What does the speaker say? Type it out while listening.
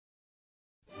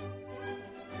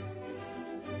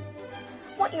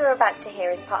What you're about to hear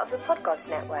is part of the Podgods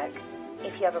Network.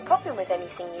 If you have a problem with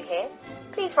anything you hear,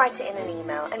 please write it in an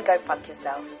email and go fuck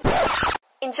yourself.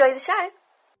 Enjoy the show!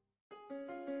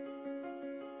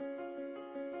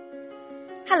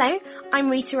 Hello,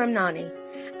 I'm Rita Ramnani.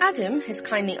 Adam has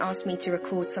kindly asked me to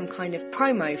record some kind of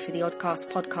promo for the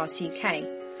Oddcast Podcast UK.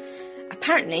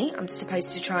 Apparently, I'm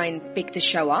supposed to try and big the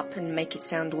show up and make it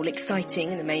sound all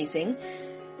exciting and amazing.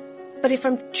 But if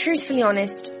I'm truthfully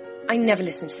honest, I never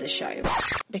listen to the show.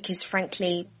 Because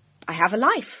frankly, I have a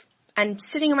life. And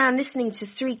sitting around listening to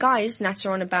three guys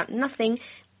natter on about nothing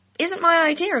isn't my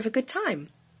idea of a good time.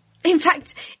 In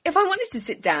fact, if I wanted to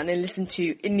sit down and listen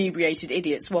to inebriated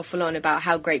idiots waffle on about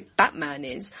how great Batman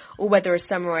is, or whether a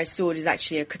samurai sword is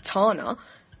actually a katana,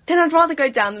 then I'd rather go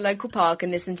down the local park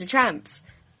and listen to tramps.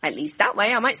 At least that way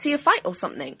I might see a fight or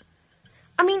something.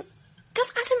 I mean, does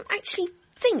Adam actually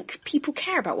think people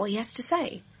care about what he has to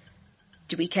say?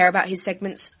 Do we care about his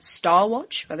segments Star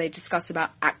Watch, where they discuss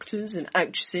about actors and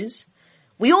actresses?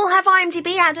 We all have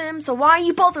IMDb, Adam, so why are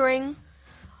you bothering?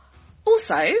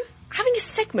 Also, having a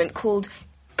segment called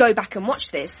Go Back and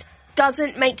Watch This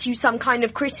doesn't make you some kind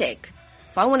of critic.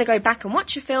 If I want to go back and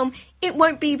watch a film, it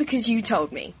won't be because you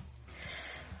told me.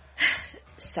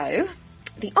 So,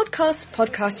 the Oddcast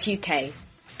Podcast UK,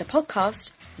 the podcast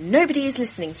nobody is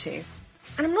listening to.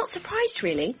 And I'm not surprised,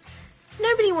 really.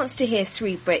 Nobody wants to hear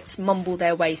three Brits mumble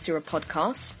their way through a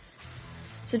podcast.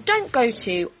 So don't go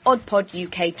to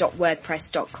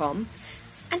oddpoduk.wordpress.com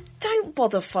and don't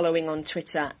bother following on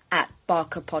Twitter at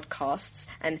Barker Podcasts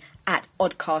and at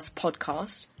Oddcast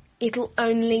Podcast. It'll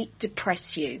only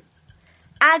depress you.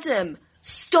 Adam,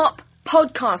 stop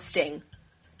podcasting.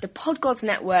 The Podgods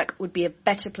Network would be a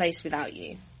better place without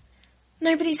you.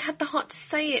 Nobody's had the heart to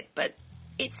say it, but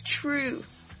it's true.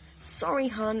 Sorry,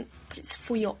 hun, but it's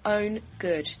for your own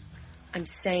good. I'm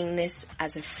saying this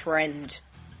as a friend.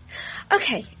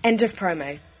 Okay, end of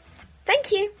promo.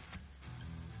 Thank you.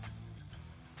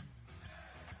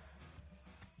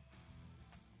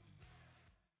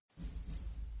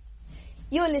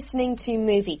 You're listening to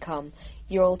MovieCom,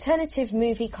 your alternative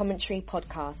movie commentary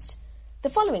podcast. The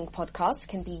following podcast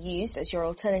can be used as your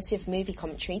alternative movie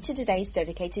commentary to today's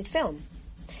dedicated film.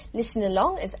 Listen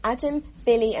along as Adam,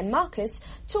 Billy and Marcus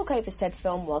talk over said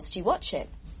film whilst you watch it.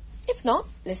 If not,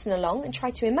 listen along and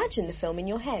try to imagine the film in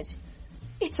your head.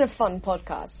 It's a fun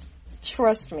podcast.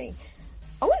 Trust me.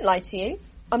 I won't lie to you.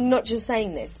 I'm not just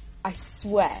saying this. I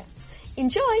swear.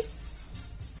 Enjoy!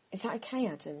 Is that okay,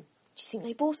 Adam? Do you think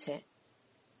they bought it?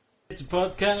 It's a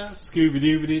podcast,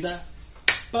 Scooby-Dooby-Doo-Da,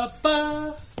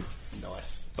 ba-ba.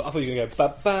 Nice. But I thought you were going to go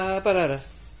ba-ba-ba-da-da.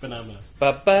 Banana.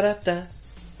 Ba-ba-da-da.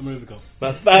 A movie call.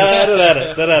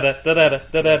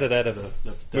 Ba-ba-da-da-da-da-da-da-da-da-da-da-da.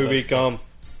 MovieCom.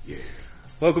 Yeah.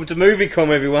 Welcome to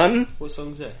MovieCom, everyone. What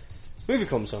song's that?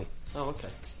 MovieCom song. Oh, okay.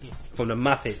 From the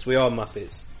Muppets. We are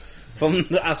Muppets. From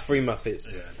the Us Three Muppets.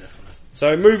 Yeah, definitely. So,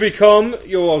 MovieCom,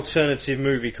 your alternative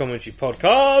movie commentary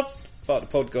podcast, part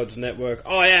of the Podgods Network.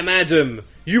 I am Adam.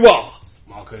 You are.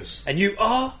 Marcus. And you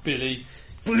are. Billy.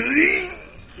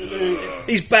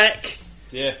 He's back.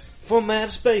 Yeah. From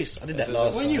outer space. I did that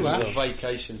last When time. you On Ash?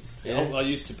 vacation. Yeah. I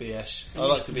used to be Ash. I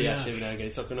like to be Ash every now and again.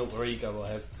 It's like an alter ego I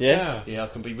have. Yeah? Yeah, I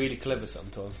can be really clever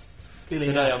sometimes. Billy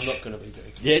Today Ash. I'm not going to be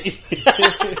doing. Yeah.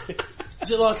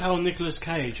 Is it like how Nicolas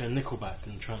Cage and Nickelback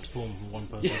can transform from one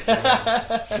person to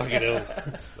another? Fucking hell.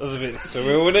 That was a bit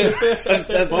surreal, wasn't it?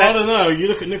 Well, I don't know. You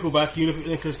look at Nickelback, you look at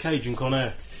Nicolas Cage and Con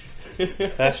Air.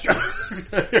 That's true.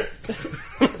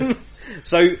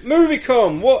 So,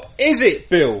 MovieCom, what is it,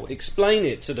 Bill? Explain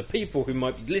it to the people who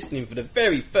might be listening for the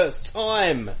very first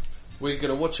time. We're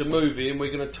going to watch a movie and we're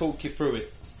going to talk you through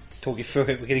it. Talk you through it.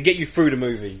 We're going to get you through the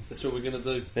movie. That's what we're going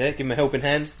to do. Yeah, give him a helping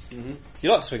hand. Mm-hmm. You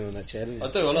like swinging on that chair, don't you? I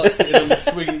do. I like sitting on the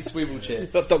swivel chair.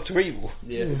 It's not Dr. Evil.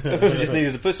 Yeah. Just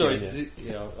needed a pussy Sorry. in you.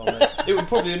 Yeah, it would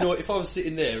probably annoy if I was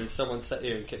sitting there and someone sat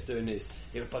here and kept doing this.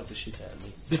 It would bug the shit out of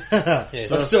me. Yeah,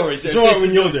 I'm sorry. It's alright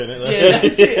when you're doing it, though. Yeah,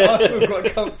 that's it. I feel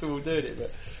quite comfortable doing it, but.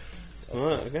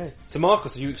 Alright, okay. So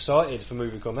Marcus, are you excited for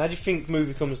MovieCom? How do you think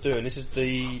MovieCom's doing? This is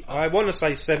the, I want to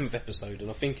say 7th episode, and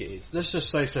I think it is. Let's just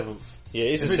say 7th. Yeah,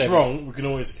 it is If the it's 7th. wrong, we can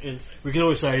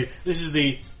always say this is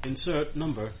the insert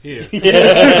number here.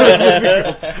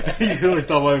 Yeah. You can always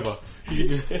double over. You can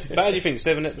just, But how do you think?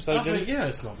 7 I episodes in? think, yeah,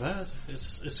 it's not bad.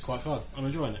 It's quite fun. I'm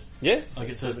enjoying it. Yeah? I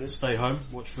get to stay home,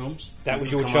 watch films. That was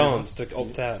People your come chance to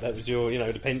opt out. That was your,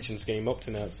 the pension scheme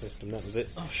opting out system. That was it.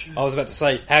 over. Oh shit! I was about to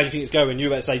say, how do you think it's going? You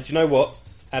were about to say, do you know what?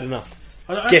 Had enough.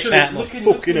 Get Actually, out my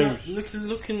fucking house.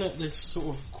 looking at this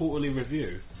sort of quarterly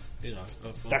review,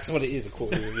 of That's what it is, a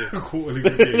quarterly review. a quarterly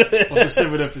review of the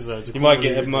 7 episodes. You might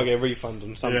get a refund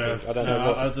on something. Yeah, I don't know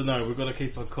what. I don't know. We've got to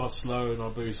keep our costs low and our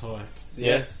booze high.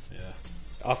 Yeah. Yeah.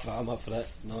 I'm up for that.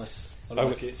 Nice. I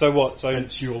like it. So what? So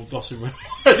Hence your dossing around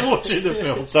watching the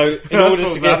film. So in order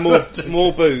to get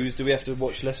more booze, do we have to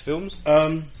watch less films?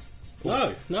 No.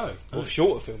 Or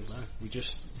shorter films? No, we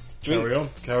just Drink.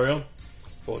 carry on.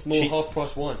 Or More cheap-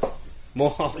 half-price wine.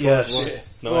 More half Yes. wine.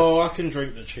 Nice. Well, I can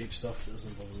drink the cheap stuff. That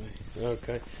doesn't bother me.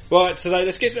 Okay. Right, today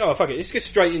let's get. Oh fuck it. Let's get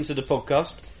straight into the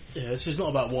podcast. Yeah, this is not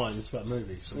about wine. It's about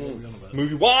movies. So what are we on about?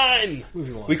 Movie wine.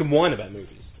 Movie wine. We can whine about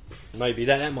movies. Maybe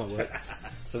that might work.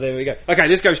 So there we go. Okay,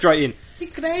 let's go straight in. You're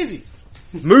crazy.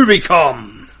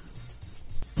 MovieCom.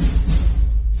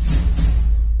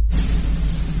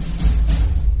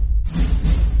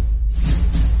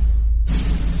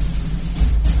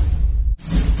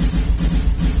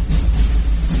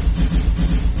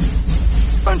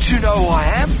 Don't you know who I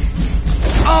am?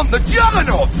 I'm the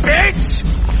Juggernaut, bitch!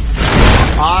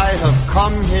 I have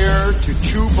come here to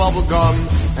chew bubblegum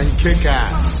and kick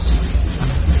ass.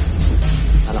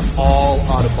 And I'm all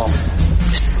out of bubblegum.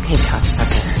 Hey,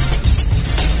 cocksucker.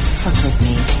 Fuck with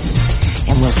me,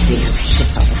 and we'll see who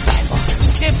shits on the sidewalk.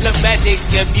 Diplomatic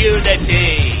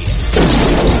community.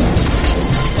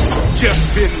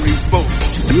 Just been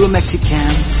revoked. Are you a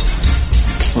Mexican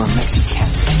or a Mexican?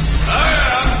 I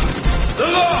am the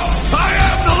law! I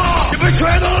am the law! You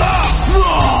betray the law!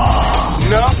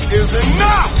 Enough is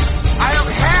enough! I have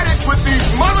had it with these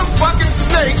motherfucking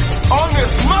snakes on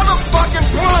this motherfucking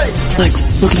plane! Like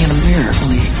looking in a mirror,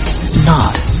 only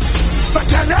not. But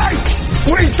tonight,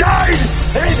 we died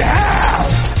in hell!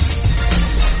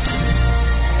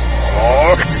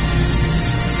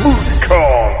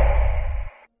 MovieCom.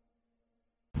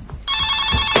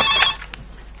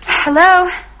 Hello?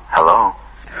 Hello?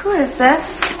 Who is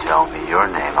this? You tell me your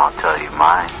name, I'll tell you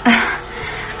mine.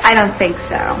 I don't think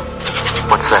so.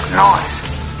 What's that noise?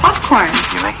 Popcorn.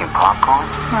 You making popcorn?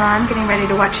 Well, I'm getting ready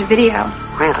to watch a video.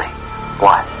 Really?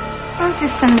 What? Oh,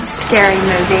 just some scary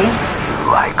movie.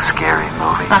 You like scary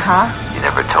movies? Uh-huh. You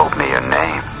never told me your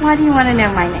name. Why do you want to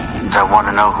know my name? I want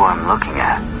to know who I'm looking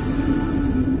at.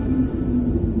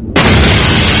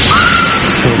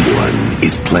 Someone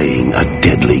is playing a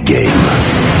deadly game.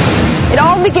 It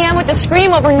all began with a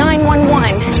scream over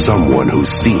 911. Someone who's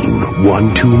seen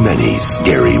one too many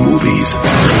scary movies.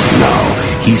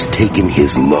 Now, he's taken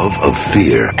his love of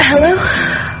fear Hello?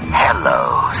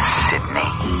 Hello,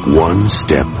 Sydney. one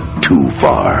step too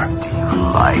far. Do you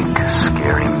like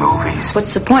scary movies?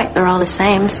 What's the point? They're all the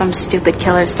same. Some stupid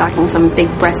killer stalking some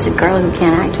big-breasted girl who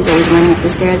can't act, who's always running up the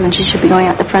stairs when she should be going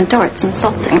out the front door. It's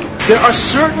insulting. There are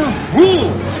certain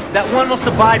rules that one must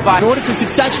abide by in order to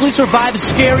successfully survive a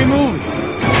scary movie.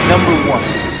 Number one,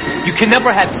 you can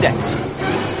never have sex.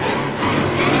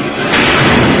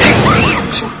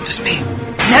 Just me.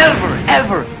 Never,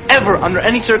 ever, ever, under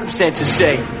any circumstances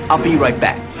say, I'll be right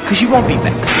back. Because you won't be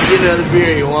back. Get another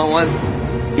beer, you want one?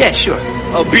 Yeah, sure.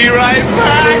 I'll be right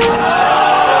back!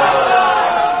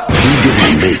 He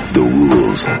didn't make the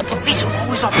rules. The police are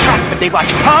always off track, but they watch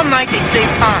prom night, they save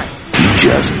time. He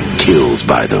just kills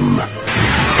by them.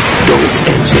 Don't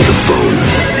answer the phone.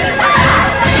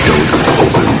 Don't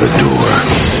open the door.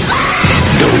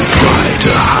 Don't try to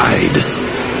hide.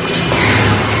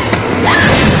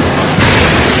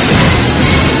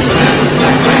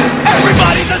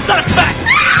 Everybody's a suspect!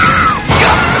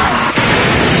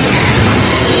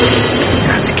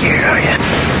 Not scared, are you?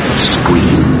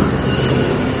 Scream.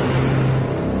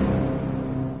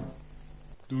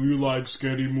 Do you like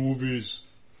scary movies?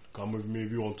 Come with me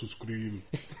if you want to scream.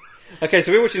 Okay,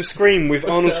 so we're watching Scream with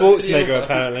Arnold Schwarzenegger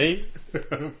apparently.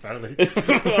 Apparently.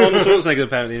 Arnold Schwarzenegger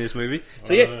apparently in this movie.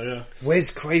 So yeah. Where's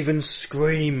Craven's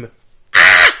Scream?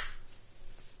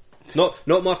 Not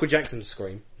Michael Jackson's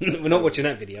Scream. We're not watching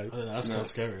that video. I don't know, that's kind of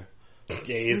scary.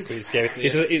 Yeah, it is pretty scary.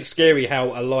 It's scary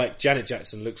how alike Janet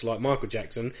Jackson looks like Michael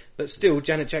Jackson, but still,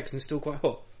 Janet Jackson's still quite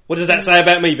hot. What does that say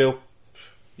about me, Bill?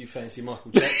 You fancy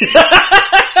Michael Jackson?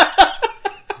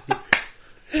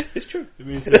 It's true. It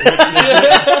means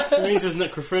there's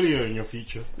necrophilia in your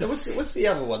future. Now, what's the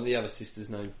other one? The other sister's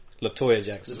name? LaToya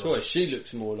Jackson. LaToya. She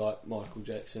looks more like Michael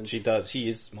Jackson. She does. She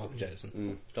is Michael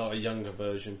Jackson. Like a younger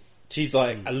version. She's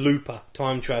like a looper,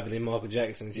 time travelling Michael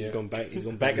Jackson. He's gone back in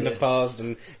the past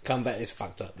and come back. It's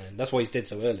fucked up, man. That's why he's dead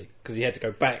so early, because he had to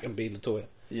go back and be LaToya.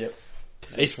 Yep.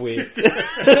 It's weird.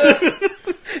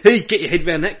 Hey, get your head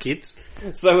around that, kids.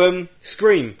 So,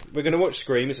 Scream. We're going to watch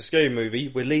Scream. It's a scary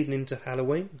movie. We're leading into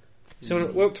Halloween.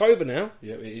 So we're October now.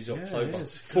 Yeah, it is October.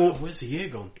 God, where's the year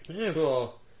gone? Yeah.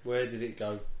 Oh, where did it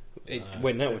go? It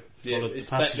went that way. Yeah, it's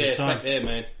back there,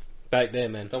 man. Back there,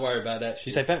 man. Don't worry about that Did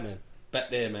you shit. say Batman? Back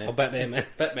there, man. Oh, back there, man.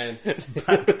 Batman.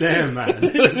 Back there, man.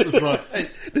 This is like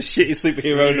The shittest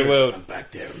superhero in the world. I'm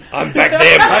back there, man. I'm back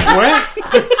there, man. Back where?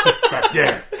 Back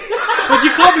there. But you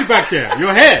can't be back there.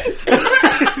 Your hair.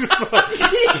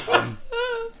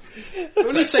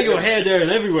 When you say your hair there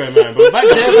and everywhere, man, but back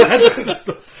there,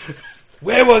 man.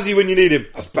 Where was he when you need him?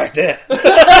 I was back there.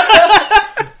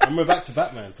 And we're back to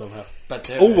Batman somehow. Back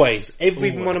there. Always.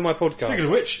 Every Always. one of my podcasts. Speaking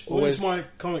of which, Always. when's my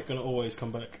comic going to always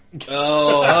come back?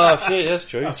 Oh, shit, that's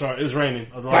true. That's right, it was raining.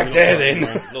 I'd rather Back not there go then.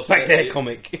 anywhere. Back there,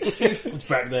 comic. It's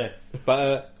back there.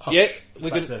 But, Hush. yeah, It's we're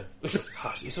back going there. to...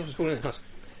 Hush, you're supposed to call it Hush.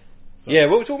 Yeah,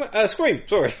 what were we talking about? Scream,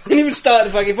 sorry. We didn't even start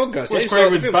the fucking podcast. Where's Yeah,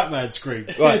 Craven's Batman Scream?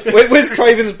 Right, where's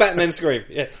Craven's Batman Scream?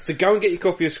 Yeah, so go and get your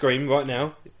copy of Scream right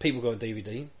now. People got on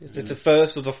DVD. It's the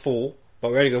first of the 4,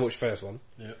 but we're only going to watch the first one.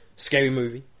 Yep. Scary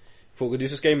movie. Thought we're going to do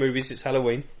some scary movies. It's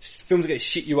Halloween. Films are going to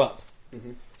shit you up.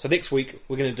 Mm-hmm. So next week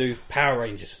we're going to do Power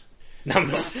Rangers.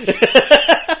 Numbers.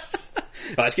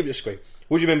 Right, let's keep it to Scream.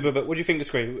 What do you remember? But what do you think of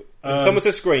Scream? When someone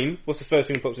says Scream, what's the first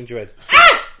thing that pops into your head?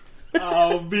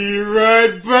 I'll be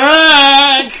right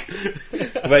back!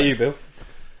 What about you, Bill?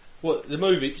 What, the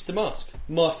movie? Just the mask.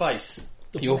 My face.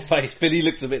 Your face. Billy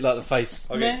looks a bit like the face.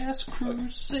 Mass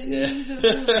Crusade.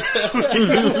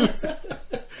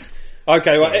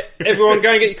 Okay, right. Everyone,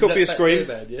 go and get your copy of Back Scream.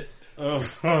 there, man, yeah?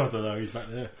 Oh, I don't know, he's back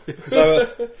there.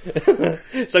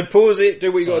 So pause it,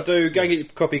 do what you got to do, go and get your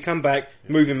copy, come back.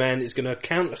 Movie Man is going to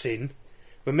count us in.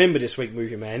 Remember this week,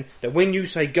 Movie Man, that when you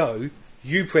say go,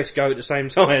 you press go at the same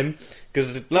time,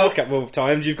 because the last couple of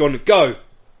times you've gone go.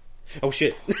 Oh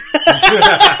shit.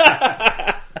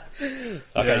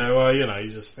 Okay. Yeah, well, you know,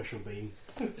 he's a special bean.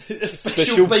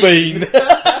 Special bean.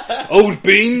 Old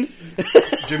Bean.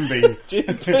 Jim Bean. Jim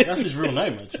Bean. That's his real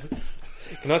name, actually.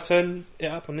 Can I turn it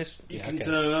up on this? You can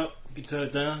turn it up, you can turn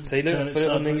it down. So you turn put it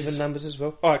on sideways. even numbers as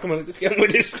well. Alright, come on, let's get on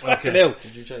with this. Fucking Okay. hell.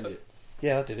 Did you change it?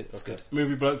 Yeah, I did it. That's good.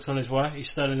 Movie bloke's on his way. He's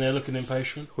standing there looking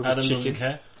impatient. With his Adam doesn't chicken.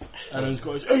 care. Adam's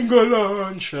got his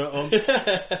England shirt on.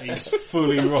 He's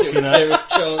fully rocking out. Terrorist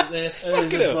chant there. And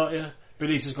he's just hell. like, yeah.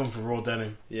 Billy's just gone for raw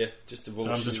denim. Yeah, just the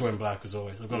And I'm just wearing black as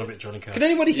always. I've gone a bit Johnny Cash. Can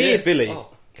anybody hear Yeah. Billy? Oh,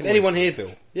 Can anyone hear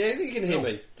Bill? Yeah, you can hear Cool.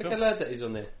 me. Look how loud that is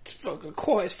on there. It's like the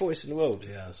quietest voice in the world.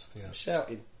 Yes, yes.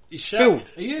 Shouting. He's Bill, shouting.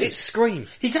 He is. it's Scream.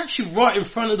 He's actually right in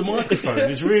front of the microphone.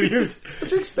 It's really good. What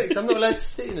do you expect? I'm not allowed to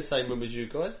sit in the same room as you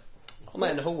guys. I'm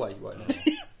out in the hallway right now.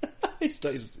 He's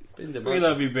In the We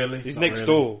love you, Billy. He's Not next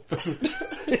really. door.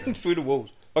 Through the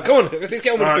walls. Right, come on, let's get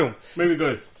on with the film. Movie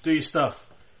good. Do your stuff.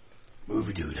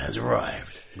 Movie dude has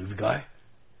arrived. Movie guy,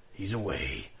 he's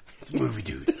away. It's movie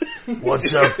dude.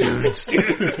 What's up, dudes?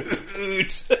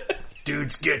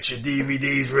 Dudes, get your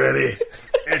DVDs ready.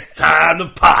 It's time to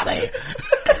party.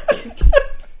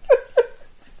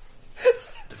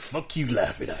 The fuck you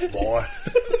laughing at, boy?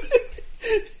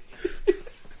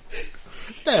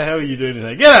 What the hell are you doing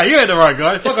today? Get out! You ain't the right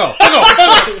guy. Fuck off! Fuck off! Fuck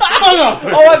off! Fuck off!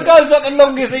 Oh my god, it's like the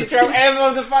longest intro ever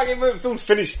of the fucking movie. The film's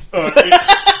finished.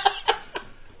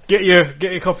 Get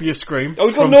your copy of Scream Oh,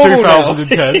 we've got from normal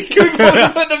 2010. now. Can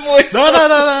we put the voice?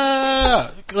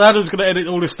 No. Because Adam's going to edit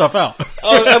all this stuff out.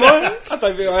 Oh, am I? I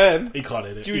don't think I am. He can't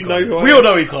edit. Do He you can't know who edit. I We am? all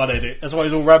know he can't edit. That's why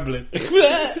he's all rambling.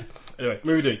 Anyway,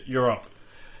 movie dude, you're up.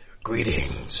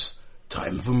 Greetings.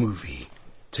 Time for movie.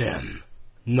 10,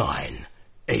 9,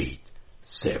 8,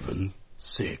 7,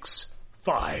 6,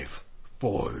 5,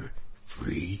 4,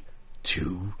 3,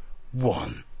 2,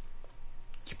 1.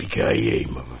 Yippee-ki-yay,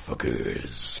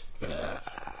 motherfuckers.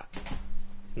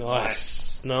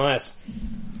 Nice.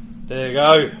 There you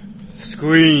go.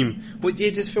 Scream. What year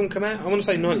did this film come out? I want to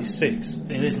say 96.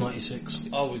 It is 96.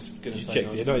 I was going to You say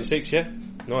checked it, 96, yeah?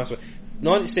 Nice one.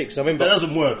 96, I remember. That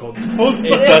doesn't work on It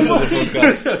does on the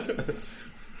podcast.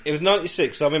 It was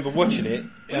 96, I remember watching it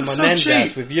at looks my so nan's house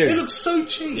cheap. with you It looks so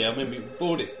cheap. Yeah, I remember you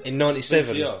bought it. in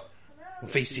 97. VCR.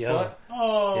 VCR.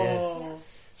 Oh.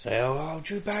 Say, oh,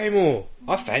 Drew Barrymore.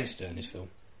 I fancied her in this film.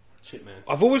 Shit, man.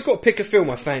 I've always got to pick a film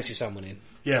I fancy someone in.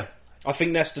 Yeah. I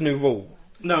think that's the new rule.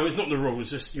 No, it's not the rule. It's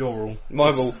just your rule. My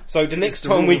rule. So the next the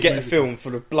time rule we of get a movie. film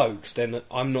full of blokes, then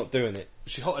I'm not doing it.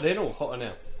 Was she hotter then or hotter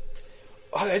now?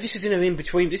 Oh, this is in her in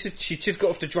between. She just got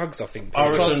off the drugs, I think. I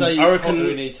can't say hotter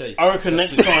in ET. I reckon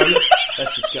next time.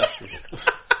 That's disgusting.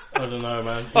 I don't know,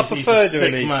 man. I He's prefer a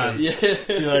sick doing man. Yeah.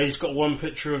 You know, he's got one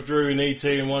picture of Drew and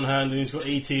E.T. in one hand and he's got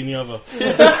E.T. in the other.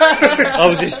 I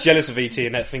was just jealous of E.T.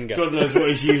 and that finger. God knows what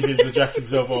he's using to jack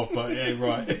himself off, but yeah,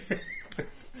 right.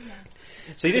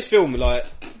 See, this film, like,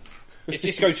 it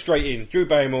just goes straight in. Drew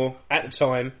Barrymore, at the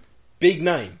time, big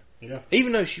name. Yeah.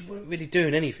 Even though she wasn't really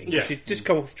doing anything. Yeah. She'd just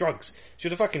come off drugs. She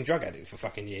was a fucking drug addict for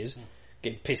fucking years.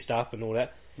 Getting pissed up and all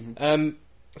that.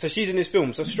 So she's in this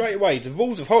film. So straight away, the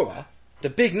rules of horror, the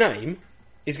big name,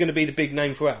 is going to be the big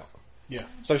name throughout. Yeah.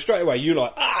 So straight away you're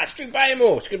like, it's Drew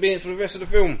Barrymore. She's going to be in it for the rest of the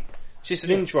film. It's just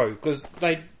an intro because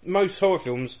most horror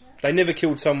films they never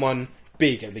killed someone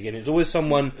big at the beginning. It's always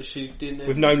someone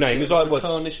with no name. It's like a what?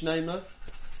 Tarnished name though.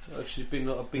 She's been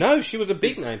like a big. No, she was a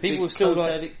big name. People were still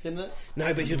like. Addict in that?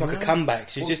 No, but she was like a comeback.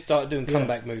 She just started doing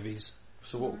comeback movies.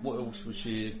 So what else had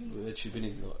she been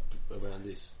in like around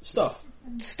this Stuff.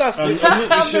 And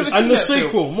the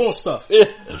sequel, more stuff. Yeah.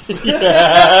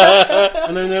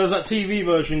 And then there was that TV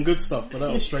version, Good Stuff, but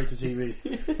that was straight to TV.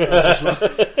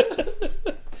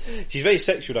 She's very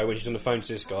sexual though when she's on the phone to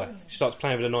this guy. She starts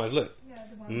playing with the knife.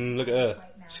 Look at her.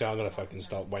 She's like, I'm gonna fucking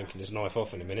start wanking this knife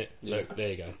off in a minute. Yeah. Look, there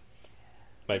you go.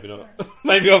 Maybe not.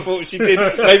 Maybe I thought she did.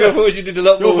 Maybe I thought she did a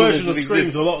lot more. Your version of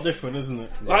Scream's a lot different, isn't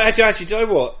it? Yeah. Actually, do you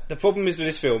know what? The problem is with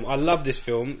this film. I love this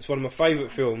film. It's one of my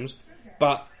favourite films,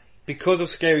 but because of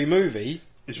Scary Movie,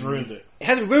 it's ruined it. It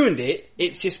hasn't ruined it.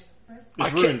 It's just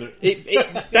ruined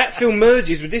it. That film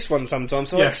merges with this one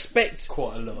sometimes, so yeah. I expect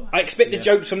quite a lot. I expect the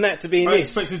jokes from that to be in I this.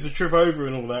 expected to trip over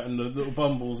and all that, and the little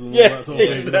bumbles and all that sort of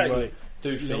thing. Exactly.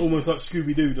 Like, almost like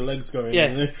Scooby-Doo, the legs going. Yeah.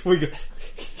 And we go.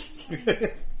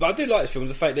 But I do like this film,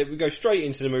 the fact that we go straight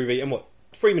into the movie, and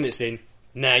 3 minutes in,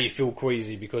 now you feel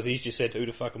queasy because he's just said, who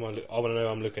the fuck am I want to know who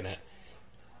I'm looking at.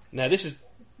 Now this is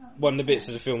one of the bits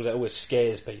of the film that always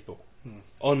scares people.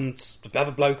 On the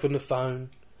other bloke on the phone,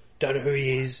 don't know who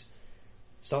he is,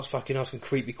 starts fucking asking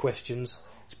creepy questions.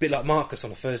 It's a bit like Marcus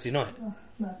on a Thursday night.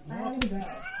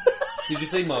 Did you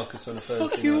see Marcus on a Thursday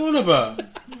night? Fuck you on about?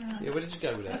 Yeah, where did you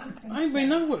go with that? I ain't been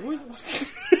nowhere.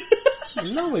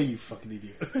 No way, you fucking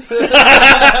idiot. He's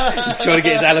trying to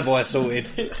get his alibi sorted.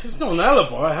 It's not an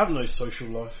alibi, I have no social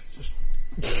life.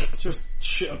 Just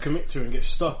shit I commit to and get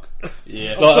stuck.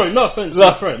 Yeah. Sorry, no offence to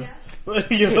my friends. Like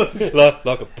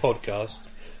a podcast.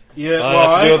 Yeah,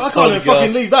 I can't even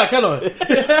fucking leave that, can I?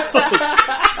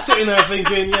 Sitting there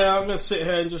thinking, I'm going to sit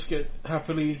here and just get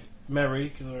happily merry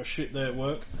because there are shit there at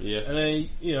work. Yeah. And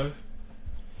then,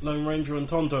 Lone Ranger and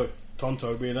Tonto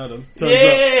being Adam.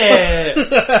 Yeah!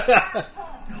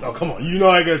 Oh, come on, you know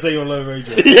I'm going to say you're Lone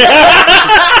Ranger.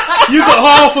 Yeah. You've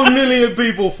got 500,000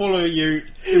 people following you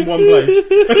in one place.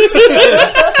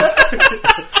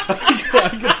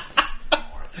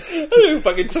 I don't know who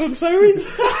fucking Tonto is.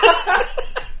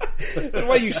 The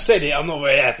way you said it, I'm not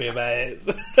very happy about it.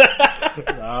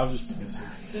 Nah, I'm just messing.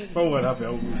 If I weren't happy, I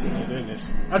wouldn't be sitting here doing this.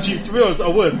 Actually, to be honest, I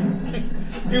would.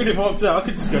 Even if I opted out, I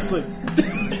could just go sleep.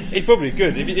 He probably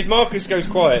could. If Marcus goes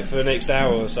quiet for the next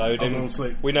hour or so, then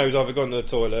sleep. We know he's either gone to the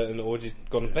toilet or he's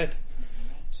gone to bed.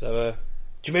 So,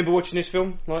 do you remember watching this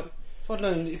film? Like, if I'd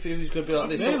known if it was going to be like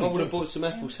this, I would have bought some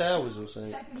apple sours or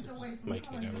something.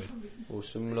 Making it go with. Or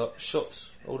some shots.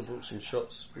 I would have bought some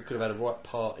shots. We could have had a right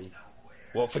party.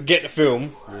 Well, forget the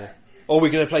film. Yeah. Or we're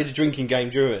going to play the drinking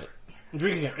game during it.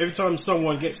 Drinking it. Every time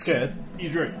someone gets scared, you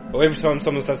drink. Or every time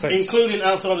someone does something... Including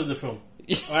outside of the film.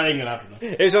 That ain't going to happen though.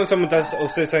 Every time someone does or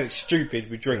says something stupid,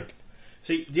 we drink.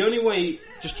 See, the only way...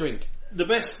 Just drink. The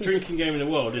best drinking game in the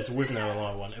world is the With No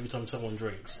Lie one. Every time someone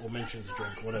drinks, or mentions a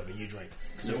drink, or whatever, you drink.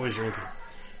 Because they're always drinking.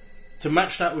 To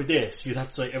match that with this, you'd have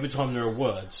to say every time there are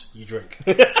words, you drink.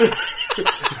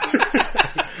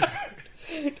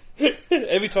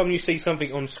 Every time you see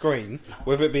something on screen,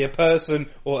 whether it be a person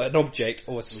or an object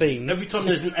or a scene... Every time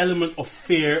there's an element of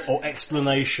fear or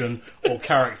explanation or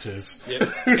characters. Yep.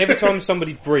 Every time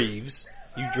somebody breathes,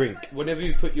 you drink. Whenever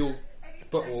you put your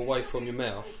bottle away from your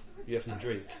mouth, you have to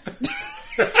drink.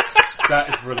 That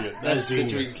is brilliant. That's the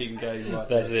drinking game right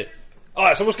That's it.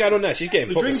 Alright, so what's going on now? She's getting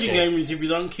the proper drinking scared. game is if you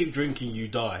don't keep drinking, you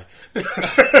die.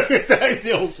 That is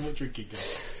the ultimate drinking game.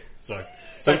 So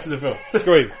back to the film.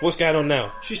 Scream. What's going on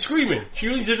now? She's screaming. She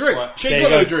needs a drink. Right. She ain't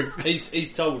got no drink.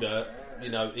 He's told her, he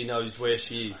knows where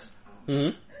she is.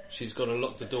 Mm-hmm. She's got to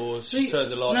lock the doors, she's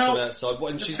turned the lights on outside,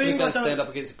 and she's going to stand up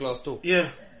against a glass door. Yeah.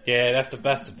 Yeah, that's the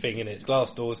thing, innit? It's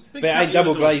glass doors. Big But it ain't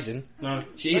double doors. glazing. No.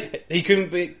 He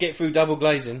couldn't get through double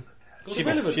glazing. She'd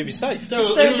be safe.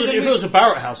 So if it was a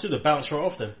Barrett house, he'd have bounced right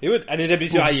off them. He would. And then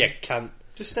everybody's like, you cunt.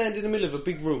 Just stand in the middle of a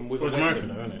big room with Well, it's a American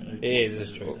weapon. though, isn't it? It is,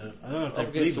 that's true. I don't know if they Up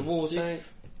against believe the him. wall saying...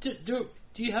 Do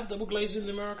you have double glazing in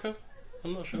America?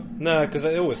 I'm not sure. No, because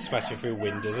they're always smashing through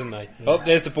windows, aren't they? Yeah. Oh,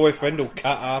 there's the boyfriend all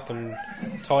cut up and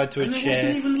tied to a and chair. It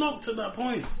wasn't even locked at that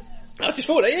point. I just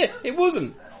thought, it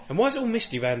wasn't. And why is it all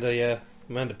misty around the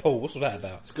pool? What's all that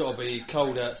about? It's got to be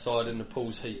cold outside and the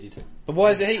pool's heated. But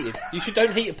why is it heated? You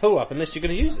don't heat a pool up unless you're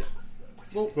going to use it.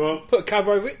 Well, put a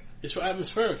cover over it. It's for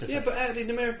atmospheric. Yeah, but out in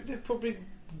America, they probably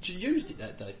used it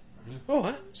that day.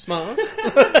 Alright, smart.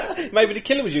 Maybe the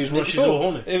killer was using it she's before.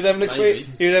 all horny. He was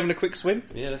having a quick swim.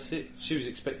 Yeah, that's it. She was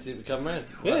expecting it to come round.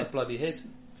 Yeah. Like a bloody head.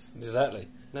 Exactly.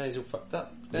 Now he's all fucked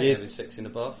up. Now He he's is. having sex in the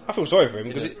bath. I feel sorry for him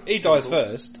because he dies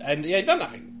first, and he ain't done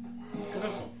nothing.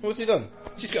 What's he done?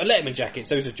 She's got a Letterman jacket,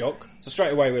 so he's a jock. So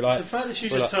straight away we're like... It's the fact that she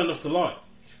we're just like, turned off the light.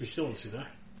 We still want to see that.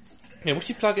 Yeah, what's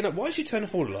she plugging up? Why is she turning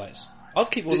off all the lights?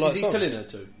 I'd keep all the Is lights he on. telling her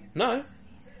to? No.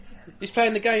 He's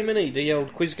playing the game, isn't he? The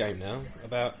old quiz game now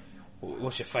about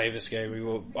what's your favourite scary movie?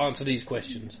 Well, answer these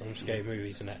questions on scary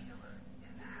movies and that.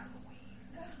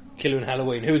 Killer and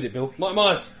Halloween. Who is it, Bill? Mike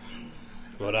Myers.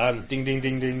 Well done. Ding, ding,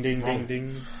 ding, ding, ding, Wrong. ding,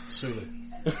 ding. Sulu.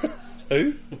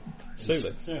 Who?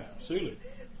 Sulu. Yeah, Sulu.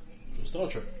 From Star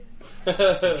Trek.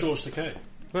 George Takei.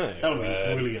 No, That would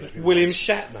be brilliant. if it William was.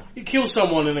 Shatner. He kills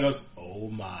someone and then goes, oh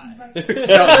my.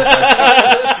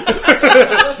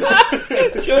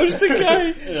 George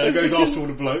Takei. Yeah, goes after all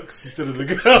the blokes instead of the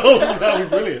girls. That would be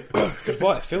brilliant. Could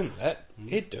write a film of that.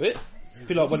 He'd do it. It'd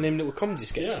be like one of them little comedy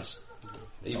sketches.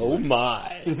 Oh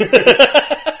my.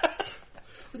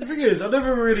 But the thing is,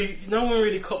 no one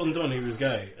really cottoned on he was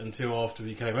gay until after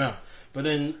he came out. But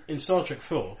then in Star Trek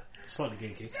 4, slightly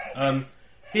geeky,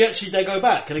 they go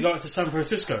back and they go out to San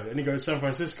Francisco and he goes, San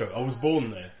Francisco, I was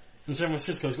born there. And San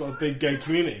Francisco's got a big gay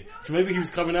community. So maybe he was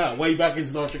coming out way back in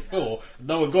Star Trek 4 and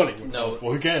no one got it. No.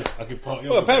 Well, who cares? I could party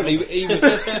Well, on. apparently he was...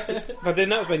 But then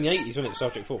that was in the 80s, wasn't it, Star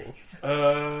Trek 4?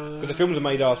 Because the films are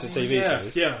made after the TV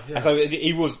series. Yeah. And so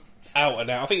he was out and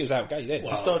out. I think he was out gay then.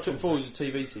 So Star Trek 4 is a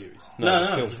TV series. No,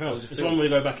 it's it's a film. It's the one where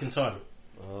they go back in time.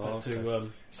 Oh, Back to,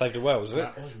 Saved the Whales, is it?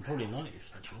 that was probably 90s,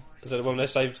 actually. Is that the one they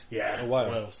saved a whale?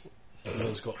 Wales.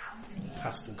 Wales got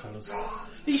pastel colours.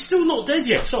 He's still not dead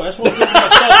yet. Sorry, that's what I'm thinking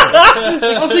about Star Trek.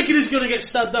 I was thinking he was going to get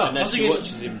stabbed up. And I then was she thinking,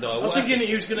 watches him die. I was thinking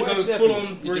he was going to go full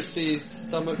on. You just see his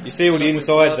stomach. You see all the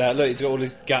insides out. Look, he's got all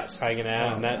his guts hanging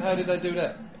out and that. How did they do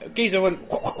that? Geezer went...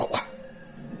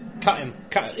 Cut him.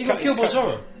 He got killed by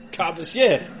Zorro. Cut up his...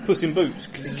 Yeah, Puss in Boots.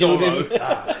 Because he killed him.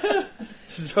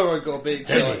 Zorro got a bit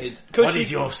excited. What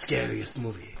is your scariest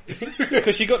movie?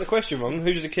 Because she got the question wrong.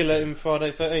 Who's the killer in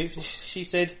Friday 13th? She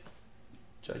said...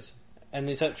 Jason. And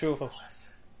is that true or false?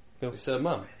 Bill. It's her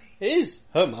mum. It is.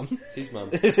 Her mum. His mum.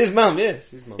 It's his mum, yeah.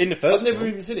 His mum. In the first I've never film.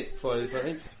 even seen it, Friday the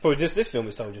 13th. Probably just this film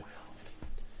has told you.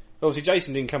 Obviously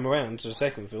Jason didn't come around to the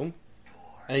second film.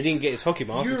 And he didn't get his hockey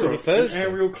mask until the Europe, third an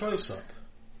aerial close-up.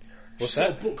 What's She's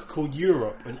got that? a book called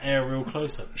Europe, an aerial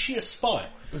close-up. Is she a spy?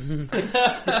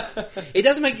 It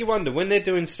does make you wonder when they're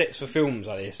doing sets for films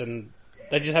like this and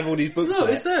they just have all these books. No,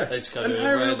 like it's there. They just go An to a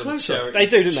aerial random close-up. charity. They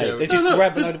do, don't they? charity. They just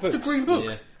grab a load of books. The green book.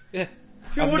 Yeah. Yeah.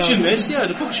 If you're I've watching known- this,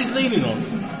 the book she's leaning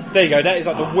on. There you go. That is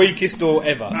like the weakest door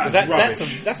ever. That's That's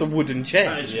rubbish. a wooden chair.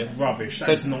 That is rubbish. So-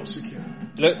 That's not secure.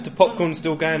 Look, the popcorn's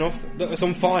still going off. Look, it's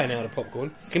on fire now. The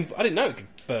popcorn. I didn't know it could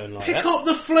burn like Pick that. up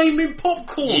the flaming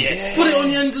popcorn. Yes. Put it on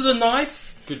the end of the knife.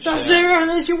 Good That's shout.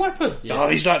 there's your weapon. Oh,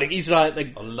 he's like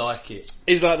the I like it.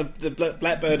 he's like the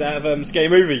Blackbird out of Scary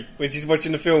Movie when she's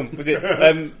watching the film. Was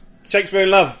it Shakespeare in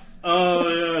Love? Oh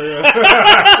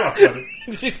yeah.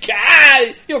 This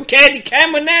guy, you're Candy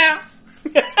Camera now.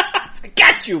 I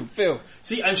got you, Phil.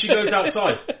 See, and she goes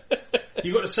outside.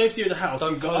 You got the safety of the house.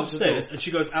 Don't You go close the upstairs, door. and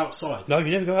she goes outside. No,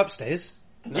 you never go upstairs.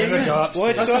 Yeah. go upstairs.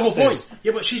 Why'd you That's go the whole upstairs? point.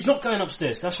 Yeah, but she's not going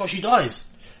upstairs. That's why she dies.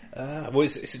 Well,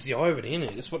 it's the irony, isn't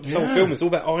it? That's what this whole Yeah. film is all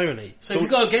about. Irony. So if you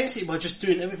go against it by just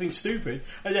doing everything stupid,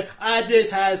 and then, I just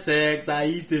had sex, I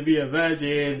used to be a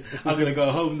virgin, I'm gonna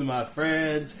go home to my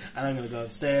friends, and I'm gonna go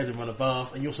upstairs and run a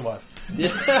bath, and you'll survive.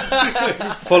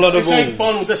 Follow the This ain't rules.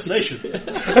 Final Destination. Well,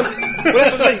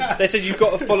 that's what they said. You've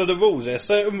got to follow the rules. There are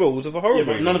certain rules of a horror Yeah,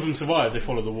 but movie. none of them survive, they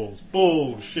follow the rules.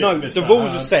 Bullshit. No, Mr. the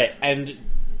rules Hunt. are set, and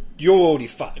you're already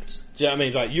fucked. Do you know what I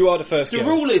mean? Like, you are the first The girl.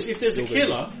 rule is, if there's a You'll be-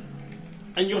 killer,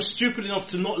 and you're stupid enough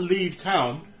to not leave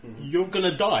town, you're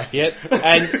gonna die. Yep,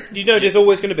 and you know there's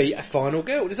always going to be a final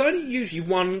girl. There's only usually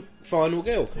one final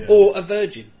girl, Yeah. or a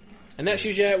virgin, and that's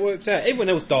usually how it works out. Everyone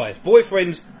else dies.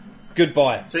 Boyfriends,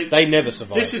 goodbye. See, they never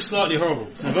survive. This is slightly horrible.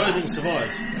 So the virgin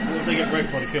survives. What if they get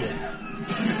raped by the killer?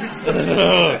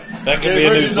 that could Yeah, be a new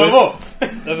virgins twist. are off.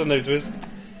 That's a new twist.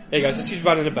 There you go. So she's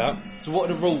running about. So what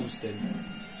are the rules then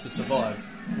to survive?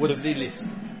 What does he list?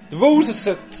 The rules to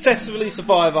successfully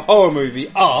survive a horror movie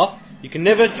are: you can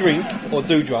never drink or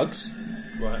do drugs.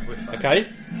 Right, we're fucked. Okay,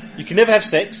 you can never have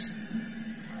sex.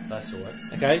 That's alright.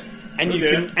 Okay, and Oh, you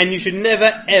yeah. can, and you should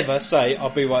never ever say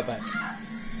I'll be right back,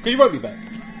 because you won't be back.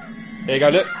 There you go.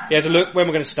 Look, he has a look. When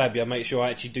we're going to stab you, make sure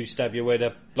I actually do stab you where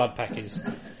the blood pack is.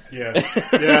 Yeah,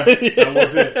 that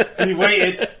was it. And he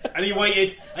waited, and he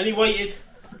waited, and he waited,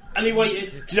 and he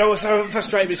waited. Do you know what's so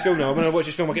frustrating with this film now? When I watch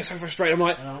this film, I get so frustrated. I'm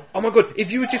like, oh my god,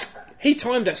 if you were just... He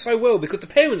timed that so well because the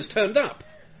parents turned up.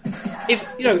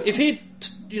 If he'd,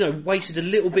 wasted a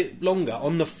little bit longer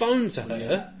on the phone to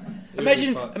her,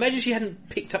 Imagine she hadn't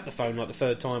picked up the phone like the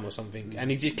third time or something, and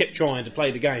he just kept trying to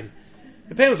play the game.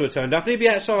 The parents would have turned up, and he'd be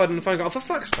outside on the phone going, "Oh, for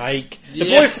fuck's sake!"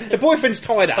 The boyfriend's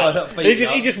tied up, and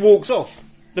he just walks off.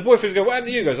 The boyfriend goes, "What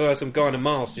happened to you?" He goes, "Oh, some guy in a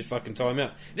mask just fucking tie me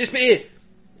up." This bit here,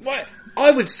 right?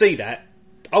 I would see that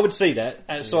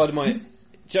outside of my. Do you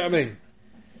know what I mean?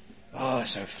 Oh,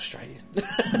 it's so frustrating.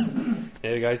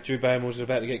 There we go. Drew Barrymore's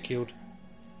about to get killed.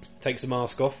 Takes the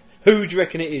mask off. Who do you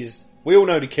reckon it is? We all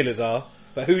know the killers are,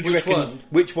 but who do you reckon?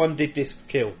 Which one did this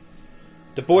kill?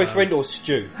 The boyfriend or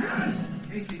Stu?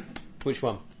 Which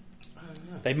one? I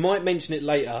don't know. They might mention it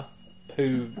later.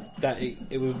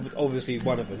 It was obviously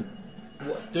one of them.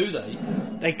 What do they?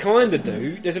 They kind of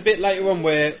do. There's a bit later on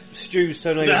where Stu's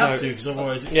turning They over. have to, because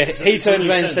otherwise he turns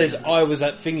around and says, "I was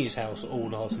at Thingy's house all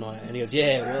last night," and he goes,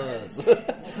 "Yeah, it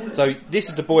was." So this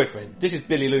is the boyfriend. This is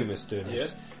Billy Loomis doing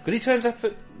this because he turns up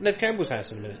at Neve Campbell's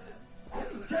house in a minute,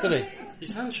 doesn't he?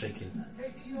 His hand's shaking.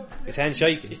 His hand's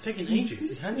shaking. He's taking ages.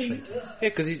 His hand's shaking. Yeah,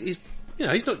 because he's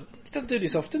not. He doesn't do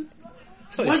this often.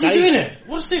 Why is he doing it?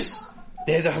 What's this?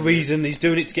 There's a reason he's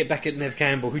doing it to get back at Neve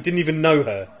Campbell, who didn't even know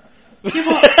her.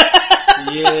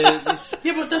 Yeah,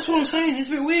 but that's what I'm saying. It's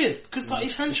a bit weird because like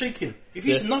his hand's shaking. If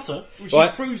he's a nutter, which he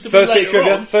proves to be later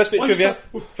on. First bit trivia.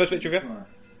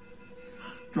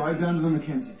 Drive down to the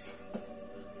Mackenzies.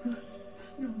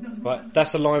 Right,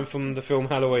 that's a line from the film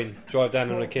Halloween. Drive down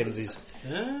to the Mackenzies.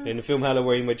 Yeah. In the film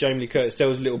Halloween, where Jamie Lee Curtis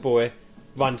tells a little boy,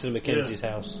 "Run to the Mackenzies'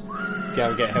 house, go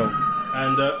and get help."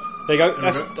 And there you go.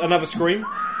 That's another scream.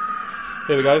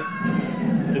 There we go.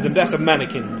 That's a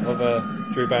mannequin of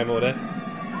Drew Barrymore there.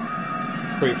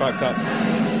 Pretty fucked up.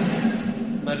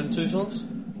 Madame Tussauds?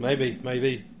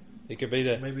 Maybe. It could be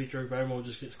there. Maybe Drew Barrymore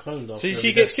just gets cloned after. See,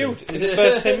 she gets killed in the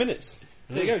first 10 minutes.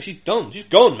 There you go. She's done. She's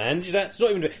gone, man. She's not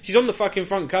even. She's on the fucking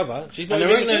front cover. She's not.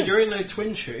 And there ain't no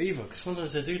twin shit either, because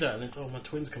sometimes they do that and it's my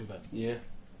twins come back. Yeah.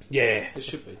 It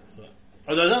should be. So.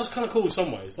 Although that was kind of cool in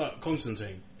some ways. Like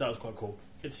Constantine, that was quite cool.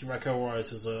 Get to see Raquel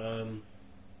Weisz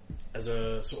as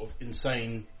a sort of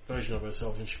insane version of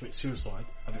herself, and she commits suicide.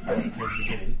 I think right from the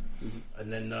beginning,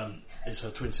 and then it's her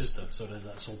twin sister. So then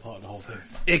that's all part of the whole thing.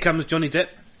 Here comes Johnny Depp.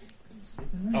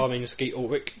 Oh, I mean Skeet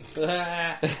Ulrich. He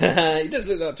does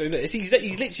look like doing it. He's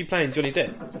literally playing Johnny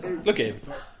Depp. Look at him.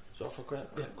 So if I grab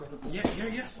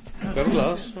Yeah. Grab a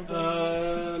glass.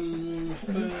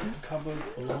 Third cupboard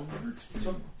along.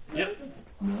 Yep.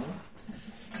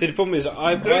 See, the problem is,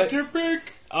 I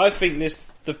think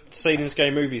the scene in this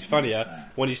game movie is funnier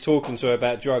when he's talking to her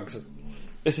about drugs.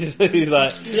 He's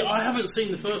like, I haven't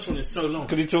seen the first one in so long.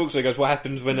 Because he talks to her, he goes, "What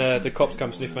happens when the cops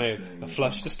come sniff me? I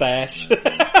flush the stash.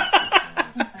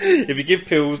 If you give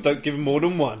pills, don't give them more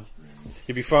than one.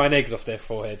 You'll be frying eggs off their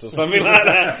foreheads or something like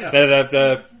that. They'll have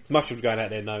the mushrooms going out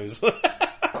their nose."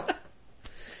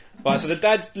 Right, so the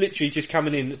dad's literally just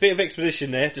coming in, a bit of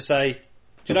exposition there to say,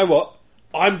 "Do you know what?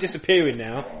 I'm disappearing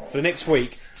now for the next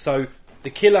week, so the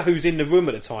killer who's in the room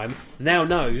at the time now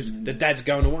knows the dad's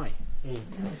going away."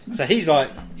 So he's like,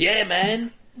 "Yeah,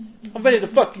 man, I'm ready to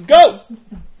fucking go."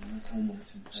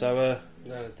 So,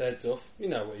 now the dad's off. You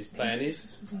know what his plan is.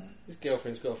 His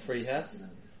girlfriend's got a free house.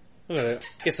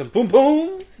 Get some boom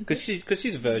boom, because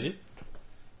she's a virgin.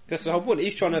 That's the whole point.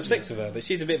 He's trying to have sex with her, but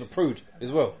she's a bit of a prude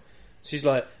as well. She's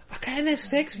like, "I can't have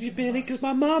sex with you, Billy, because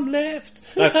my mum left."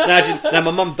 No,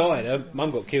 my mum died. Her mum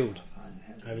got killed.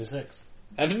 Having sex.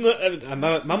 Her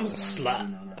mum was a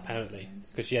slut, apparently,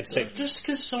 because she had sex. Just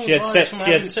because someone dies from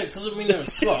having sex doesn't mean they're a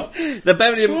slut.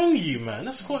 What's wrong with you, man?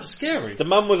 That's quite scary. The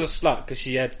mum was a slut because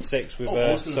she had sex with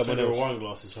I was someone else. else. Wine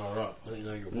glasses higher up. I didn't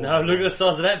know you were. No, look at the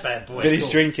size of that bad boy. Because he's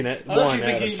drinking it, wine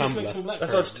out of a tumbler.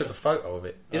 That's why I just took a photo of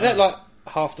it. Is that like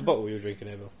half the bottle you were drinking,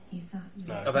 Evil?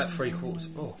 No. About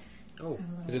 3/4. Oh.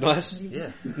 Is it nice?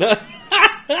 Yeah. No.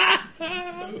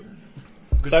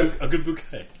 A good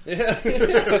bouquet.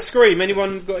 So Scream,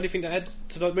 anyone got anything to add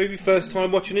to that movie? First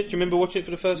time watching it? Do you remember watching it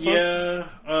for the first time? Yeah,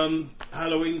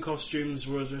 Halloween costumes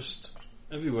were just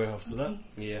everywhere after that.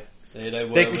 Yeah, they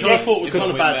were. Which I thought was kind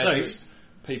of bad taste.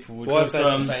 People would dress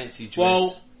fancy dress.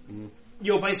 Well,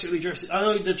 you're basically dressed. I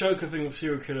know the Joker thing with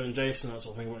serial killer and Jason and that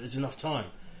sort of thing, but there's enough time.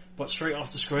 But straight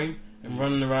after Scream and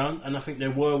running around, and I think there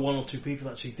were one or two people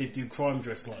that actually did do crime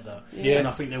dressed like that. Yeah, and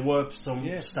I think there were some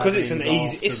because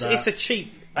stabbings. It's a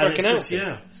cheap fucking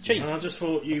outfit. It's cheap. And I just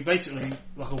thought you basically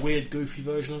like a weird, goofy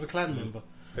version of a clan member.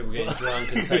 People getting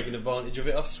drunk and taking advantage of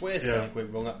it. I swear something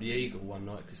went wrong up the Eagle one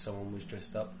night because someone was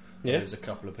dressed up. Yeah, there was a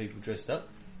couple of people dressed up.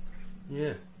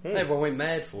 Yeah, everyone went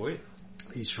mad for it.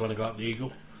 He's trying to go up the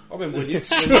Eagle. I remember when you.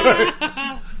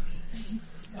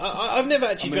 I've never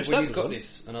actually dressed up. You got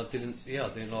this, and I didn't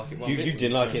like it. You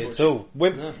didn't like it at all.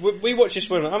 We watched this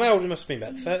when how old you must have been,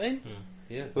 about 13?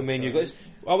 Yeah. When me and you guys,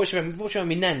 I watched it with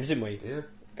my nans, didn't we? Yeah.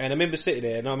 And I remember sitting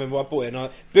there, and I remember I bought it. And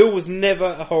Bill was never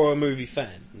a horror movie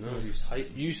fan. No, he used to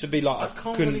hate. Used to be like I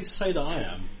can't really say that I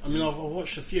am. I mean, I've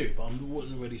watched a few, but I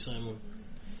wouldn't really say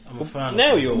I'm a fan.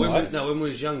 Now of you're them. right. When we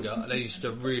was younger, they used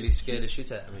to really scare the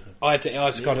shit out of me. I had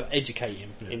to kind of educate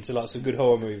him into like some good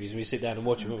horror movies, and we sit down and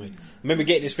watch them, wouldn't we? I remember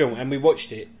getting this film, and we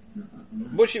watched it.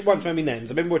 Watched it once with my nans.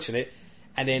 I remember watching it,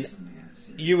 and then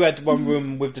you had one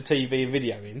room with the TV and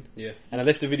video in, and I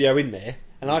left the video in there,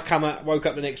 and I woke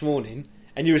up the next morning,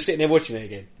 and you were sitting there watching it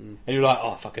again, and you were like,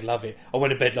 "Oh, I fucking love it." I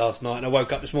went to bed last night, and I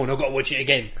woke up this morning. I've got to watch it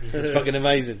again. It's fucking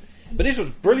amazing. But this was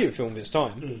a brilliant film at its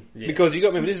time because you got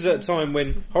to remember this is at a time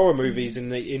when horror movies in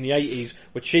the 80s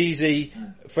were cheesy.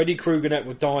 Freddy Krueger and that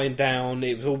were dying down.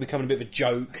 It was all becoming a bit of a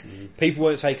joke. People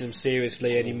weren't taking them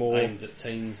seriously anymore. Aimed at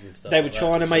teens and stuff. They were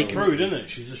trying to make Crude, didn't it?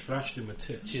 She just flashed him a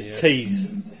tit. Tease.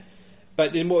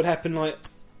 But then what would happen? Like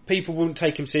people wouldn't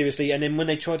take him seriously, and then when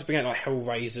they tried to bring out like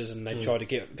Hellraisers and they tried to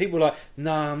get people were like,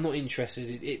 "Nah, I'm not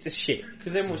interested. It's a shit."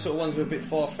 Because then what sort of ones were a bit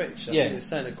far fetched. Yeah. It's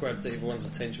saying that grabbed everyone's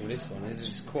attention with this one.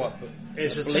 It's quite.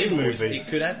 It's a teen believable. movie. It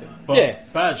could happen.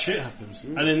 But bad shit happens.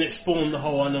 And then it spawned the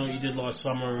whole I Know What You Did Last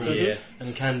Summer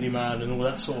and Candyman and all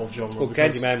that sort of genre. Well,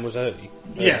 Candyman was early.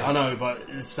 Yeah, I know, but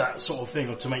it's that sort of thing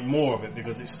of to make more of it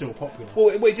because it's still popular.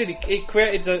 Well, what it did, it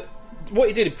created what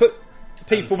it did, it put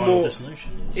people Final more.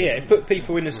 Destination. Yeah, it put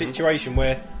people in a situation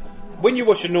where when you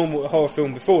watch a normal horror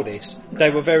film before this, they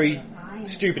were very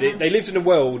stupid. They lived in a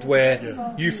world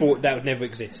where you thought that would never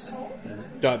exist.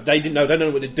 They didn't know. They don't know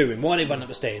what they're doing. Why are they running up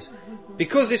the stairs?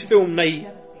 Because this film, the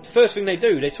first thing they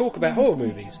do, they talk about horror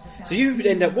movies. So you would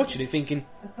end up watching it thinking,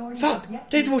 "Fuck,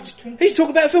 he's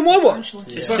talking about a film I watched."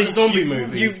 It's like a zombie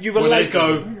movie. You where relate. they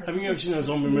go, have you ever seen those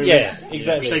zombie movies? Yeah,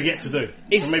 exactly. Which they get to do.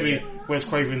 So maybe Wes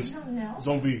Craven's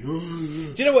zombie.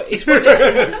 Do you know what? It's one of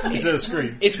them, instead of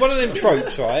Scream. It's one of them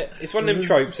tropes, right? It's one of them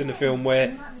tropes in the film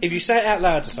where if you say it out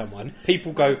loud to someone,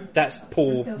 people go, "That's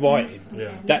poor writing.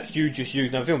 That's you just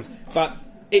using other films." But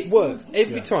it works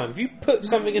every time. If you put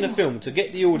something in a film to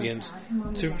get the audience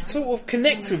to sort of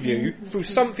connect with you through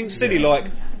something silly like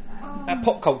a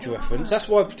pop culture reference, that's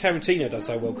why Tarantino does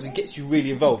so well, because he gets you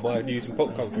really involved by using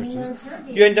pop culture references.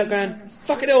 You end up going,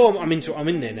 "Fuck it all, I'm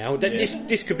in there now."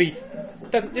 This could be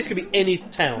any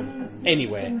town,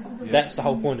 anywhere. That's the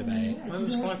whole point about it. Well, it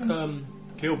was like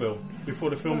Kill Bill. Before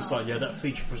the film started, you had that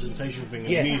feature presentation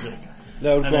thing and music.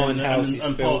 The old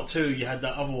and part 2, you had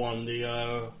that other one,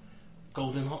 the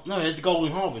Golden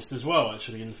Harvest as well,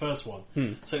 actually, in the first one.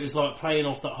 So it was like playing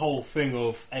off that whole thing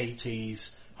of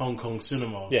 80s Hong Kong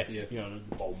cinema. Yeah. You know,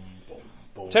 boom, boom,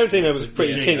 boom. Tarantino was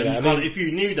pretty king of that. I mean, if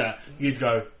you knew that, you'd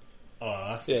go, "Oh,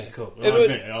 that's pretty cool." I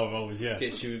admit it, I was,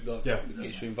 Gets you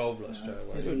involved like straight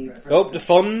away. Oh, the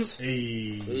Fonz.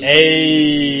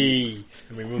 Hey.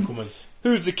 I mean, Winkleman.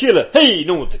 Who's the killer? Hey,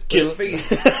 no one's the killer.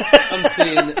 I'm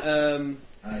seeing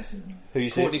who you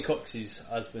see? Courtney Cox's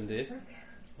husband here.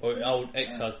 Or old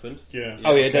ex-husband. Yeah.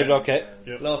 Oh yeah, David Arquette.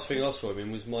 Yep. Last thing I saw of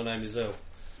him was My Name Is Earl.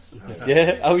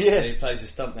 Yeah. Oh yeah. And he plays a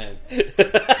stuntman.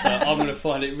 I'm going to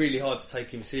find it really hard to take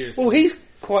him seriously. Well, he's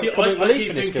quite comic I relief keep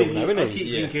in this thinking, film, though, I isn't keep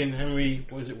he? thinking Henry,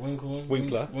 what is it,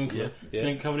 Winkler? Yeah.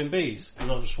 Being covered in bees. Because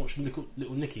I was watching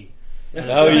Little Nicky.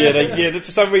 Oh yeah,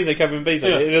 for some reason they cover in bees.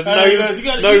 Yeah. There's No reason.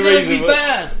 reason. Be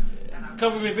bad.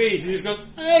 Covered in bees. He just goes,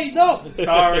 "Hey, no,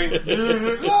 sorry."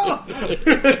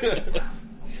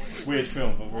 Weird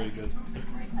film, but really good.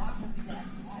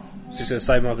 Just going to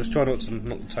say, Marcus, try not to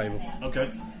knock the table.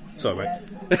 Okay. Sorry, mate.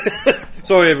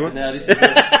 Sorry, everyone. Now this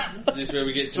is where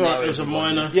we get to know it was a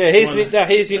minor. Yeah, here's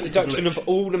the introduction of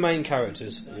all the main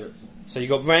characters. Yep. So you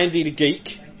got Randy the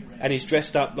geek, and he's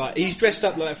dressed up like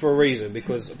for a reason,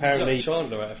 because apparently it's like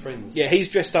Chandler out of Friends. Yeah, he's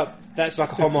dressed up. That's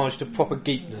like a homage to proper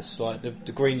geekness, like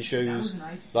the green shoes.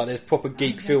 Like there's proper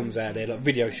geek films out there, like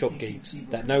video shop geeks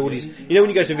that know all these. You know when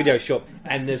you go to a video shop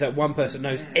and there's that one person that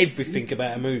knows everything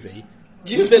about a movie.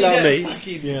 He's a bit like me,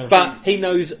 but he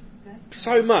knows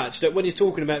so much that when he's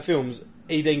talking about films,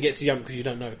 he then gets jumped because you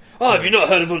don't know. Oh, have you not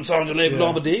heard of Entendre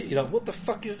Blonde? You're like, what the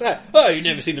fuck is that? Oh, you've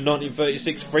never seen the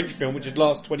 1936 French film, which would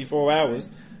last 24 hours?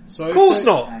 So of course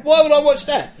not. Why would I watch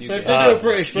that? So if they do a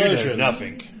British you know version,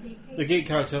 nothing. The geek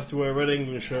character have to wear a red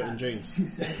English shirt and jeans.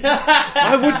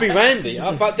 I would be Randy,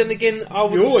 but then again, I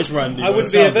would. You're always Randy. I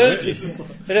wouldn't be a virgin.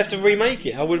 They'd have to remake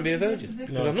it. I wouldn't be a virgin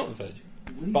because I'm not a virgin.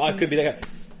 But I could be that guy.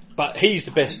 But he's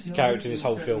the best character in this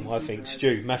whole film, I think.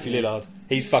 Stu, Matthew Lillard.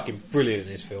 He's fucking brilliant in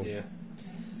this film. Yeah.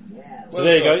 So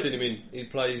there you go. I've seen him in. He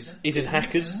plays. He's in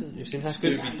Hackers. You've seen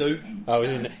Hackers? Scooby-Doo. Oh,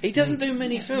 he's in. He doesn't do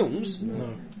many films,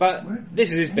 but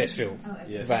this is his best film,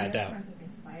 without a doubt.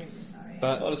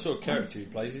 But the sort of character he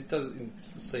plays, it doesn't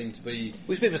seem to be. Well,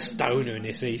 he's a bit of a stoner in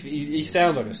this. He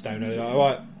sounds like a stoner, like,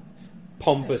 right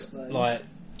pompous, like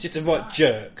just a right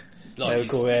jerk.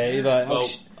 Like he's like, well,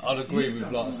 I'd agree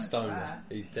with like a stoner.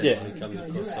 He definitely comes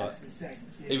across like.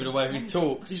 Even the way he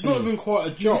talks. He's not even quite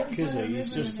a jock, is he?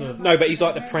 He's just a... No, but he's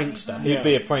like the prankster. He'd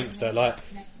be a prankster. Like,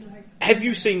 have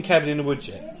you seen Cabin in the Woods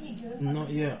yet? Not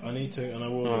yet. I need to, and I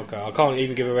will. Okay, I can't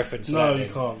even give a reference to that. No, you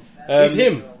can't. It's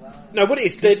him. No, what it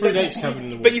is, Cabin in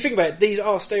the Woods. But you think about it, these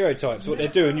are stereotypes, what they're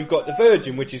doing. You've got the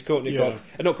Virgin, which is Courtney Cox,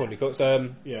 not Courtney Cox,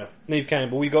 Neve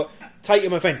Campbell. You've got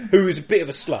Tatum O'Fan, who is a bit of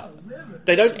a slut.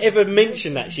 They don't ever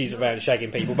mention that she's around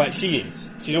shagging people, but she is.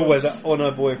 She's always on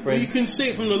her boyfriend. Well, you can see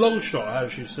it from the long shot how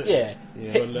she's sitting.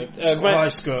 High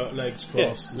skirt, legs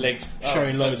crossed, legs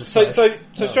showing loads of fat. So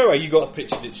straight away you got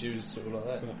pictured that she was sort of like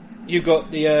that. You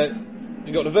got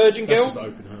the Virgin girl. That's just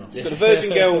open house. You've got the Virgin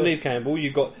girl, Neve Campbell.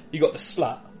 You got the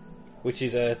slut, which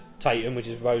is Tatum, which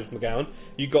is Rose McGowan.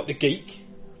 You've got the geek,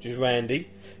 which is Randy.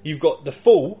 You've got the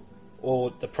fool,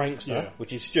 or the prankster,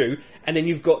 which is Stu. And then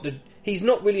you've got he's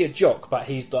not really a jock, but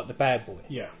he's like the bad boy. Yeah.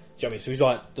 Do you know what I mean? So he's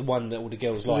like the one that all the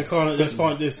girls like. They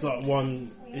find this like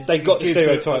one... They've got the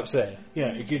stereotypes there. Yeah,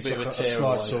 it gives like a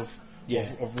slice of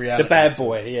reality. The bad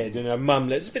boy, you know,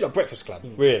 mum. It's a bit like Breakfast Club,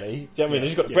 really. Do you know what I mean?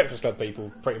 You've got the Breakfast Club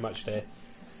people pretty much there.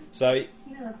 So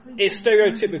it's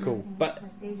stereotypical, but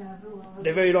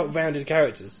they're very like rounded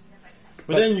characters.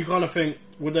 But then you kind of think,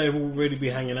 would they all really be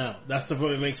hanging out? That's the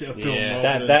point that makes it a film.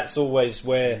 That's always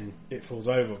where it falls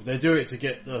over. They do it to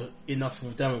get enough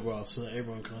of a demographic so that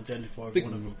everyone can identify with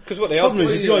one of them. Because what they are,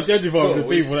 if you identify with the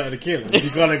people that are the killers,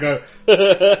 you kind of go,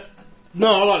 no,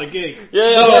 I like the geek.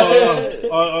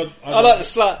 I like the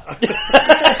slut.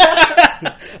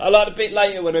 I like the bit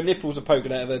later when her nipples are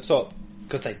poking out of her top.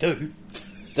 Because they do.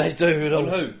 They do. On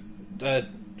who?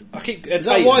 Is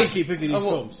that why you keep picking these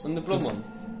films? And the blonde one?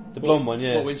 The blonde one,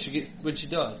 yeah. What, when she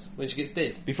dies? When she gets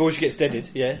dead? Before she gets deaded,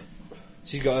 yeah.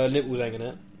 She's got her nipples hanging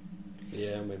out.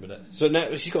 Yeah, I remember that. So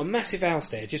now she's got a massive house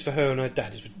there just for her and her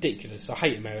dad. It's ridiculous. I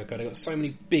hate America. They've got so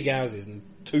many big houses and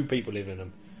 2 people living in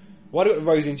them. Why have they got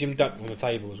Rosie and Jim Duck on the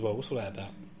table as well? What's all that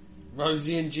about?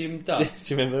 Rosie and Jim Duck? Do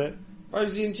you remember that?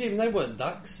 Rosie and Jim, they weren't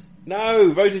ducks.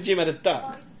 No, Rosie and Jim had a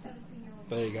duck.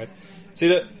 There you go. See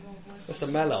that? That's a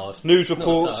mallard. News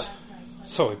reports.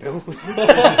 Sorry, Bill.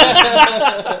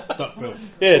 Duck Bill.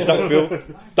 Yeah, Duck Bill.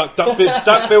 Duck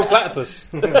Bill Platypus.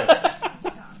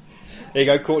 There you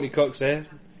go, Courtney Cox there.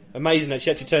 Amazing that she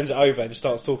actually turns it over and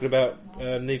starts talking about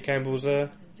Neve Campbell's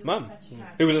mum,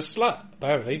 who was a slut,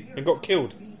 apparently, and got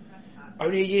killed.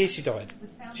 Only a year she died.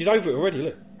 She's over it already,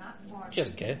 look. She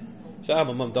doesn't care. So,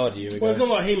 my mum died a year ago. Well, it's not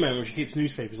like He-Man where she keeps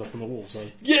newspapers up on the wall, so...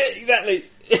 Yeah, exactly.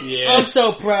 Yeah. I'm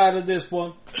so proud of this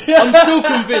one. I'm still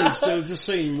convinced there was a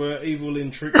scene where Evelyn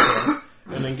tricks her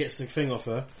and then gets the thing off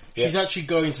her. She's actually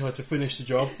going to her to finish the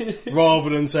job,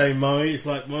 rather than saying, Mummy, it's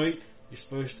like, Mummy, you're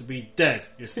supposed to be dead.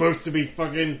 You're supposed to be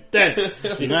fucking dead.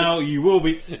 Now you will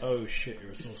be... Oh shit,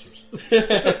 you're a sorceress.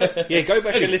 Yeah, go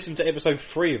back and listen to episode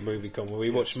 3 of MovieCon where we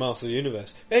watched Master of the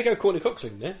Universe. There you go, Courtney Cox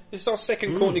in there. This is our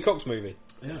second Courtney Cox movie.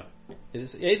 Yeah.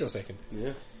 It is our second.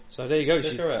 Yeah. So there you go.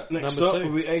 Check her out. Next number up 2.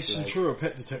 will be Ace Ventura,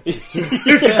 Pet Detective 2. To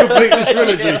complete the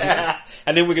trilogy.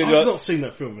 And then we're going to I've not seen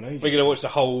that film in ages. We're going to watch the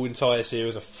whole entire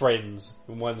series of Friends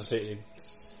in one sitting.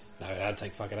 No, that'd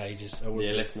take fucking ages.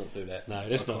 Yeah, let's not do that. No,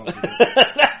 let's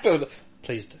not.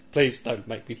 Please don't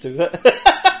make me do that.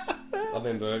 I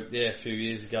remember, a few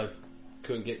years ago,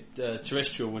 couldn't get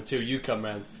terrestrial until you come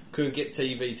round. Couldn't get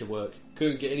TV to work.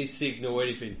 Couldn't get any signal or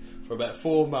anything for about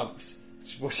 4 months.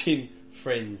 Just watching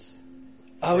Friends.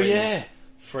 Oh yeah,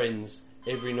 Friends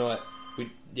every night.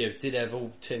 We did have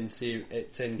all 10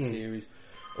 series,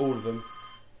 all of them.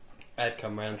 I'd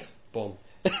come round, bomb.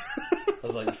 I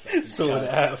was like, sorted it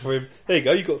out for him. There you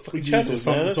go. You got fucking channels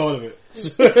now. Side of it.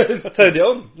 I turned it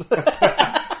on.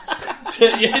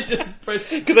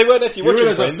 Because they weren't actually watching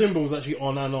Friends. That symbol's actually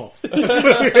on and off. They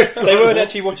weren't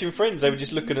actually watching Friends. They were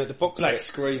just looking at the box black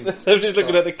screen. They were just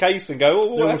looking at the case and go,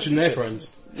 "Oh, they're watching their Friends."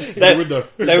 They were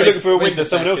looking for a window.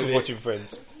 Someone else was watching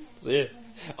Friends. So, yeah,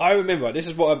 I remember. This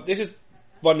is one of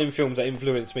them films that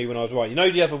influenced me when I was writing. You know,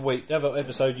 the other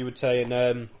episode you were saying,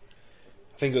 I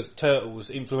think it was Turtles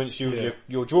influenced you with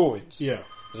your drawings. Yeah,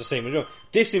 there's a scene with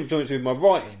this influenced me with my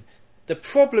writing. The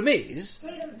problem is,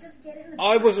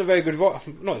 I wasn't a very good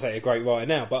writer. Not to say a great writer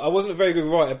now, but I wasn't a very good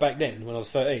writer back then when I was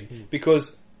 13 because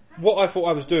what I thought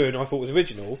I was doing, I thought was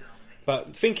original.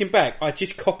 But thinking back, I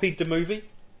just copied the movie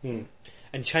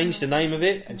and changed the name of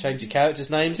it and changed the characters'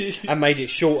 names and made it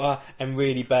shorter and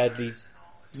really badly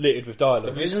littered with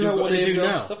dialogue. Isn't that what they do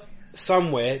now?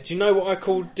 Somewhere. Do you know what I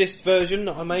called this version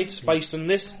that I made based on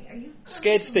this?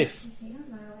 Scared Stiff.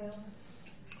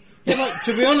 Yeah, like,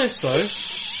 to be honest though,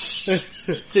 See,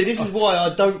 this is why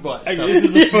I don't write stuff. this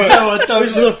is the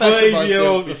This is a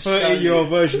 13-year-old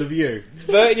version of you.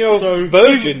 13-year-old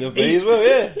version of me as well,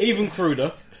 yeah. Even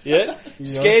cruder. Yeah.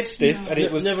 Scared stiff, and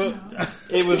it was never.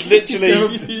 It was literally.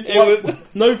 It was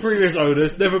no previous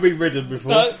owners, never been ridden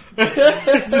before. No.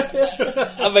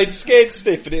 I made Scared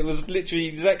Stiff, and it was literally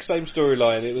the exact same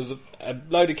storyline. It was a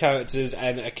load of characters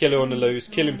and a killer on the loose,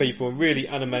 killing people in really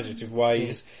unimaginative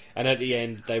ways, and at the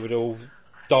end they would all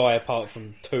die apart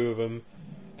from 2 of them,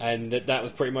 and that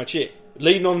was pretty much it.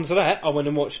 Leading on to that, I went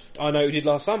and watched I Know What You Did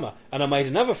Last Summer, and I made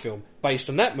another film based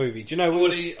on that movie. Do you know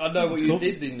what? I know what you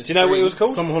did in the. Do you know what it was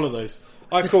called? Summer Holidays.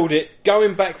 I called it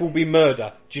Going Back Will Be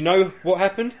Murder. Do you know what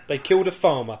happened? They killed a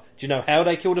farmer. Do you know how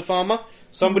they killed a farmer?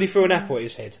 Somebody threw an apple at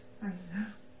his head.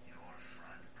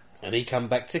 And he come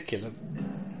back to kill him.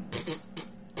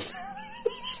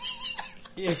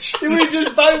 We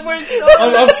just don't win.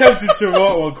 I'm tempted to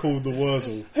write one called The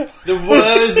Wurzel. The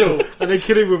Wurzel. And they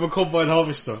kill him with a combine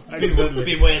harvester. Accidentally.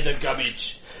 Beware the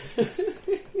garbage.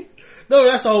 No,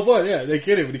 that's the whole point, yeah. They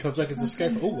kill him when he comes back as a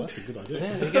scapegoat. Oh, that's a good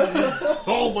idea.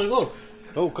 Oh my god.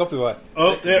 Oh, copyright.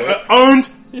 Oh, yeah, owned!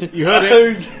 You heard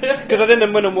it. Because I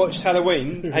then went and watched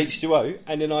Halloween, H2O,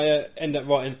 and then I ended up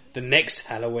writing the next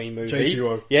Halloween movie.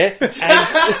 J2O. Yeah.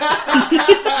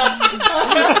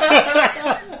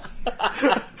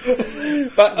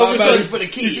 But obviously,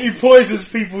 he poisons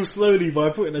people slowly by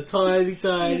putting a tiny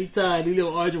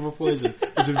little hydrogen of poison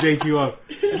into J2O.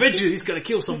 Eventually he's going to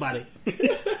kill somebody.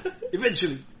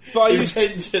 Eventually. But I used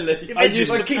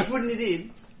to keep putting it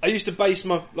in. I used to base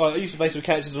my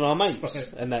characters on our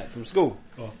mates and that from school.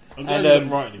 Oh,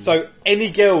 and so any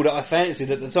girl that I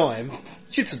fancied at the time,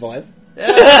 she'd survive.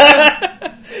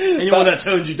 Anyone that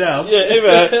turned you down,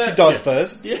 she died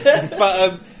first. Yeah.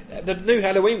 But the new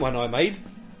Halloween one I made,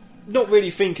 not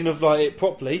really thinking of like it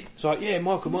properly. It's like, yeah,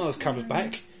 Michael Myers comes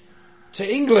back to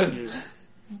England.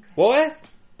 Why?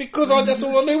 Because that's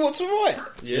all I knew what to write.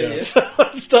 Yeah. So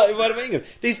I started writing England.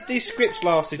 These scripts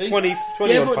lasted 20 yeah, but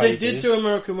odd they pages. did do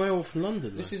American Werewolf from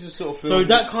London. This is a sort of so film.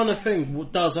 that kind of thing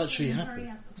does actually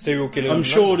happen. Serial killer. I'm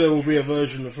sure there will be a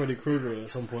version of Freddy Krueger at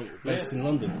some point based in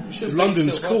London.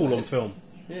 London's cool on film.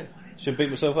 Yeah. Shouldn't beat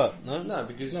myself up, no? No,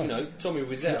 because, you know, Tommy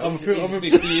Wiseau, I'm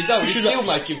he's 50 years old, he's still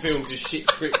making films with shit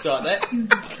scripts like that.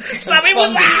 Tommy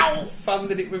Wiseau!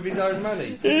 Funded it with his own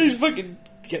money. Yeah, he's fucking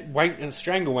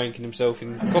strangle wanking himself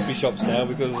in coffee shops now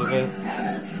because of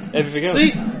everything else.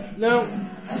 See, now,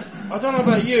 I don't know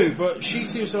about you, but she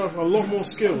seems to have a lot more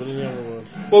skill than the other one.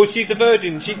 Well, she's a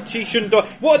virgin, she shouldn't die.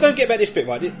 What I don't get about this bit,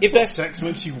 right, if sex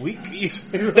makes you weak?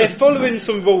 They're following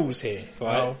some rules here,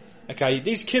 right? Oh. Okay,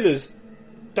 these killers,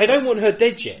 they don't want her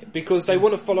dead yet because they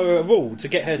want to follow a rule to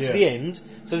get her to the end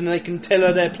so then they can tell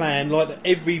her their plan like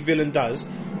every villain does.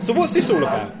 So what's this all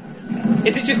about?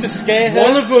 Is it just to scare her?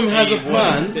 One of them has a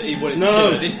plan.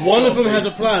 One of them has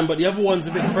a plan, but the other one's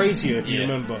a bit crazier, if you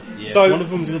remember. Yeah. So one of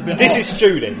them's a bit this off. is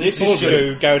Stu then. This is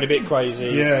Stu going a bit crazy.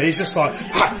 Yeah, he's just like,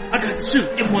 I got the suit,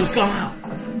 everyone's gone out.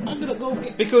 I'm gonna go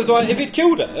get... Because like, if he'd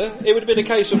killed her, it would have been a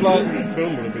case of like... The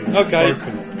film would have been okay.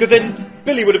 Because then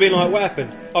Billy would have been like, what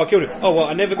happened? Oh, I killed her. Oh, well,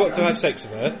 I never got to have sex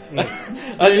with her.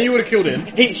 And he would have killed him.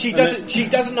 She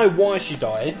doesn't know why she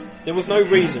died. There was no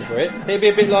reason for it. It'd be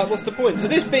a bit like, what's the point? So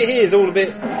this bit here is all a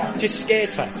bit just scare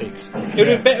tactics. It would have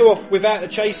been better off without a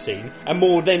chase scene and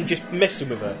more them just messing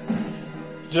with her. Do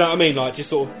you know what I mean? Like, just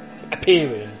sort of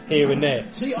appearing here and there.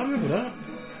 See, I remember that.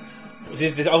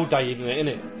 This is old day internet,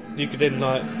 innit? You could then,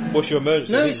 like, what's your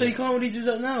emergency? No, so you can't really do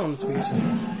that now on the PC.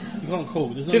 You can't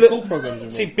call. There's no call programs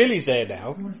anymore. See, Billy's there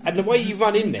now, and the way you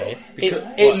run in there,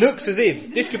 it looks as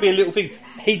if this could be a little thing.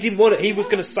 He didn't want it. He was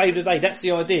going to save the day. That's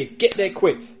the idea. Get there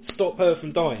quick. Stop her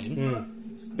from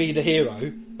dying. Be the hero.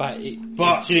 But she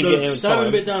didn't get there in standing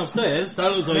time. bit downstairs,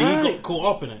 that looks like he got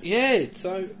caught up in it. Yeah,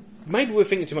 so maybe we're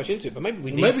thinking too much into it, but maybe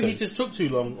we need to. He just took too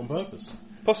long on purpose.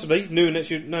 Possibly, knowing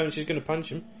she's going to punch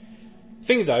him.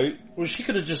 Things though, well, she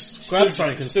could have just grabbed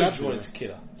something and stabbed him. Wanted to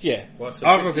kill her. Yeah,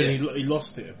 I reckon he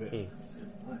lost it a bit.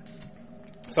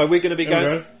 So we're going to be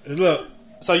going. Look,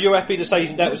 so you're happy to say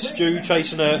that was Stu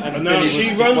chasing her, and now Billy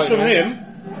she runs from him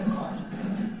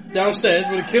downstairs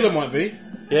where the killer might be.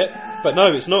 Yeah, but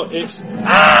no, it's not. It's no,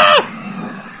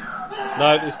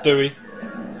 it's Dewey,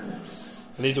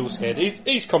 and he's all scared.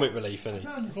 He's comic relief, isn't he?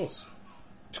 Of course.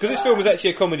 Because this film is actually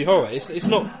a comedy horror. It's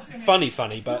not funny,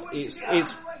 but it's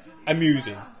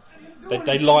amusing.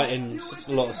 They lighten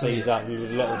a lot of scenes up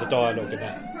with a lot of the dialogue in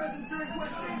that.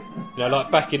 You know, like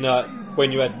back in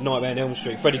when you had Nightmare on Elm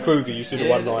Street, Freddy Krueger used to do the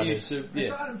one-liners.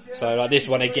 So like this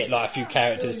one, they get like a few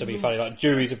characters to be funny. Like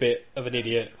Dewey's a bit of an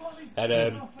idiot.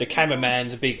 And the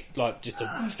cameraman's a big, like, just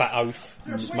a fat oaf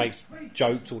and just makes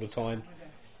jokes all the time.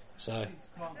 So,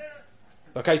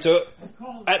 okay, so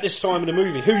at this time in the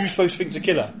movie, who are you supposed to think's the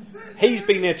killer? He's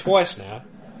been there twice now.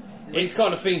 You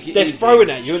kind of think they're throwing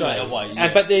at you, straight aren't they? away.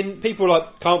 And but then people are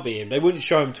like, can't be him. They wouldn't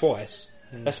show him twice.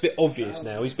 That's a bit obvious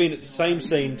now. He's been at the same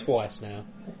scene twice now.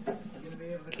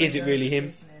 Is it really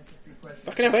him?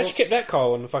 Fucking hell, she kept that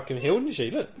car on the fucking hill, didn't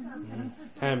she? Look.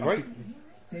 Handbrake.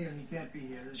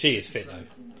 She is fit though.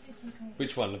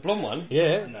 Which one? The blonde one?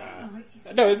 Yeah.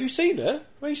 No, have you seen her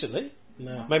recently?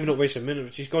 No. Maybe not recently,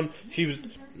 but she's gone. She was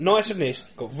nice in this,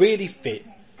 got really fit.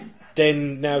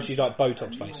 Then now she's like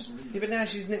Botox face. Yeah, but now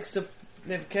she's next to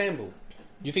Nev Campbell.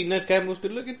 You think Nev Campbell's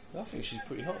good looking? I think she's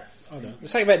pretty hot. I don't. The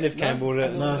thing about Nev Campbell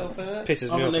that pisses me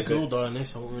I off. think they a could all bit. die in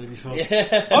this. I won't really be fast.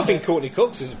 Yeah. I think Courtney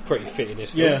Cox is pretty fit in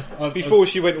this film. Yeah, before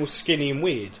she went all skinny and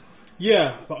weird.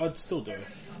 Yeah, but I'd still do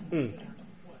it.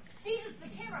 Jesus, the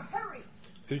camera, hurry!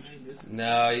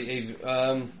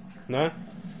 No, no.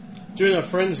 During her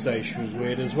Friends Day, she was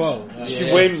weird as well. She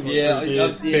went. I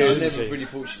never really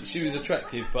thought she was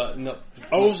attractive, but not.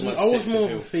 I was much more sex of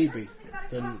appeal. a Phoebe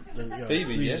than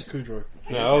Phoebe, yeah. Kudrow.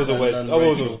 No, I was always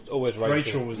Rachel.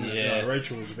 Rachel was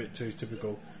Rachel was a bit too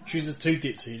typical. She was too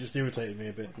ditzy, just irritated me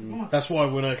a bit. That's why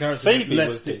when her character Phoebe less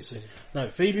was ditzy. No,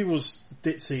 Phoebe was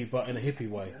ditzy, but in a hippie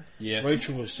way. Yeah.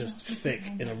 Rachel was just thick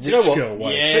in a rich you know what? girl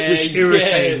way, Yeah, which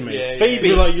irritated me. yeah. Phoebe,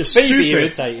 you're like, you're Phoebe stupid,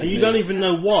 irritated and you me. don't even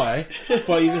know why,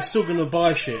 but you're still going to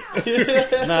buy shit.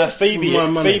 Nah, Phoebe With my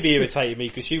money. irritated me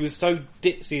because she was so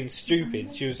ditzy and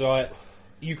stupid. She was like,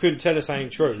 you couldn't tell her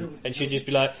something true, and she'd just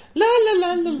be like, la la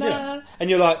la la la, Yeah. and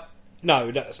you're like,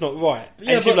 no, that's not right.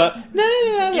 Yeah, and she'd be but- like, la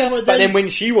la la Yeah, la. but But then- then when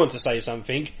she wants to say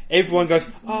something, everyone goes,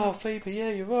 oh, Phoebe, yeah,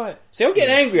 you're right. See, I'm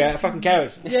getting angry at a fucking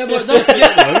character. Yeah, but don't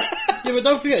forget though. Yeah, but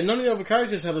don't forget, none of the other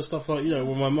characters had the stuff like, you know,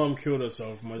 when my mum killed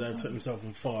herself, my dad set himself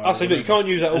on fire. Oh, so look, you can't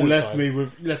use that all and the left time. me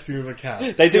with a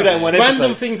cat. They do that in one Random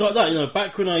episode. things like that, you know,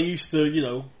 back when I used to, you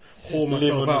know, whore Live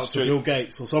myself on the out to street. Bill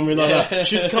Gates or something like that.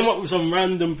 She'd come up with some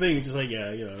random thing and just like, yeah,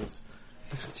 you know, it's,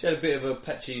 She had a bit of a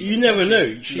patchy. you never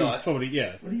knew. She was life. probably,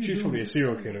 she was probably a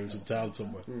serial killer in some town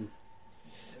somewhere.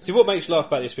 See, what makes you laugh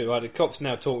about this bit, right? The cops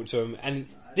now talking to him, and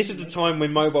this is the time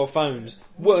when mobile phones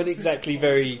weren't exactly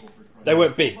very. They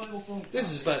weren't big. This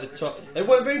is just like the top. They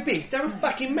weren't very big. They were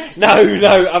fucking massive. No,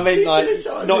 I mean, These like, are the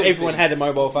size not of everyone things. had a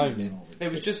mobile phone then. It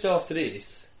was just after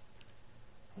this.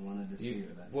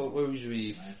 What was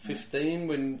you? 15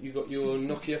 when you got your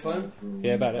Nokia phone?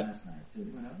 Yeah, about it.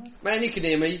 Man, you can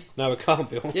hear me. No, it can't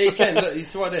be. Yeah, you can. Look,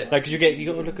 it's right there. No, because you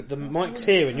got to look at the mics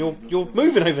here, and you're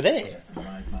moving over there.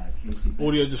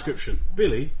 Audio description.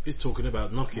 Billy is talking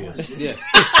about Nokias. Yeah.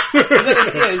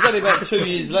 It's only about 2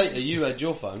 years later you had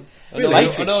your phone. And Really? I'd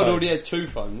Matrix already had two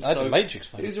phones. I had so the Matrix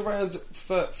phone. It was around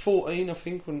 14, I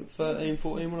think, when 13,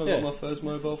 14 when I got my first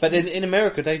mobile phone. But in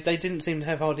America, they didn't seem to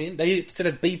have hardly. They still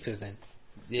had beepers then.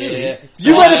 Yeah.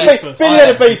 You had a beeper. Billy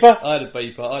had a beeper. I had a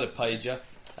beeper. I had a pager.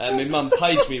 And my mum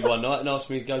paged me one night and asked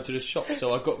me to go to the shop,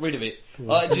 so I got rid of it.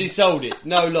 I actually sold it.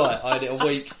 No lie. I had it a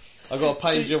week. I got a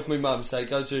page off my mum saying,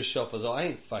 go to the shop. I was like, I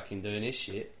ain't fucking doing this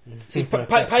shit. See,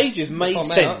 pages made I'm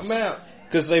sense. out. I'm out.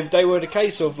 Because they were the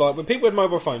case of, like, when people had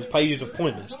mobile phones, pages were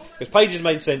pointless. Because pages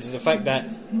made sense of the fact that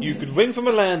you could ring from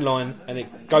a landline and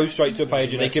it goes straight to a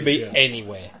page and it could be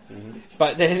anywhere. Mm-hmm.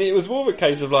 But then it was more of a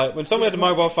case of, like, when someone had a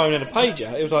mobile phone and a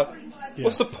pager, it was like,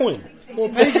 what's the point? Well,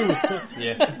 pager was...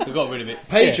 Yeah, we got rid of it.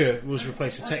 Pager was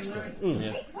replaced with texting.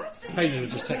 Yeah. Pager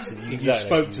was just texting. You Exactly.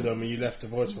 spoke to them and you left a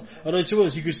voicemail. Although to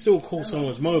us, you could still call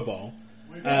someone's mobile,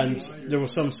 and there were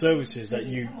some services that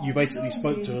you basically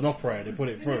spoke to an operator, they put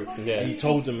it through, and you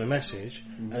told them a message,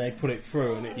 and they put it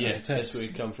through, and it was a text. That's where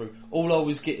it come through. All I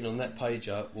was getting on that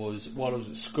pager was, while I was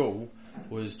at school,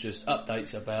 was just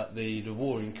updates about the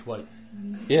war in Kuwait.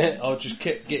 Yeah. I just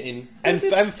kept getting... And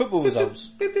football results.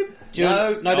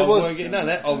 No, there I was. wasn't getting none of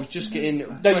that. I was just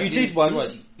getting... No, you did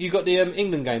once. You got the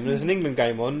England game. There's an England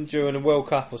game on during a World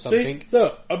Cup or something. See,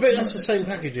 look, I bet that's the same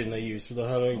packaging they used for the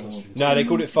Halloween costume. No, they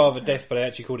called it Father Death, but they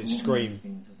actually called it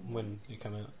Scream when it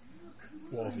came out.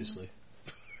 Well, obviously.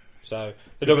 So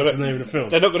That's the name of the film.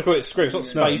 They're not going to call it Scream.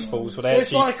 It's not Spaceballs, but they Well, it's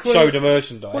actually like when- show the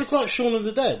merchandise. Well, it's like Shaun of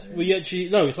the Dead. We actually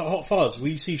it's like Hot Fuzz.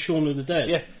 We see Shaun of the Dead.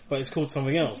 Yeah. But it's called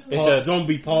something else. It's Part- a-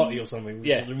 Zombie Party or something. Which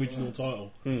Yeah. is the original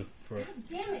title for it.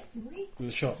 Damn it, Billy. In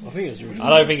the shop. I think it was the original.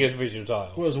 I don't think it was the original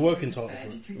title. Well, it was a working title for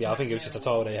it. Yeah, I think it was just a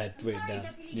title they had written down.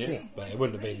 Yeah. But it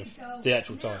wouldn't have been the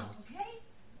actual title.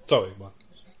 Sorry,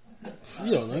 Mike.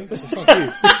 You don't know. So fuck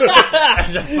you.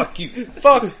 Fuck you.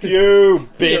 Fuck you,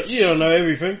 bitch. You don't know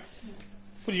everything.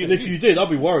 What do you, And if you did, I'd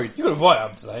be worried. you got a write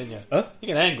up today, ain't you? Huh?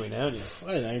 You're getting angry now, aren't you?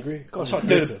 I ain't angry. God, I'm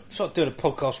bitter. start doing a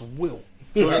podcast with Will.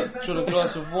 Do you want a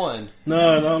glass of wine? No,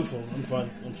 I'm full. I'm fine.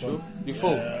 I'm fine. Sure? You're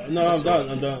full? No, I'm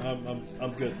done.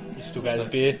 I'm good. You still got his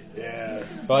beer? Yeah.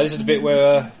 Right, this is the bit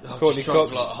where Courtney Cox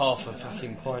Cox. like half a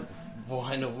fucking pint of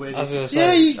wine already. I was gonna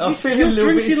say, Yeah, I'm feeling a you're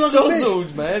little bit drinking like a bitch.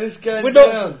 sozzled, man. It's going we're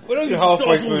down. not even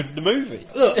halfway sozzled. through the movie.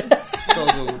 Look,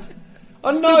 Sozzled.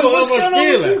 I Still know, got what's how much going on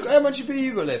beer with you? left? How much beer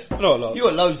you got left? Not a lot. You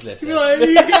got loads left. you're like,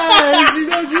 you guys, you're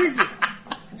not drinking.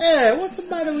 Hey, what's the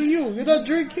matter with you? You're not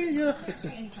drinking? There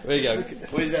you go.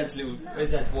 Where's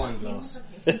that wine glass?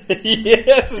 Yeah,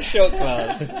 that's a shot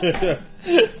glass.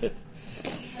 There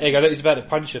you go, look, he's about to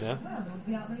punch her now.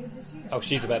 Oh,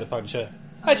 she's about to punch her.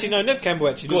 Actually, no, Nev Campbell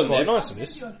actually Go looked on, quite Nev. nice in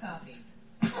this.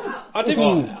 I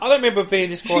don't remember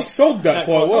being this She quite... sold that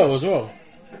quite well nice. as well.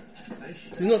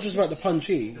 It's not just about the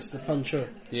punchee, it's the puncher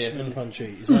and the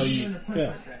punchee. It's how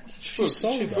you, She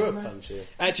sold threw a that. punch here.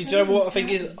 Actually, do you know what I think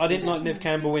is? I didn't like Nev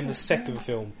Campbell in the second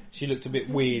film. She looked a bit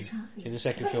weird in the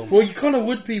second film. Well, you kind of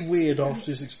would be weird after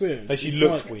this experience. But she It's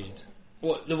looked like- weird.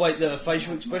 What, the way, the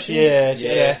facial expressions? Yeah, she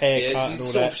had a haircut and all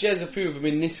Sort of- that. She has a few of them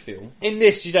in this film. In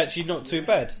this, she's actually not too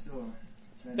bad.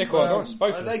 They're quite nice,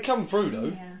 both of They them. come through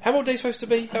though. How old are they supposed to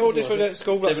be? How old are they supposed to be at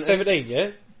school? Like 17,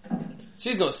 yeah?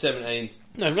 She's not 17.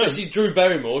 No. She's Drew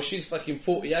Barrymore. She's fucking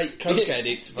 48 coke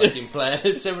addict fucking player.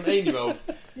 17-year-old.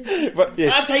 But, yeah.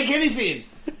 I'll take anything.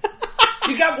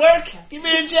 You got work? Give me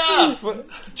a job. But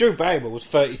Drew Barrymore was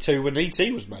 32 when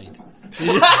E.T. was made.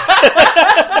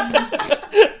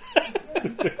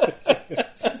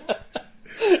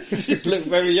 She looked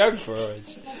very young for her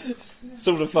age. It's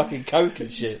all the fucking coke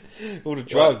and shit. All the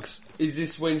drugs. Is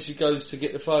this when she goes to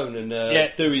get the phone and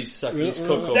Dewey's sucking his Yeah.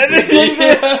 cock off? That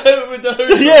is- With the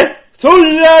hoover. Yeah! Told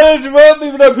you that to interrupt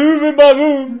me when I'm moving my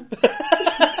room!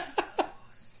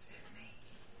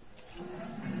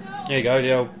 There you go,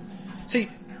 the old... See,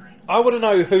 I want to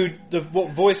know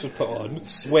what voice was put on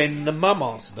when the mum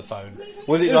answered the phone.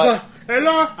 Was it like...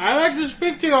 hello, I'd like to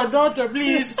speak to your daughter,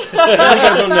 please.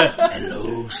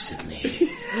 Hello, Sydney.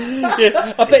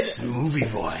 Yeah, I bet... It's the movie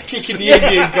voice. Kicking the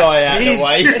Indian guy out of the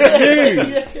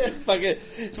way. Fucking,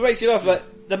 it makes you laugh. Like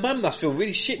the mum must feel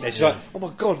really shit there. She's like, "Oh my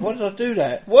god, why did I do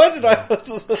that? Why did I?"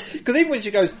 Because even when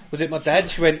she goes, "Was it my dad?"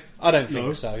 She went, "I don't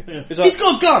think so." Yeah. It's like, He's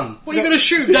got a gun. What are you going to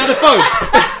shoot down the phone?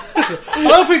 I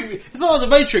don't think it's not like the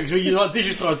Matrix where you like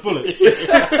digitise bullets. It's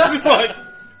just like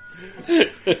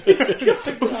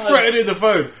threatening the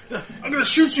phone. I'm going to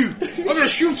shoot you. I'm going to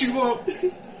shoot you up.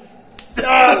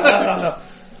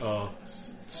 Oh.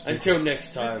 Until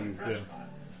next time. Yeah.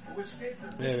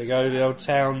 there we go. The old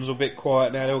town's a bit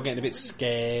quiet now. They're all getting a bit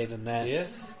scared and that. Yeah.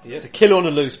 It's a kill on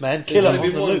the loose, man. There's Kill on only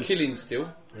been the one loose. killing still.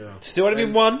 Yeah. Still only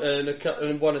been one.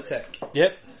 And one attack.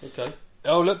 Yep. Okay.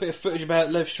 Oh, look, bit of footage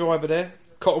about Lev Schreiber there.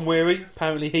 Cotton Weary.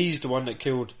 Apparently, he's the one that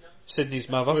killed Sydney's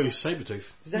mother. Oh, he's Sabretooth.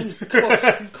 His name's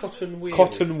Cotton Weary.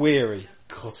 Cotton Weary.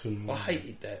 Cotton. I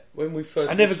hated that when we first.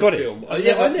 I never watched got the it. film. I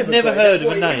never never got it. heard That's of a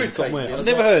what name, irritated Cotton me. Weary. I I've was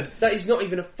never like, heard. That is not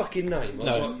even a fucking name. I was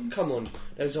No. like, come on.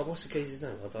 I was like, what's the geezer's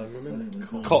name? I don't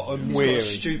remember. Cotton It's Weary. got a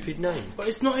stupid name. But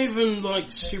it's not even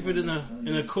like stupid in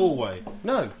a cool way.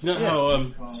 No. You know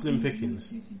how Slim Pickens?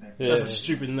 Yeah. That's a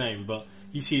stupid name, but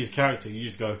you see his character, you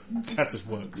just go, that just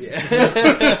works.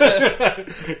 Yeah.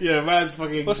 Yeah, man's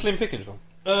fucking. What's Slim Pickens from?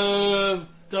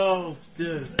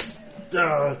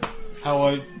 How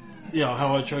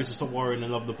I chose to stop worrying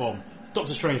and love the bomb.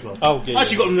 Doctor Strangelove. Oh, yeah, I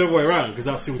actually got them the other way around because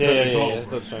that's still totally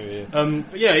Yeah. top.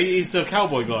 But yeah, he's a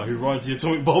cowboy guy who rides the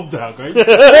atomic bomb down, going, "Woo!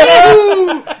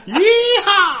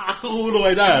 Yeehaw!" all the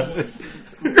way down.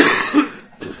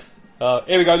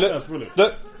 Here we go, look. That's brilliant.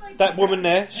 Look, that woman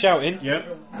there shouting.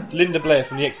 Yep. Linda Blair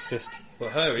from The Exorcist. Well,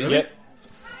 her, is Yep.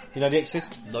 You know The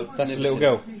Exorcist? Nope. That's the never little seen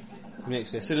girl. it. From The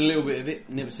Exorcist. Seen a little bit of it,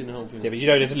 never seen the whole film. Yeah, but you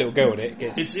know there's a little girl in it.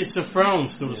 It's a frown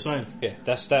still the same. Yeah,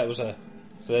 that was her.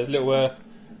 So there's a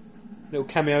little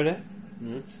cameo there.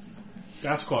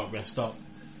 That's quite messed up.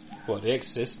 What, The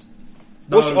Exorcist?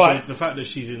 No, What's right? the fact that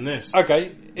she's in this.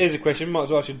 Okay, here's a question. Might as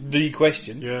well ask you the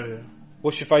question. Yeah.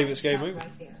 What's your favourite scary movie?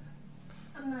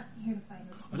 I'm not here to fight.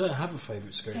 I don't have a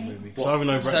favourite scary movie because I have an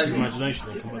overactive imagination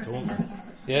that come back to haunt me.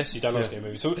 Yes, you don't like scary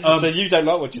movies. So, So you don't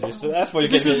like watching this. So that's why you're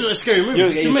This getting isn't a scary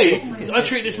movie. To me, I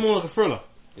treat this more like a thriller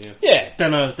Yeah.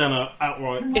 than a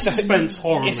outright It's a suspense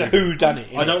horror It's movie. a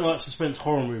whodunit. I don't like suspense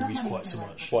horror movies quite so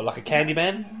much. What, like a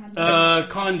Candyman?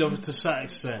 Kind of to that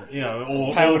extent,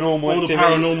 or Paranormal all the activities?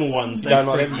 paranormal ones. You They don't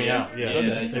like freak them? me out. Yeah,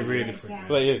 Yeah, they really freak me out.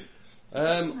 What about you?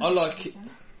 I like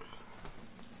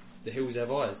The Hills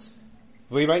Have Eyes.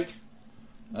 Remake?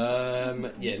 Yeah,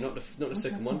 not the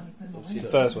second one. Obviously The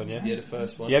first one, yeah? Yeah, the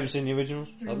first one. You haven't seen the originals?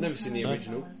 I've never seen the No?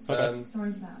 original. Okay.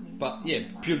 But yeah,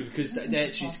 purely because they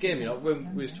actually scare me. Like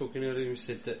when we was talking earlier, we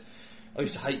said that I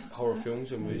used to hate horror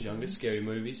films when we was younger, scary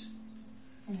movies.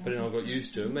 But then I got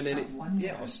used to them, and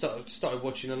then I started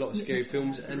watching a lot of scary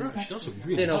films, and She does a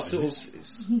really then I like sort of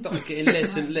started getting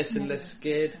less and less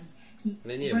scared. And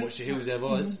then watched The Hills Have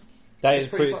Eyes. That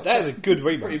is a good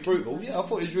remake. Pretty brutal. Yeah, I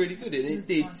thought it was really good. It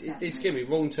did scare me.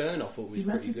 Wrong Turn, I thought was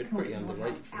pretty good, pretty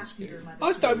underrated for a scary.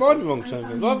 I don't mind Wrong Turn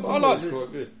films. I like it.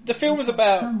 Quite good. The film is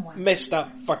about messed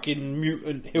up fucking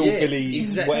mutant hillbilly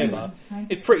whatever.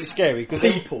 It's pretty scary because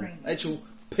actual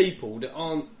people that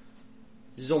aren't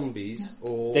zombies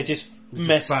or they're just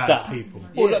messed up people.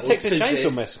 Or like Texas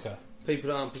Chainsaw Massacre.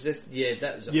 People that aren't possessed. Yeah,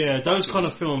 that was. Those kind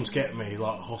of films get me,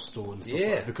 like Hostel and stuff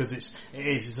like that, because it's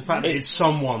the fact that it's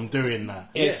someone doing that.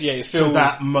 It to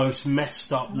that most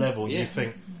messed up level, and you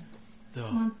think.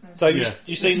 Duh. So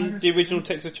you seen the original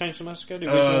Texas Chainsaw Massacre? The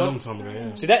original a long time ago,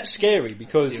 yeah. See, that's scary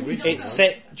because it's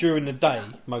set during the day,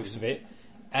 most of it,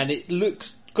 and it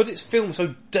looks, because it's filmed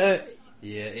so dirty,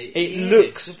 it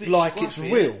looks like it's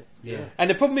real. Yeah. And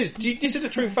the problem is, this is a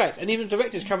true fact, and even the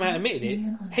director's come out and admitted it,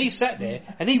 he sat there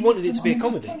and he wanted it to be a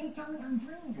comedy.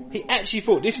 He actually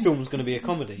thought this film was going to be a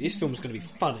comedy, this film was going to be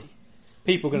funny.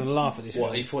 People are going to laugh at this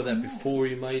film. He thought that before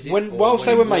he made it? Whilst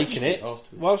they were making it,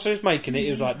 whilst they was making it,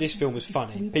 it was like, this film was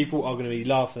funny. People are going to be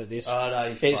laughing at this.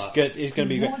 It's good. It's going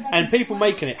to be good. And people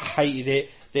making it hated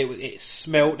it. It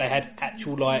smelt. They had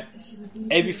actual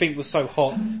everything was so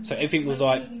hot, so everything was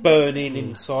like burning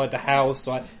inside the house.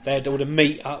 Like they had all the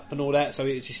meat up and all that, so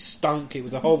it just stunk. It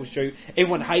was a horrible shoot.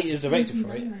 Everyone hated the director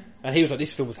for it, and he was like,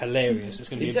 "This film was hilarious. It's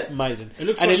going to be amazing." It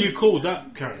looks like you called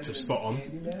that character spot on.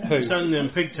 Who? Standing there in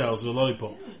pigtails with a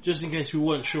lollipop, just in case we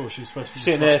weren't sure she's supposed to be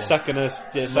sitting there sucking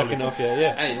off.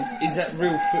 Yeah. And is that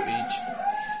real footage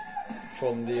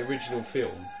from the original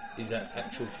film? Is that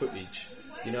actual footage?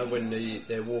 You know when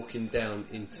they're walking down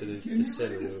into the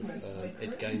cellar of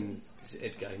Ed Gein. Is it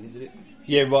Ed Gein, isn't it?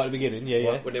 Yeah, right at the beginning.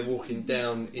 Yeah. When they're walking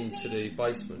down into the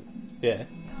basement. Yeah.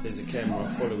 There's a camera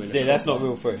following. Yeah, that's not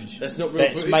real footage. That's not real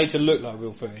footage. It's made to look like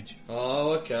real footage.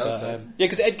 Oh, okay. Yeah,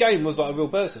 because Ed Gein was like a real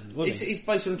person, wasn't he? It's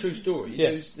based on a true story.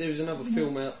 Yeah. There was another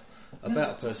film out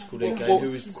about a person called Ed Gein who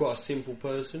was quite a simple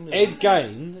person. Ed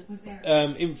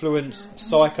Gein influenced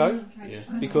Psycho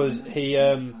because he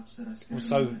was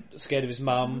so scared of his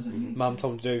mum. Mum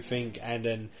told him to do everything, and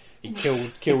then he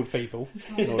killed people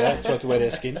and all that, tried to wear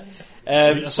their skin.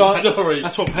 That's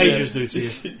what pages do to you.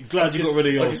 You're glad you got rid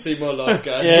of yours. I can see my life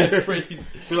going.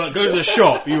 You're like, go to the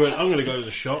shop. You went, I'm going to go to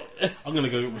the shop. I'm going to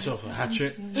go get myself a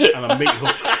hatchet and a meat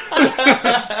hook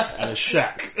and a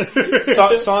shack.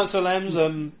 Silence of the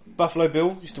Lambs, Buffalo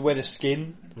Bill used to wear the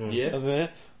skin. Over there.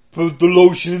 Put the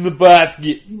lotion in the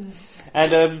basket.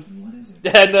 And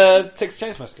Texas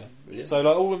Chainsaw Massacre. Yeah. So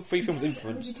like all the three films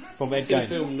influenced from Ed Gein. It's a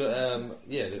film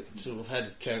that sort of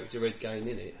had character Ed Gein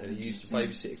in it, and he used to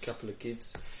babysit a couple of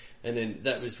kids. And then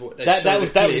that was what they that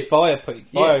was his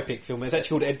biopic film. It's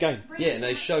actually called Ed Gein. Yeah, and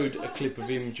they showed a clip of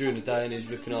him during the day, and he's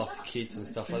looking after kids and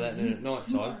stuff like that. And then at night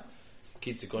time,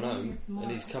 kids have gone home,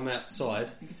 and he's come outside,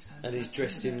 and he's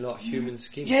dressed in like human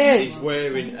skin. Yeah, he's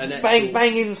wearing an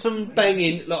banging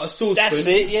like a saucepan. That's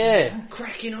it. Yeah,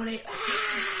 cracking on it.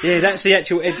 Yeah, that's the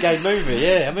actual Ed Gein movie.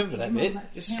 Yeah, I remember that bit.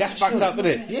 That's fucked up, isn't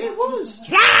it? Yeah, it was.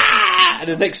 And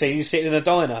the next thing, he's sitting in a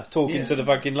diner talking to the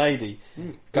fucking lady.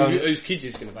 Whose kids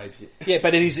is going to babysit? Yeah,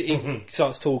 but then he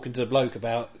starts talking to the bloke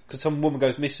about, because some woman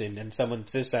goes missing and someone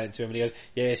says something to him and he goes,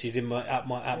 yeah, she's at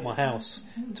my house,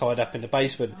 tied up in the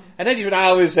basement. And then he's went,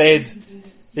 oh, his head.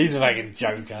 He's a fucking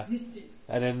joker.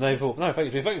 And then they thought, no,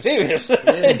 fucking serious.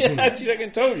 Actually, I can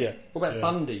told you. What about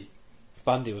Bundy?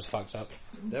 Bundy was fucked up.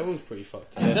 That was pretty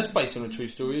fucked up. Yeah. That's based on a true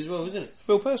story as well, isn't it?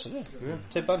 Real person, yeah.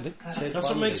 Ted Bundy. That's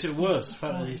what makes it worse, the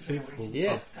fact that these people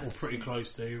are all pretty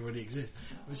close to who already exist.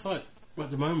 It's like,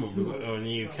 at the moment, in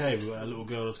the UK, we've got a little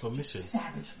girl that's gone missing.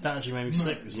 That actually made me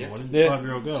sick this morning.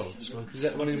 5-year-old girl. Is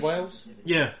that the one in Wales?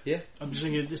 Yeah. Yeah? I'm just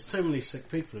thinking, there's too many sick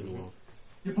people in the world.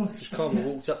 Just Carmen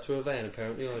walked up to a van,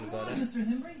 apparently. I heard about that.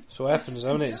 That's what happens,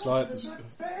 isn't it? It's like,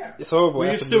 it's horrible. Well,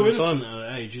 you're still innocent at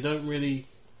that age. You don't really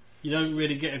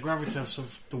get a gravitas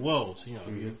of the world, you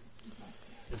know.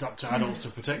 It's up to adults to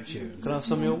protect you. Can I have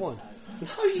some of your wine?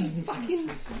 No, you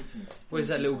fucking... Where's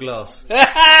that little glass?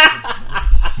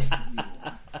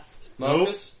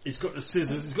 Marcus? He's got the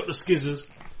scissors, he's got the skizzers.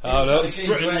 Oh, no. He's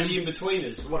around the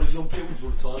in-betweeners. One of your pills all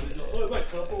the time. He's like, oh, wait,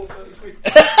 can I borrow 30 quid?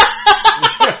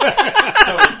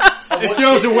 If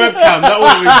there was a webcam, that would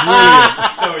have been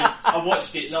brilliant. Sorry, I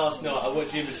watched it last night. I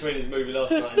watched the In-Betweeners movie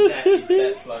last night, and that is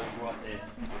that bloke right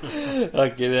there.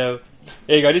 Okay, now.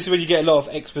 Here you go. This is when you get a lot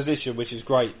of exposition, which is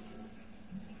great.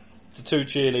 The two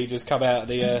cheerleaders come out of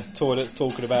the toilets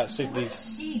talking about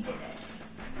Sydney's... She did it.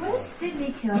 What if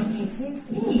Sydney killed Casey and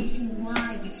Steve?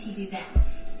 Why would she do that?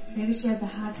 Maybe she had the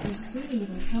hots with Steve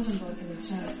and killed them both in the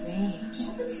Chinese range.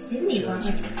 What would Sydney want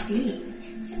with Steve?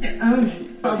 She's her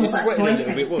own bubble butt sweating a little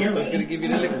boyfriend, bit. What? So I was Billy. going to give you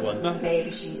the little one. No.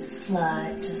 Baby, she's a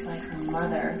slut, just like her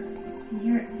mother.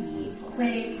 You're evil.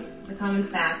 Wait, the common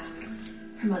fact.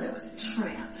 Her mother was a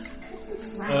tramp.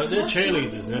 They're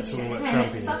cheerleaders and they're talking about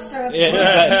trampiness.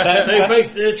 Yeah,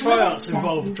 their tryouts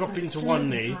involve dropping to one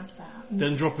knee,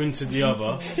 then dropping to the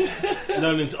other,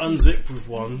 learning to unzip with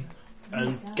one,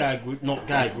 and not gag with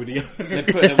the other. They're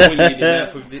putting a willy in the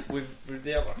mouth with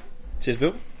the other. Cheers,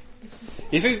 Bill.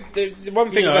 You think the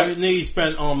one thing You know, about knees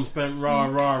bent, arms bent, rah,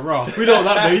 rah, rah. We know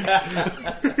what that means.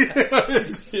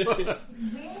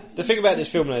 the thing about this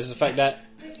film though is the fact that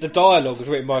the dialogue was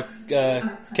written by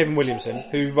Kevin Williamson,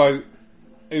 who's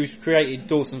created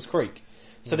Dawson's Creek.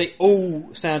 So they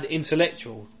all sound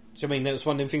intellectual. Do you know what I mean? That was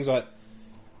one of them things like,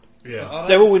 yeah,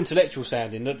 they're all intellectual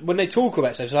sounding. When they talk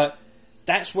about stuff, it's like,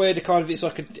 that's where the kind of, it's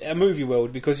like a movie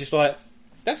world, because it's like,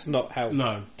 that's not how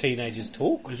teenagers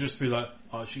talk. It'd just be like,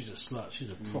 oh, she's a slut,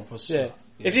 she's a proper slut. Yeah.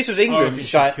 If this was England, it's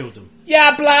she like, killed them.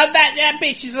 yeah, blood, that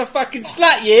bitch is a fucking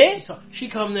slut, yeah? It's like, she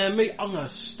come near me, I'm gonna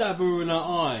stab her in her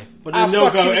eye. But I'll then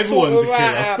they'll go, fucking everyone's a sort killer.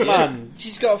 her right out, man.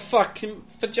 She's got a fucking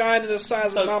vagina the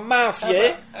size of my mouth,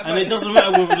 yeah? And it doesn't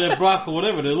matter whether they're black or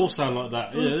whatever, they all sound like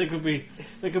that. Yeah, they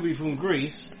could be from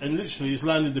Greece and literally just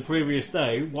landed the previous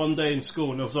day, one day in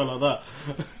school, and they'll sound like that.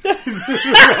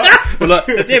 Well, like,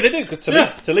 yeah, they do, because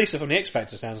Talisa from the X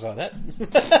Factor sounds like that.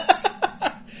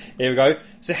 Here we go.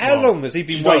 So how long has he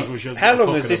been waiting? How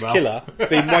long has this killer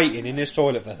been waiting in this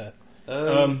toilet for her?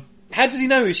 How did he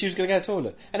know she was going to go to the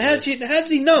toilet? And how did he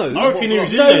know? I reckon he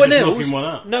was in there just knocking one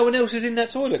out. No one else is in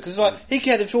that toilet, because like he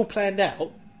had it all planned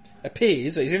out.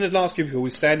 Appears that he's in the last cubicle,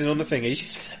 he's standing on the thingy.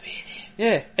 She's going to be in here.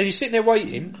 Yeah, and he's sitting there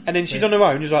waiting, and then she's on her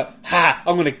own. He's like, "Ha!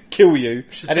 I'm going to kill you!"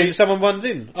 And then someone runs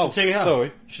in. I'll tell you how.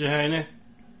 Sorry. Should I in here?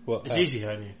 What? It's easy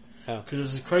here. Because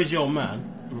there's a crazy old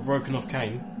man with a broken off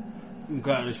cane.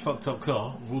 Got out of his fucked up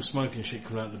car with all smoking shit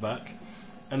coming out the back,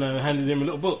 and handed him a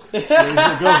little book. It took me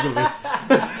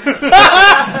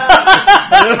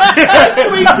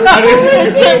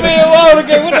a while to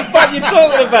go, what the fuck are you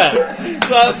talking about? It's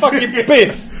like fucking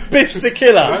Biff the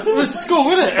killer. Right, it was the school,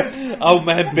 wasn't it? Old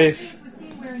man Biff.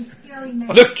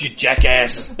 Look, you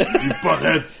jackass. You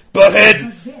butthead.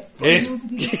 Butthead.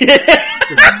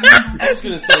 I was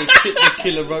going to say the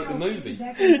killer wrote the movie.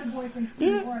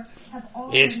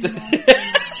 Yes.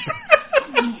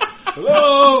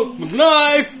 Hello,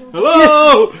 McKnife.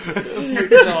 Hello.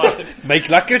 Make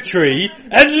like a tree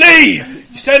and leave.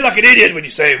 You sound like an idiot when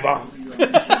you say it wrong.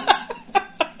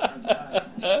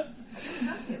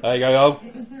 There you go, old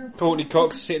Courtney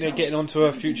Cox sitting there getting onto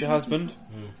her future husband.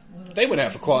 They went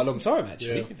out for quite a long time,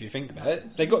 actually, if you think about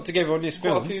it. They got together on this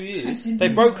film. Quite a few years. They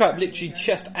broke up literally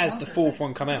just as the fourth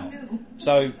one came out.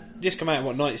 So, this came out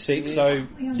in, 96, so,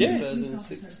 yeah.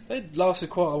 2006. They lasted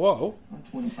quite a while.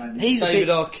 David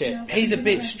Arquette. He's a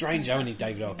bit strange, only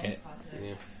David Arquette.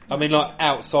 Yeah. I mean, like,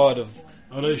 outside of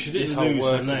although she didn't lose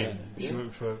her name. She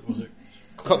went for, was it?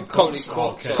 Cox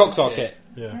Arquette.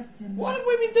 Yeah. Why do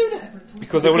women do that?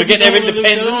 Because they want to get their independence.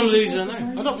 They don't want to lose their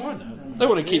name. I don't mind that. They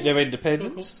want to keep their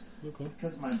independence. Okay.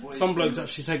 Some blokes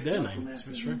actually take their name. It's a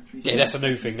bit strange. Yeah, that's a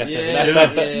new thing.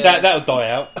 That'll die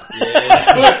out.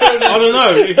 I don't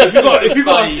know. If you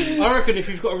got, I reckon if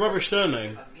you've got a rubbish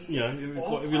surname, you know,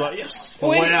 if you're like, yes,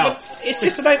 well, way out. It's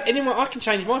just a name. Anyone, I can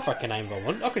change my fucking name if I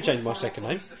want. I can change my second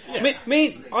name. Yeah.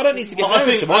 Me, I don't need to get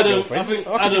married to my girlfriend.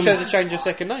 I can just tell her to change her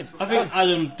second name. I think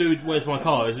Adam, dude, where's my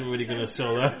car? Isn't really going to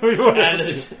sell that.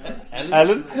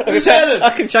 Alan. I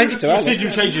can change it to Alan. You said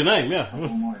you change your name, yeah.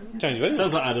 Change it.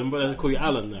 Sounds like Adam, but they call you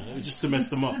Alan now, just to mess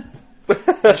them up.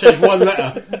 Change one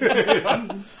letter.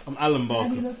 I'm Alan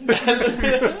Barker.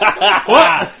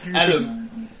 What? Adam.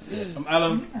 I'm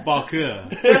Alan Barker.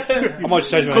 I might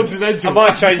change my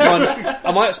name.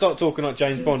 I might start talking like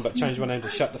James Bond, but change my name to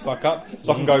Shut the Fuck Up,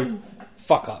 so I can go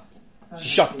fuck up.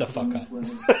 Shut the fuck up.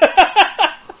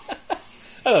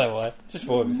 I don't know why. Just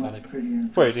thought it'd be funny.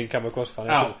 Probably didn't come across funny.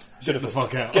 Out. Get the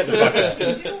fuck out. Get the fuck out.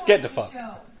 Get the fuck.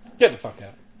 Get the fuck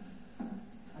out.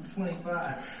 I'm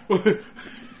 25.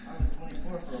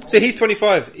 See, he's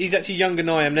 25. He's actually younger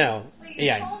than I am now. He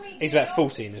ain't. He's about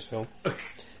 40 in this film.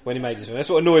 When he made this film. That's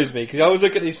what annoys me, because I always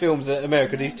look at these films in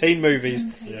America, these teen movies,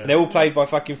 and they're all played by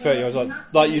fucking 30. I was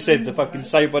like you said, the fucking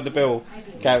Saved by the Bell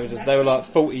characters, they were like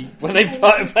 40 when they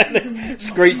played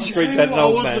Screech had an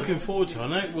old man. I was looking forward to. I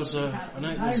know it was kind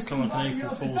of like an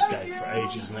April Fool's gag for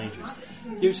ages and ages.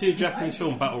 You ever see a Japanese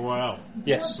film, Battle Royale?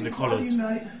 Yes. With the collars.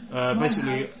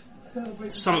 Basically,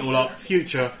 something all up,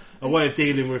 future, a way of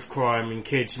dealing with crime and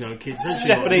kids, kids essentially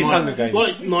Japanese like, Hunger Games.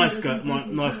 like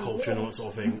knife culture and all that sort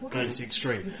of thing, going to the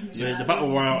extreme. So the Battle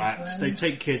Royale Act, they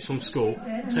take kids from school,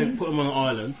 put them on an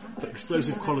island, put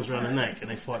explosive collars around their neck, and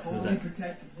they fight to the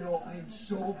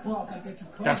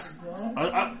death.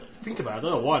 I think about it, I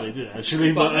don't know why they did it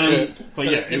actually, but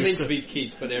yeah, they're meant to be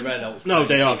kids, but they're adults. No,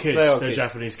 they are kids. They're kids.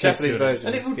 Japanese kids. Japanese version.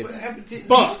 And it would,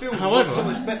 But, these films however, were so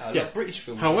much better, like British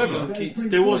films. However, kids.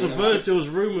 there was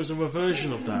rumours of a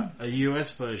version of that, a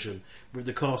US version, with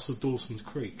the cast of Dawson's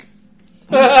Creek.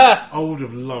 I would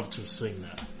have loved to have seen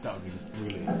that. That would be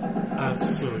brilliant.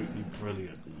 Absolutely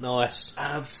brilliant. Nice.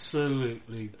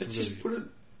 Absolutely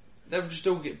brilliant. They would just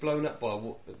all get blown up by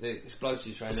the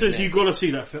explosives around So you've got to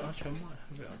see that film. Actually, I might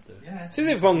have it up there. Is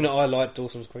it wrong that I like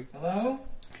Dawson's Creek? Hello?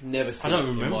 Never seen I don't it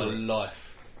in remember my it.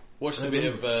 life. Watched a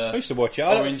bit of I used to watch it.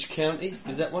 Orange County.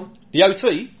 Is that one? The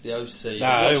OT? The OC. No,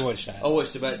 I didn't watch that. I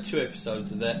watched about 2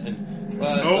 episodes of that, and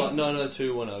like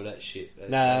 90210, that shit.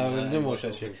 No, I didn't watch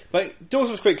that shit. But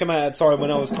Dawson's Creek came out at a time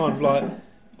when I was kind of like,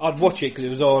 I'd watch it because it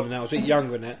was on, and I was a bit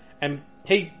younger than that. And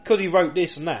because he wrote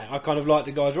this and that, I kind of liked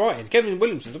the guy's writing. Kevin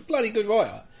Williamson's a bloody good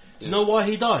writer. Do you know why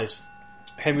he dies?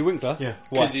 Henry Winkler? Yeah.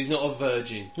 Why? Because he's not a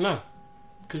virgin. No.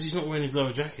 Because he's not wearing his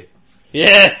leather jacket.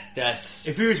 Yeah!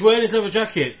 If he was wearing his leather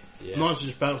jacket, knives would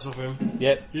just bounce off him.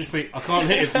 Yep. You just be, I can't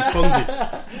hit it, it's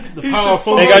Fonzie. The power of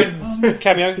Fonzie. There you go.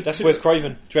 Cameo. That's Wes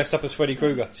Craven, dressed up as Freddy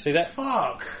Krueger. You see that?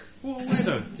 Fuck. What a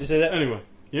weirdo. Did you see that? Anyway.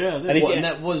 Yeah. And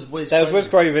that was Wes That was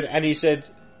Craven. Wes Craven, and he said,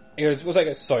 what's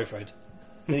that? Sorry, Fred.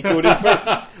 And he called him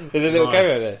Fred. There's a little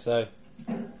cameo there, so a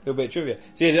little bit of trivia.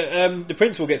 So yeah, the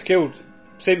principal gets killed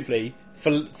simply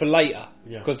for later,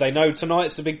 because they know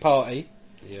tonight's the big party,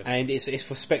 and it's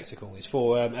for spectacle. It's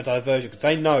for a diversion, because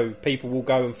they know people will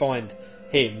go and find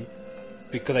him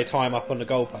because they tie him up on the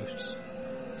goalposts.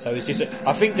 So it's just,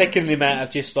 I think they're killing him out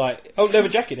of just like, leather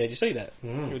jacket there. Did you see that?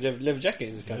 Leather jacket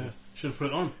in this game. Should have put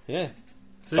it on. Yeah.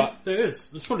 See, there is.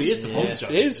 This probably is the Fonzie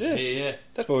jacket. It is, yeah.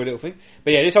 That's probably a little thing.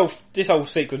 But yeah, this whole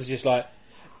sequence is just like,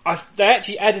 they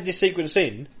actually added this sequence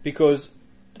in because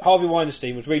Harvey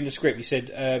Weinstein was reading the script. He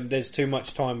said, there's too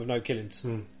much time with no killings.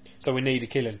 So we need a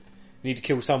killing. We need to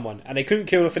kill someone. And they couldn't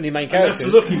kill off any main characters.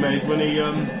 And that's the look he made when he,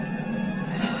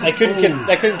 They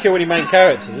couldn't kill any main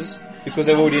characters because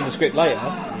they're already in the script later.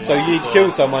 So you need to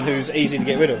kill someone who's easy to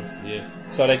get rid of. Yeah.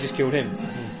 So they just killed him.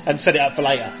 And set it up for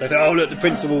later. So they said, look, the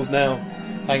principal's now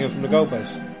hanging from the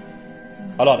goalpost.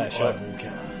 I like that show.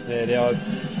 Yeah, they are.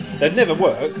 They'd never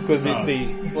work because it'd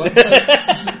be. What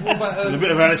about a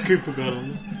bit of Alice Cooper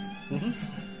going on.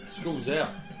 School's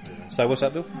out. So what's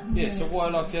that, Bill? Yeah, so why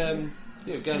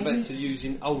going back to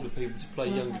using older people to play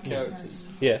younger characters?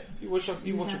 Yeah. You watch a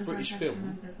British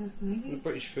film, and the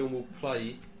British film will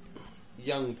play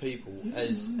young people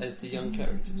as the young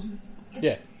characters.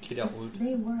 Yeah. Kid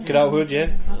Altwood,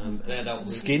 yeah.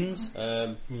 Adulthood. Skins.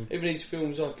 Even these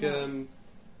films like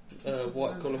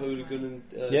White Collar Hooligan and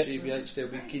GBH,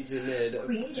 there'll be kids in there that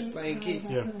are just playing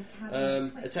kids.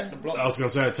 Attack the Block. I was going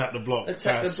to say Attack the Block.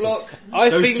 The Block.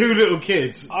 Those two little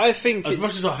kids. I think as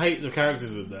much as I hate the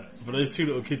characters in that, but those two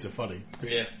little kids are funny.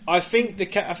 Yeah. I think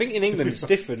in England it's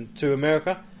different to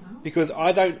America. Because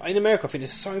in America I think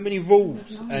there's so many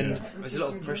rules and there's a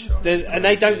lot of pressure and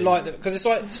they don't like that because it's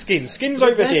like Skins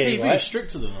over here, TV right? is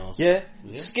stricter than ours.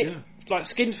 Like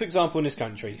Skins, for example, in this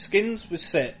country, Skins was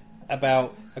set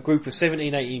about a group of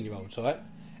 17, 18 year olds, right?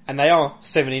 And they are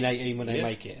 17, 18 when they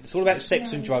make it. It's all about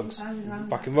sex and drugs,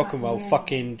 fucking rock and roll,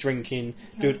 fucking drinking,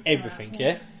 doing everything,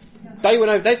 yeah?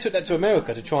 They took that to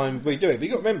America to try and redo it, but you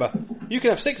got to remember, you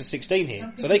can have sex at 16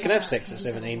 here, so they can have sex at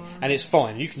 17 and it's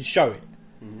fine, you can show it.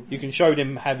 You can show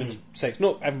them having sex,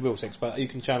 not having real sex, but you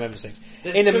can show them having sex.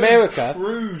 In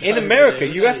America,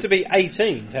 you have to be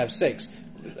 18 to have sex.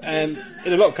 And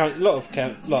in a lot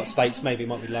of states, maybe it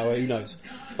might be lower. Who knows?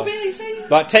 But,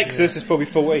 like Texas is probably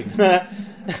 14.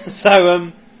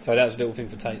 So that was a little thing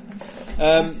for Tate.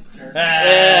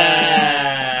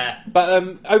 But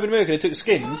over in America, they took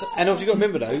Skins, and obviously you got to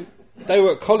remember though, they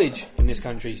were at college in this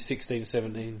country, 16,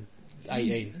 17.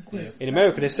 18. In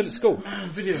America, they're still at school,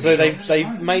 so they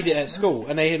made it at school,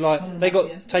 and they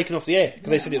got taken off the air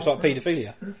because they said it was like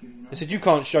paedophilia. They said you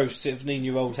can't show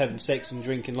 17-year-olds having sex and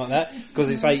drinking like that because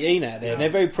it's 18 out there, and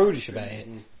they're very prudish about it,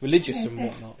 religious and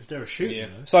whatnot. If they were shooting,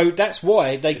 so that's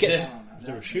why they get. If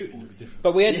they were shooting, it'd be different.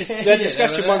 But we had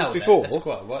discussion once before.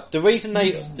 The reason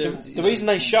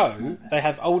they show they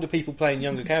have older people playing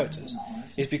younger characters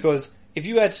is because if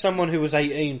you had someone who was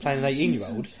 18 playing an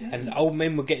 18-year-old and old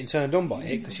men were getting turned on by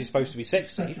it because she's supposed to be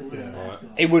sexy,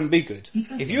 it wouldn't be good.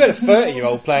 If you had a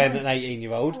 30-year-old playing an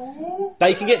 18-year-old,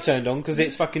 they can get turned on because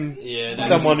it's fucking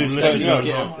someone who's 30-year-old.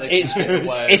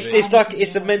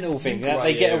 It's a mental thing.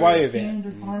 They get away with it.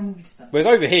 Whereas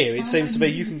over here, it seems to be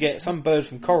you can get some bird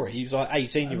from Corrie who's like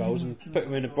 18-year-olds and put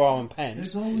them in a bra and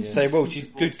pants. Say, well, she's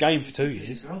good game for 2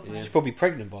 years. She's probably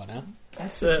pregnant by now.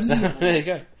 So there you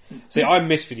go. See, I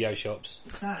miss video shops.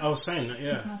 I was saying that,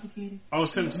 yeah. I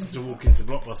was tempted to walk into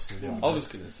Blockbusters the other day. I was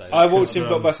going to say that. I walked in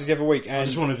Blockbusters every week and I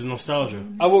just wanted the nostalgia.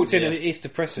 I walked in and it's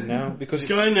depressing now because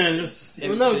just go in there and just...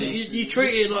 Well, no, you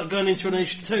treat it like going into an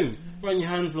ancient tomb. Run your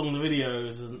hands along the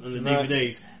videos and the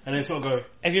DVDs and then sort of go...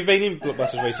 Have you been in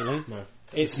Blockbusters recently? No.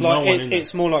 It's like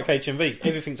it's more like HMV.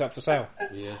 Everything's up for sale.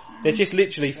 Yeah. They're just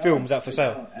literally films up for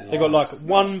sale. They've got like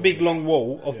one big long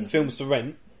wall of films to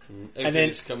rent. And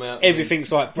then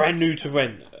everything's like brand new to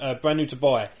rent, brand new to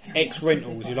buy, X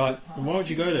rentals. You're like, and why would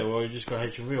you go there? Why would you just go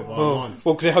HMV or buy online?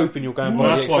 Well, because they're hoping you'll go and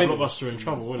buy. That's why Blockbuster are in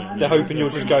trouble, isn't it? They're hoping you'll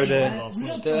just go there.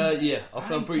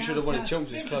 I'm pretty sure the one in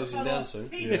Chelmsford is closing down soon.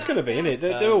 It's going to be, isn't it?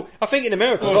 They're all, I think in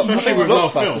America, especially with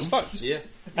Love Film, yeah.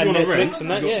 And Netflix rent, and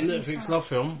that, Netflix, Love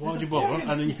Film. Why would you bother?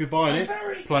 And then if you're buying it,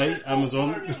 Play,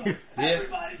 Amazon. All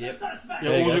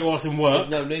it was in work. There's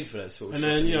no need for that sort of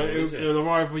stuff. And then it'll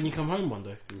arrive when you come home one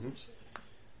day.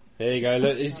 There you go.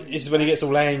 Look, this is when he gets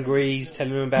all angry. He's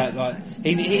telling them about like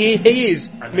he is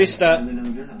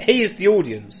Mr. He is the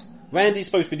audience. Randy's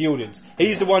supposed to be the audience.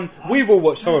 He's the one. We've all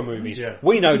watched horror movies. Yeah.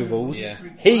 We know the rules. Yeah.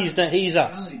 He's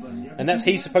us, and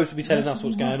he's supposed to be telling us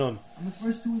what's going on.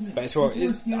 But it's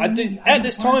right. At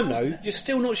this time though, you're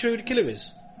still not sure who the killer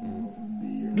is.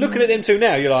 Looking at them two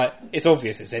now, you're like, it's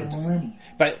obvious it's them two.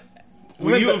 But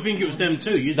well, you don't think it was them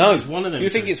two. You think it's one of them. You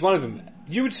think it's one of them.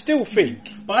 You would still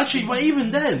think. But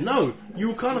even then, no. You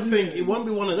would kind of think it won't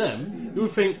be one of them. You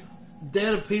would think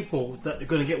they're the people that are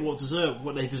going to get what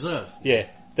they deserve. Yeah.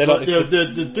 They're like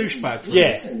the douchebag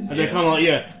friends. And they're kind of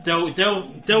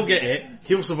like, they'll get it.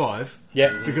 He'll survive.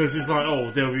 Yeah. Because it's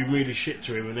like, they'll be really shit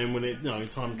to him, and then when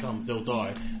time comes, they'll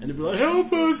die. And they'll be like,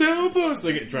 help us!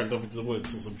 They get dragged off into the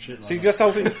woods or some shit like that.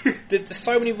 Just there's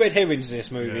so many red herrings in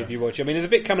this movie if you watch it. I mean, there's a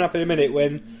bit coming up in a minute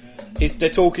when they're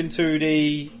talking to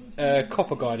the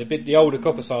copper guy, the older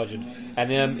copper sergeant,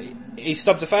 and he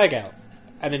stubs a fag out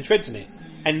and then treads in it.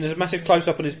 And there's a massive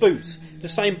close-up on his boots. The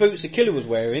same boots the killer was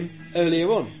wearing earlier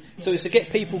on. So it's to get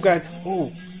people going,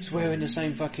 he's wearing the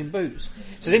same fucking boots.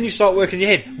 So then you start working in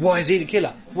your head, why is he the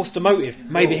killer? What's the motive?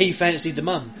 Maybe he fancied the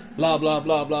mum. Blah, blah,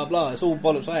 blah, blah, blah. It's all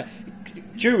bollocks like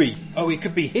that. Dewey, it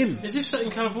could be him. Is this set in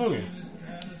California?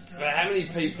 How many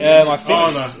people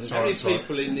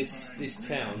people in this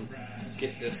town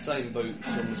get the same boots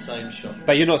from the same shop?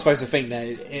 But you're not supposed to think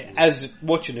that. As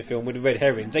watching the film with the red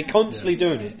herrings, they're constantly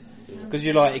doing it. Because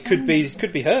you're like, it could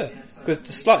be her. Because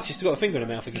the slut, she's still got a finger in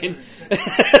her mouth again.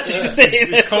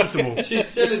 It's comfortable. She's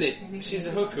selling it. She's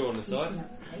a hooker on the side.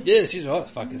 Yeah, she's a right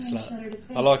fucking slut.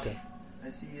 I like her.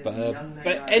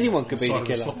 But anyone could be the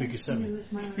killer. Sloppy Gusemi.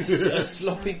 A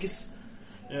sloppy Gusemi.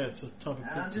 Yeah, it's a type of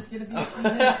pizza.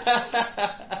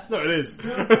 No, it is.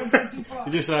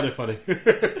 You just sounded funny.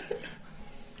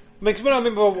 Because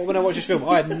when I watched this film,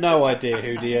 I had no idea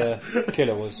who the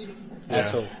killer was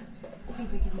at all.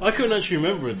 I couldn't actually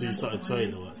remember until you started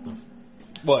saying all that stuff.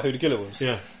 What, who the killer was?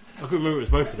 Yeah. I couldn't remember it was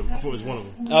both of them. I thought it was one of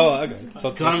them. Oh, okay.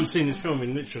 Because I haven't seen this film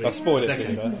in literally I spoiled it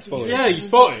decades. Yeah, you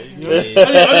spoiled it. You know?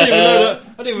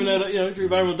 I didn't even know that Drew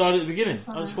Barrymore died at the beginning.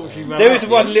 I just thought she ran There is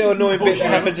one little annoying bit that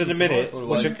happens in a minute,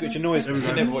 which annoys me.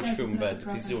 You never watch a film bad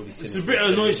if he's already seen it. It's a bit that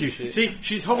annoys you. See,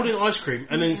 she's holding ice cream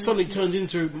and then suddenly turns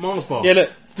into Mars bar. Yeah,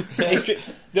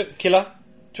 look, killer,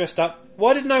 dressed up.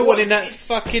 Why did no one in that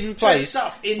fucking place?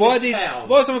 Town. Why did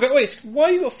someone go? Wait, why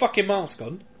you got a fucking mask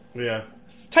on? Yeah.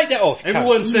 Take that off.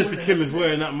 Everyone says the killer's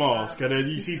wearing that mask, and then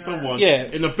you see someone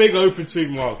in a big open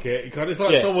supermarket. It's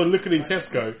like someone looking in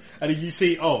Tesco, and then you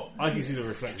see, I can see the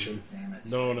reflection.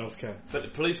 No one else can. But the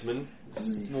policeman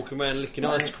walking around licking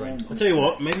ice cream. I'll tell you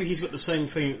what, maybe he's got the same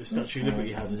thing that the Statue of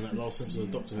Liberty has in that last episode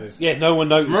of Doctor Who. Yeah, no one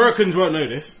noticed. Americans won't know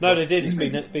this. No, they did. It's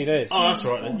been theirs. Oh, that's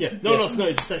right then. Yeah, no one else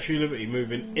noticed the Statue of Liberty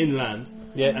moving inland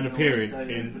and appearing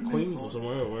in Queens or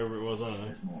somewhere, or wherever it was, I don't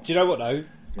know. Do you know what though?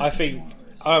 I think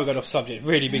I'm going off subject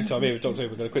really big time here with Doctor Who.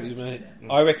 We're going to quickly minute.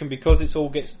 I reckon because it all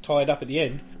gets tied up at the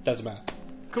end, doesn't matter.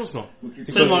 Of course not.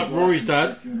 Same like Rory's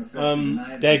dad.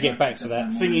 They'll get back to that.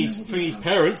 Thingy's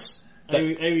parents.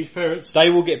 Amy's parents. They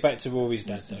will get back to Rory's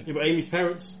dad though. Yeah, but Amy's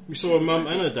parents. We saw her mum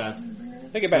and her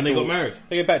dad. They get back and they got married.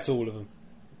 They get back to all of them.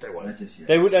 They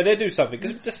won't. They do something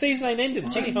because the season ain't ended.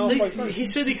 It's only halfway through. He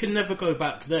said he could never go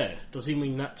back there. Does he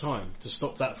mean that time to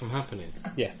stop that from happening?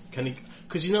 Yeah. Can he?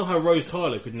 Because you know how Rose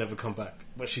Tyler could never come back,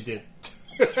 but she did.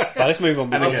 Right, let's move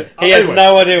on. And again. He has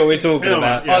no idea what we're talking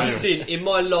about. I've seen in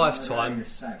my lifetime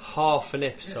half an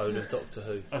episode of Doctor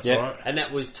Who. That's right. And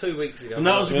that was 2 weeks ago. And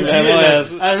that was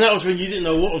when you didn't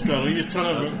know what was going on. You just turned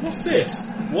over. What's this?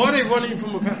 Why are they running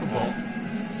from a pepper pot?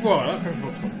 Right, that pepper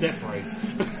pot's got death rays.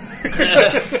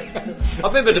 I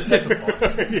remember the pepper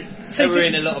pots. They were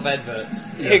in a lot of adverts.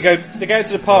 Here you go. They're going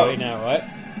to the party now,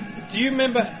 right? Do you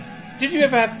remember? Did you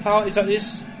ever have parties like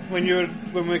this when we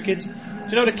were kids? Do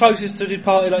you know the closest to the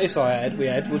party like this we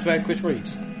had was around Chris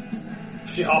Reed's?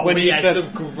 Oh, when we had some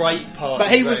great parties.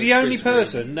 But he was the only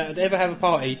person that would ever have a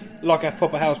party like a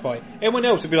proper house party. Everyone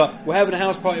else would be like, we're having a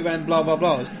house party around blah blah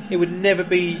blahs. It would never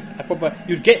be a proper.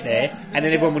 You'd get there and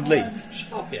then everyone would leave.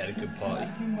 Sharpie had a good party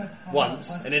once,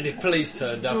 and then if police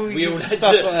turned up, Oh, we all had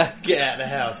stuff to like that. get out of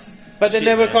the house. But then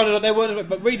they were man. kind of like they weren't.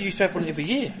 But Reed used to have one every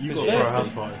year. You got to throw a house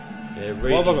party. Yeah,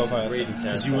 Why have I got a party? Reed's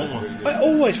house you want party. one. I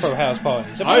always throw house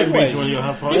parties. I haven't been to one of your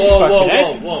house parties.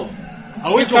 Whoa.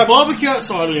 I went to a barbecue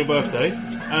outside on your birthday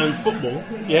and football.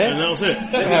 Yeah. And that was it.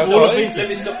 That's That's a house all I've party. been to. Let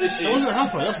me stop this That year. wasn't a house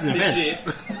party. That's an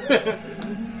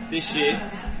event. This year.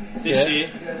 Yeah,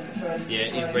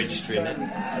 he's registering it.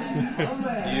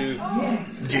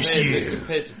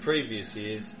 Compared to previous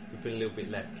years, we've been a little bit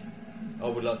lack. I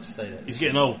would like to say that. He's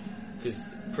getting old. Because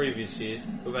previous years,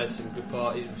 we've had some good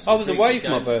parties. I was away for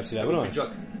my birthday though, wasn't I?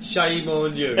 Drunk. Shame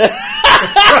on you.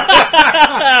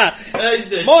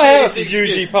 My house is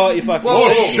usually party fucking.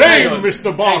 Shame,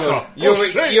 Mr. Barker. Your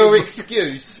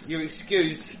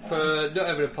excuse for not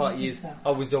having a party is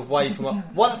I was away from my.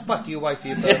 Why the fuck are you away for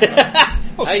your birthday?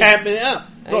 I was camping it up.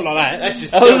 Not like that. That's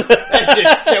just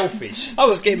selfish. I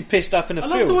was getting pissed up in the I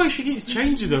field. love the way she keeps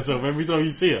changing herself every time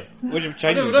you see her. Would you I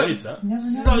change never it? noticed that.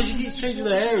 It's like she keeps changing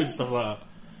her hair and stuff like that.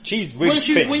 She's really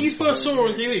fit. When you first saw her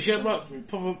on TV, she had like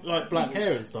proper like black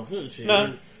hair and stuff, didn't she? No.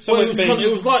 And, well, it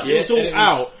was like it was all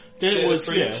out. Then it was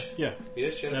she had yeah.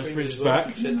 she had Now a the fringe fringe as is well.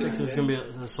 back. She had So it's going to be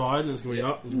at the side, and it's going to be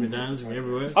up, and it's going to be down, it's going to be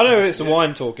everywhere. I don't know if it's the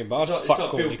wine talking, but It's I'd like fuck Bill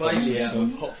Courtney Cox. Bailey out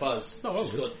of Hot Fuzz. No, I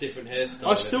She's would. got different hairstyles.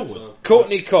 I still every would. time.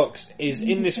 Courtney Cox is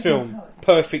in this film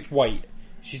perfect weight.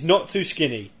 She's not too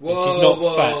skinny. and she's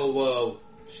not fat. Whoa.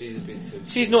 She's a bit too.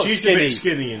 She's not She's skinny. a bit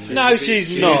skinny in this. No, she's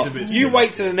She not. is a bit You skinny.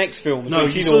 wait till the next film. No,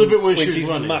 she's you saw the bit where when she's she's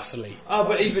running. muscly. Oh,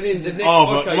 but even in the next. Oh,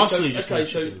 but okay, muscly just so makes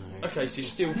it good. okay, so she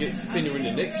still gets thinner in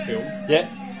the next film, Yeah.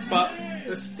 but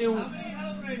there's still.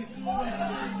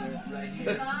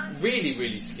 That's really,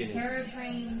 really skinny.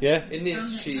 Yeah. In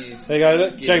this, she's. There you go.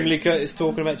 Look, skinny. Jamie Lee Curtis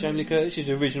talking about Jamie Lee Curtis. She's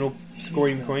the original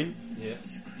Scream Queen. Yeah.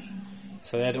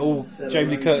 So they had all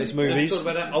Jamie Lee Curtis Let's movies. talk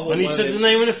about that. I want And he one said of the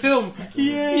them. name of the film.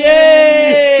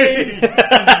 Yay!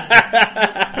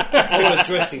 I want a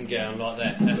dressing gown like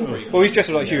that. That's pretty cool. Well, he's dressed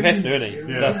like Hugh Hefner, isn't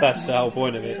he? Yeah. That's the whole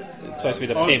point of it. It's supposed to be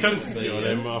the I was pimp. tempted to go on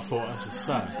him, but I thought that's just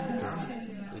sad.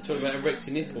 You're talking about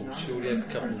erecting nipples. She already had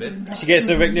a couple there. She gets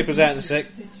the Rick nipples out in a sec.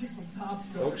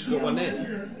 Oh, she's got one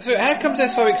there. So how comes they're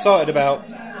so excited about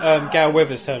Gail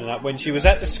Weathers turning up when she was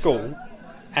at the school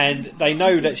and they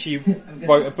know that she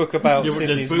wrote a book about Yeah, but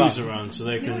there's Sydney's booze mum? around, so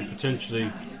they can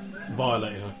potentially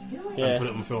violate her Yeah. and put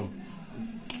it on film.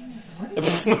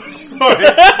 Sorry.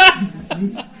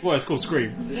 Well, it's called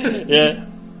Scream. Yeah.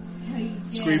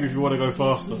 Scream if you want to go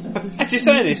faster. Actually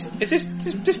saying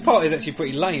this party is actually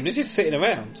pretty lame. They're just sitting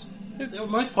around.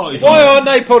 Most parties. Why aren't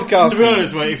they podcasting? To be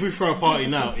honest, mate, if we throw a party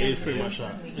now, it is pretty much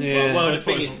that. Yeah. Well, the Most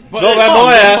thing parties- is, but Not it's around fun,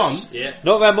 my it's house. fun. yeah.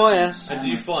 Not around my house. And do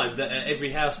you find that at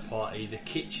every house party, the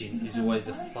kitchen is always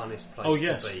the funnest place Oh,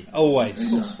 yes. to be?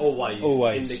 Always.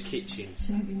 Always. In the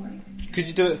kitchen. Could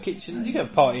you do it at kitchen? You can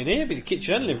have a party in here, it'd be the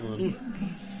kitchen and living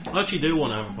room. I actually do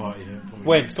want to have a party here. probably.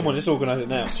 When? Come on, let's organise it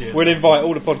now. Cheers. We'll invite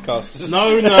all the podcasters.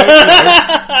 No.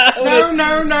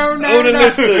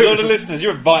 all the listeners,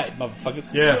 you're invited,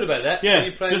 motherfuckers. Yeah. What about that? Are Yeah,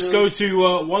 you playing just the- go to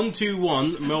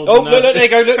 121 Melbourne. Oh, look, there you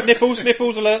go, look, nipples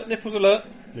alert. Nipples Are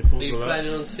you alert.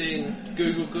 planning on seeing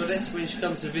Google Goddess when she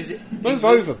comes to visit? Move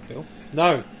over, Bill.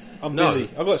 No, I'm No. busy.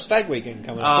 I've got a stag weekend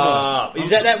coming up. Ah, is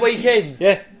that weekend?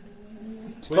 Yeah.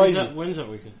 When's crazy. that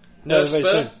weekend? No, Nurse very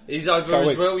Spur? soon. He's over Couple as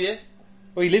weeks. well, yeah?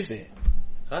 Well, he lives here.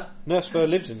 Huh? Nurse Spur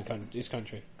lives in this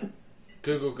country.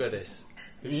 Google Goddess.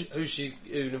 Who's she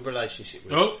in a relationship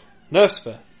with? Oh, Nurse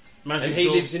Spur. Magic And he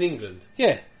Door. lives in England.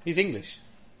 Yeah, he's English.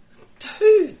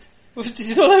 Dude! Well, did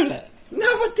you not know that? No,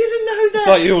 I didn't know that! It's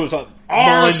like you was like mind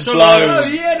Arsenal. blown. Oh,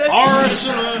 yeah, that's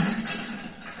Arsenal.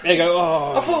 They go,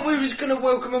 oh. I thought we was going to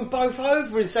welcome them both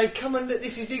over and say, come and look,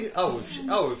 this is...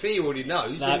 if he already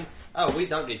knows, then... we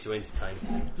don't need to entertain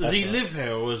him. Does he live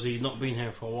here, or has he not been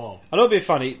here for a while? I know it'd be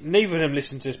funny, neither of them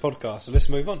listen to this podcast, so let's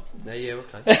move on. Yeah,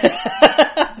 okay.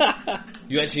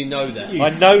 You actually know that? I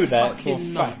know that for a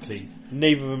fucking fact. nutty.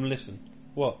 Neither of them listen.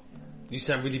 What? You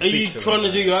sound really Are you bitter trying to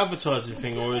about do that. your advertising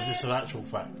thing, or is this an actual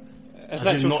fact? As As an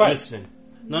in actual not fact. listening.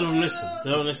 None of them listen.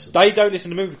 They don't listen. They don't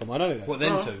listen to Moviecom, I know that. What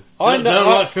them two? They don't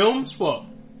like films? What?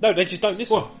 No, they just don't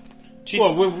listen. What?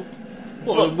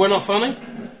 We're not funny?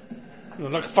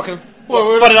 Like a fucking...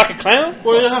 What, funny like a clown?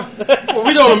 Well, yeah. What,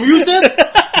 we don't amuse them?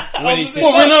 What,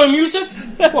 we're not amuse them?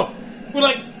 What? We're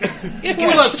like...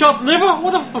 we're like chopped liver?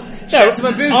 What the fuck?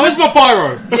 Where's my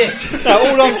pyro? Yes. No,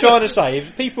 all I'm trying to say,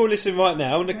 if people listen right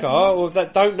now in the car, or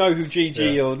that don't know who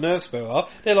GG or Nerfspell are,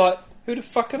 they're like, who the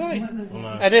fuck are they?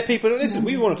 And they're people that listen.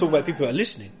 We want to talk about people that are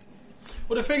listening.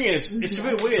 Well, the thing is, it's a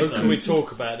bit weird. Who can we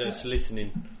talk about that's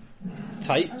listening?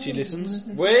 Tate, she listens.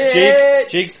 Where?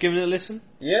 Jig's giving it a listen.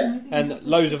 Yeah. And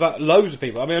loads of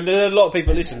people. I mean, there are a lot of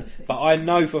people that listen, but I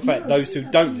know for a fact those two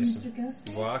don't listen.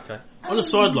 Well, okay. On a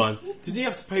sideline, did he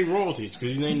have to pay royalties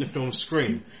because you named the film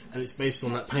Scream and it's based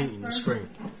on that painting, the Scream?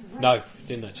 No,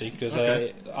 didn't actually, because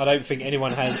I don't think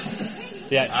anyone has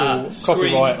the actual Scream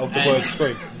copyright of the and word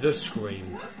Scream. The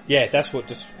Scream. Yeah, that's what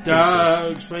just...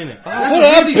 Explain it. Oh, That's what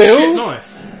a up, really Bill? shit knife.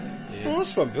 Oh,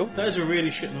 that's fun, Bill. That is a really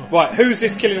shit knife. Right, who's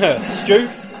this killing her? Stu?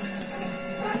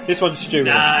 This one's Stu.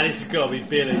 Nah, this has got to be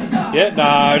Billy. Yeah,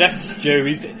 no, that's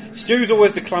Stu. Stu's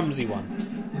always the clumsy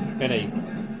one, isn't he?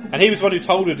 And he was the one who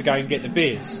told her to go and get the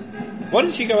beers. Why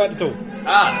didn't she go out the door?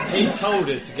 He told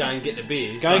her to go and get the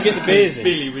beers. Go and get the beers in.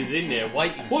 Billy was in there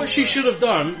waiting. What she should have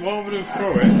done, rather than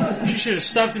throw it, she should have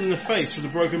stabbed him in the face with a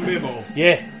broken beer bottle.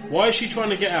 Yeah. Why is she trying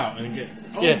to get out and get...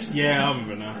 Oh, yeah, I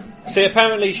remember now. See,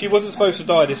 apparently she wasn't supposed to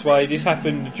die this way. This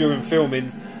happened during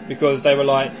filming because they were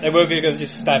going to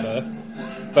just stab her.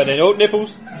 But then,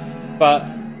 nipples. But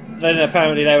then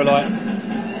apparently they were like...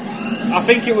 I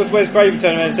think it was Wes Craven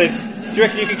turned around and said, do you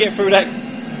reckon you could get through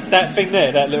that thing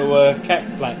there, that little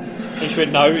cat plant? And she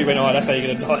went, no. He went, alright, that's how you're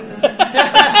going to die.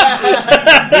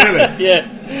 Really? Yeah.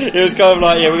 It was kind of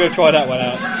like, we're going to try that one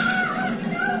out.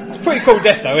 It's a pretty cool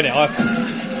death though, isn't it?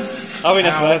 I think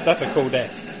that's a cool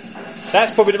death.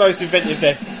 That's probably the most inventive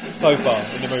death so far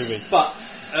in the movie. But,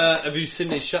 have you seen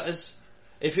these shutters?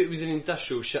 If it was an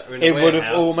industrial shutter in a it warehouse... would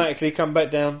have automatically come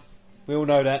back down. We all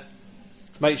know that.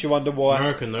 Makes you wonder why.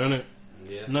 American though, isn't it?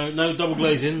 Yeah. No double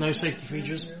glazing, no safety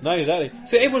features. No, exactly.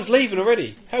 So everyone's leaving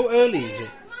already. How early is it?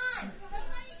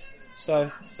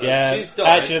 So yeah, she's died.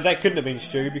 actually that couldn't have been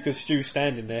Stu because Stu's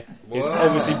standing there. It's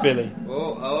obviously Billy.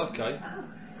 Oh, okay.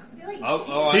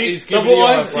 Oh, see, he's giving double the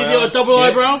eye, eyebrows. see the double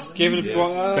eyebrows? Giving it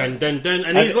dun dun dun,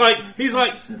 and he's like,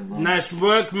 nice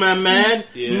work, my man.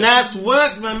 Yeah. Nice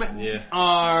work, my man. Yeah.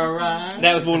 All right.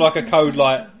 That was more like a code,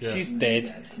 like she's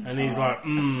dead, and he's like,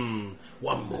 one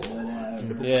more.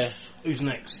 Yeah. Who's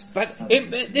next? But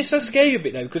this does scare you a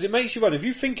bit though, because it makes you wonder. If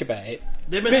you think about it,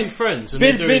 they're meant to be friends, and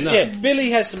they're doing that. Yeah, Billy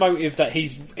has the motive that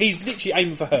he's literally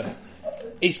aiming for her.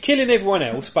 He's killing everyone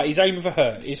else, but he's aiming for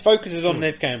her. His focus is on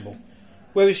Neve Campbell.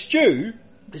 Whereas Stu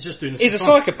is just doing a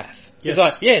psychopath. Yes. He's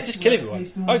like, just kill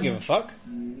everyone. I don't give a fuck.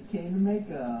 And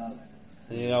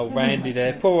old Randy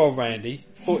there, poor old Randy.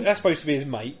 That's supposed to be his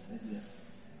mate.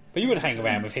 But you wouldn't hang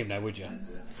around with him now, would you?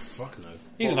 Fuck no.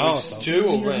 He's an arsehole. Stu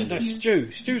or Randy? No,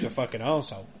 Stu. Stu's a fucking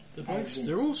arsehole.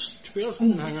 They're all, to be honest, I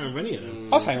wouldn't hang around with any of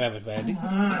them. I'd hang around with Randy.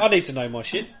 I need to know my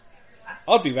shit.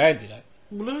 I'd be Randy though.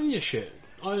 Well, learn your shit.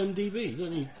 IMDb,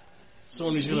 don't you?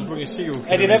 Someone who's going to bring a serial killer.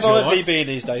 They didn't have into your life. IMDb in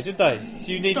these days, did they?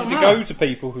 You needed Don't to matter. go to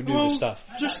people who knew the stuff.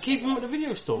 Just keep him at the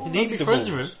video store. You Don't need be the friends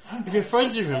with balls. him. If you're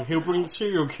friends with him, he'll bring the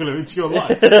serial killer into your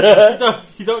life.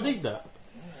 you don't need that.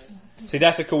 See,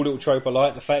 that's a cool little trope I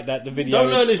like, the fact that the video...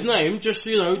 Don't learn his name, just,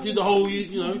 do the whole,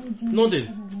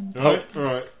 nodding.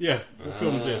 Alright, yeah. What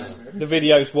film's this? The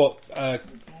video's, a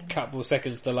couple of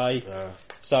seconds delay.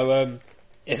 So,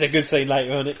 it's a good scene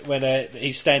later on it when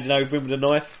he's standing over him with a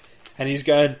knife and he's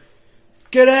going,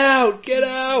 get out!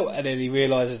 And then he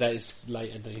realises that it's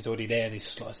late and he's already there and he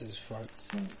slices his throat.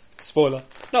 Spoiler.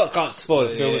 No, I can't spoil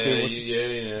the film.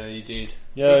 You did.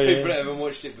 People that haven't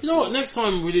watched it before. You know what, next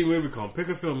time we do MovieCon, pick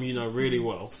a film you know really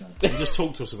well and just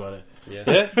talk to us about it.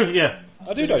 Yeah. Yeah.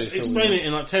 I do know this film. Explain it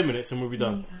in like 10 minutes and we'll be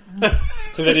done.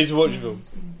 So they need to watch the film.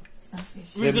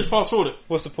 We just fast forward it.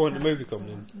 What's the point of the movie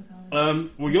then?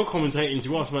 Well, you're commentating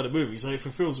to us about the movie, so it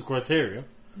fulfills the criteria.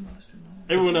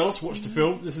 Everyone else watch the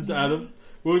film. This is Adam.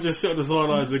 We'll just sit on the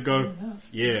sidelines and go,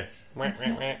 yeah.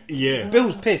 Yeah.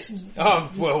 Bill's pissed.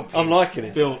 Oh, well, I'm liking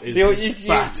it. Bill is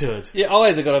battered. Your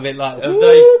eyes are got a bit like,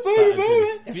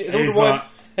 He's like,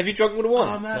 Have you drunk all the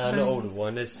wine? No, not all the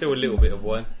wine. There's still a little bit of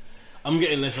wine. I'm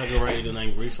getting less aggravated and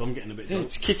angry, so I'm getting a bit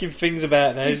drunk. He's kicking things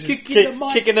about now. He's kicking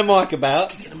the mic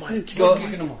about. He's got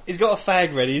a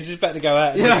fag ready. He's just about to go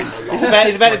out.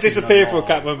 He's about to disappear for a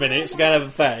couple of minutes to go and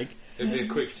have a fag. It'll be a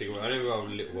quick cigarette. I never have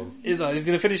a little one. He's going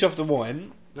to finish off the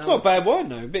wine. It's not a bad wine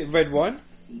though. A bit of red wine.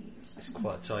 It's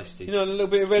quite tasty. You know, a little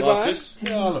bit of red Marcus?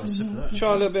 wine. Yeah, I'll have a sip of that. Try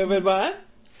a little bit of red wine.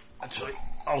 Actually,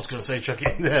 I was going to say chuck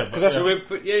it in there, but That's Yeah.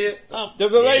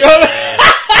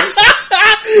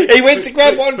 He went to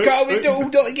grab one car with all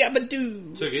dotty gabba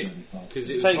doo. Took it because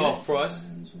it was Take half price.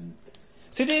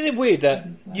 So isn't it weird that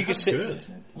you could sit good.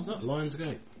 What's that?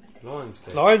 Lionsgate.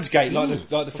 Lionsgate, like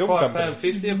the film company.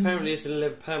 £5.50. Apparently, it's an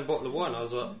 £11 bottle of wine. I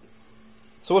was like,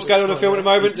 So what's going on in the film at the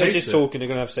moment? They're Taste just it. talking. They're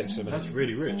going to have sex in a minute. That's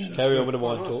really rich. Carry on with the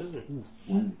wine talk.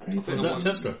 Is that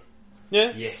Tesco?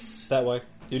 Yeah, yes. that way.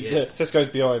 Yes. Tesco's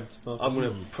behind.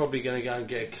 I'm probably going to go and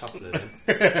get a couple of them.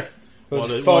 It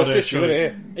was While they're $5.50, showing-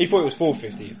 wasn't it? He thought it was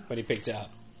 $4.50 when he picked it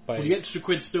up. But Well, the extra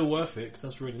quid's still worth it, because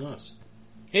that's really nice.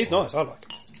 it's nice. I like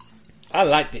it. I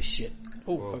like this shit.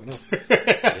 Oh, fuck no.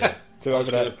 Yeah. Do I over was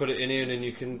going to that. put it in here and then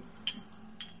you can...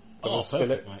 Oh, Spill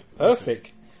perfect, it. mate.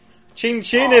 Perfect. Chin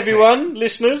chin, everyone,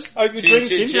 listeners. Hope you're Chin,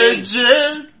 drinking. chin,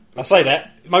 chin. I say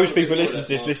that. Most people listen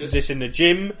to this in the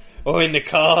gym or in the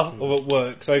car or at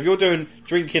work. So if you're doing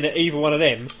drinking at either one of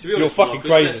them, To be you're honest, fucking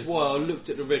Marcus, crazy. That's why I looked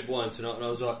at the red wine tonight and I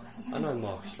was like, I know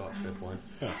Marcus likes red wine.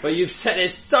 But you've sat there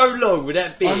so long with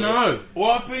that beer. I know.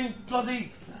 Well, I've been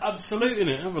bloody absoluting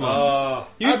it, haven't I?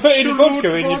 You put in Absolute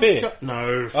vodka in your beer? vodka.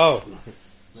 No. Oh.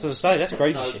 So to say, that's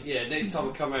crazy No, shit. yeah, next time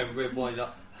I come around with red wine, like,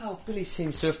 oh, Billy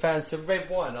seems to have found some red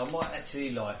wine I might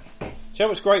actually like. Do you know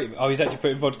what's great? Oh, he's actually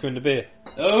putting vodka in the beer.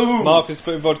 Oh! Marcus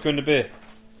putting vodka in the beer.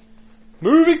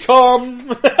 Movie come!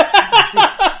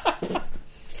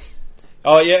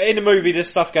 Oh yeah, in the movie there's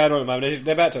stuff going on at the moment.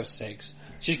 They're about to have sex.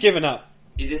 She's given up.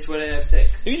 Is this where they have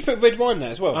sex? You just put red wine there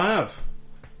as well. I have.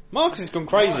 Marcus has gone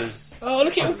crazy. Nice. Oh,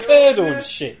 look at him curdle and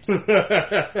shit.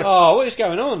 Oh, what is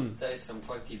going on? That is some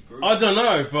funky brew. I don't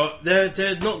know, but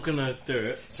they're not gonna do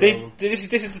it. So. See, this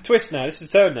is the twist now. This is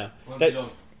the turn now.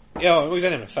 Yeah, oh, he's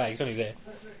only having a fag. He's only there.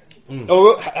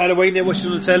 Oh, Halloween, they're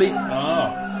watching on the telly.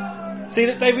 Ah. See,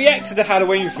 they reacted to the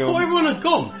Halloween I film. thought everyone had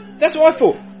gone. That's what I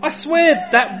thought. I swear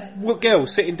that girl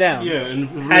sitting down Yeah, and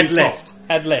had really left.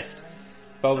 Had left.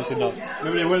 But obviously not.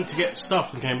 Maybe they went to get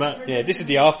stuff and came back. Yeah, this is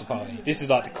the after party. This is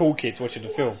like the cool kids watching the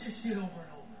film.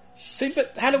 See,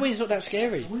 but Halloween's not that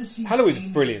scary. Halloween's a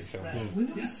brilliant film.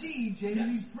 When we see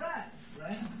Jamie's breath,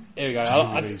 right? Here we go.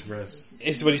 This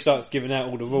is when he starts giving out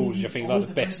all the rules, which I think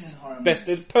like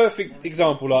the perfect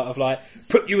example of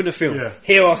put you in a film. Yeah.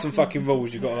 Here are some fucking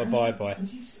rules you've got to abide by.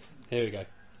 Here we go.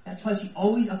 That's why she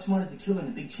always outsmarted the killer in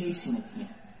the big chase scene at the end.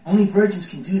 Only virgins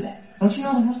can do that. Don't you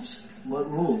know the rules? What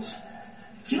rules?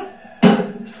 If you don't...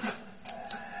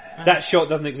 That shot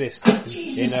doesn't exist in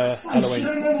Halloween. You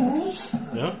don't know the rules?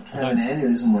 Yeah. Have an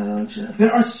aneurysm, why don't you?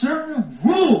 There are certain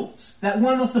rules that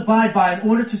one must abide by in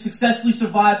order to successfully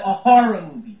survive a horror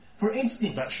movie. For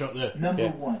instance, That shot there. number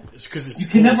one. It's because it's You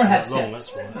can never almost have that long,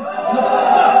 sex. that's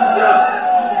why.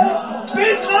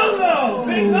 Big logo!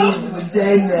 Big logo!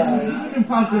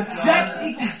 Sex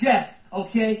equals death,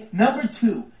 okay? Number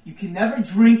two, you can never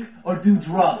drink or do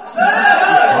drugs. He's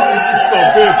got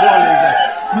a beer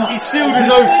bottle. He sealed his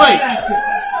own fate.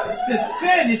 It's the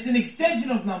sin, it's an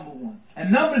extension of number one.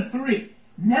 And number three,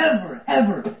 never,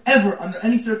 ever, ever, under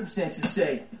any circumstances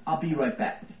say, I'll be right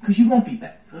back. Because you won't be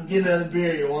back. I'm getting another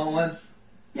beer, you want one?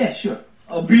 Yeah, sure.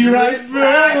 I'll be right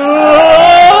back.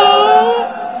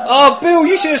 Oh, Bill,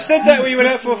 you should have said that when you went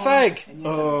out for a fag.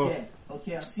 Oh.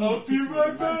 Okay, I'll be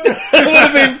right back. It would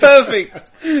have been perfect.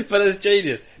 But that's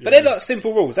genius. But they're like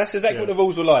simple rules. That's exactly what the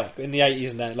rules were like in the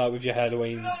 80s and that, like with your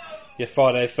Halloweens, your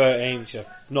Friday 13th, your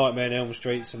Nightmare on Elm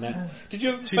Streets and that. Did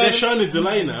you? See, they're showing a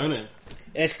delay now, isn't it?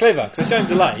 It's clever because they're showing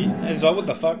delay, and it's like, what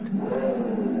the fuck?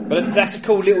 But that's a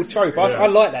cool little trope. I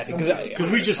like that because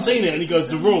we just seen it and he goes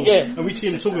the rules, and we see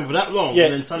him talking for that long,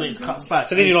 and then suddenly it cuts back.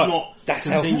 So then you're like, not that's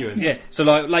continuing. Yeah. So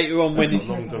like later on That's when a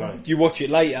long delay. you watch it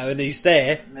later and he's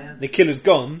there, the killer's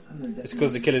gone. It's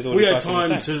because the killer's already. We had fucking time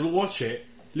attacked. to watch it,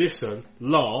 listen,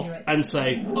 laugh, and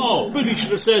say, "Oh, Billy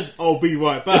should have said, I'll be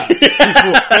right back."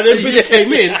 And then Billy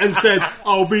came in and said,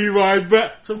 "I'll be right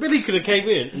back." So Billy could have came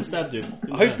in and stabbed him.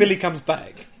 I hope Billy comes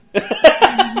back.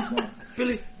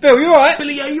 Billy, Bill, you alright?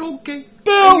 Billy, are you okay?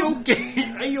 Bill, are you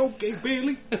okay? Are you okay,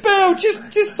 Billy? Bill,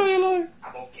 just say hello.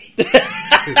 I'm okay.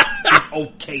 He's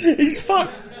okay. He's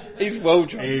fucked. He's well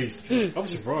drunk. I'm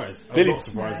surprised. Billy, I'm not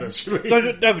surprised actually. No,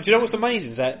 but do you know what's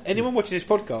amazing is that anyone watching this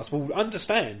podcast will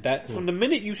understand that from the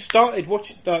minute you started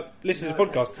listening to the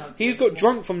podcast, he's got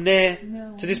drunk from there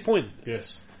to this point.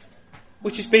 Yes.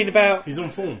 which has been about... He's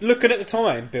on form. Looking at the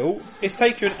time, Bill, it's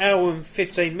taken you an hour and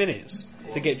 15 minutes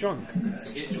to get drunk.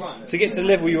 To get to the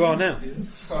level you are now.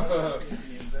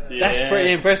 That's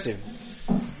pretty impressive.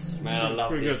 Man, I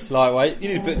love this. Lightweight.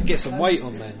 You need to get some weight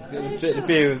on, man. A bit of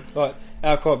beer, like,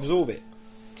 alcohol absorb it.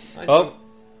 Oh,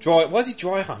 dry. Why is he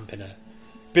dry humping her?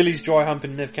 Billy's dry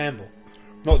humping Nev Campbell.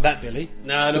 Not that Billy.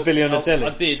 No, the Billy on the telly.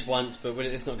 I did once, but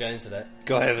let's not go into that.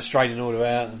 Got to have a straining order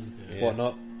out and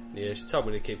whatnot. Yeah, she told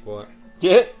me to keep quiet.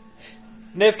 Yeah.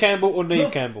 Nev Campbell or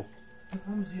Neve Campbell?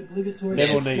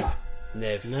 Nev or Neve?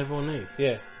 Nev or Neve?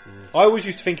 Yeah. I always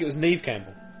used to think it was Neve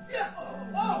Campbell.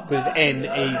 Because it's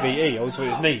N-E-V-E. I always thought it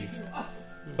was Neve.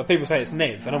 But people say it's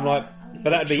Nev, and I'm like,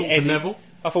 but that'd be Neville?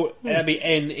 I thought that'd be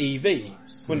N-E-V,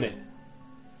 wouldn't it?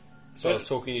 So I was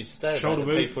talking to you today about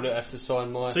the people that have to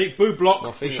sign my... See, boo block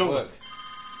my for thing at shoulder. work.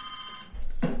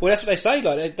 Well, that's what they say,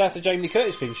 like, that's the Jamie Lee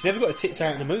Curtis thing. She never got her tits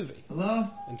out in the movie. Hello?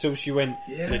 Until she went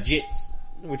legit,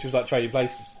 which was like Trading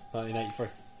Places, 1983.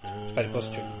 She played a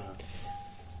prostitute.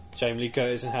 Jamie Lee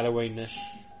Curtis and Halloween there.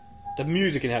 The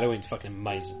music in Halloween's fucking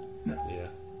amazing. Yeah.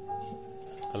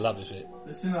 I love this bit.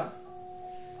 Listen up.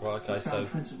 Right, okay, so...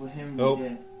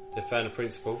 They found a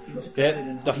principal.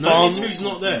 Yeah, the farm. Notice who's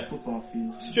not there.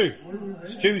 Stu.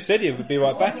 Stu said he would be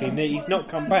right back, and he's not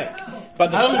come back.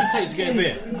 But how long does it take to get a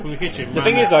beer from the kitchen? The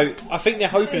thing is, though, I think they're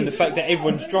hoping the fact that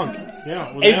everyone's drunk.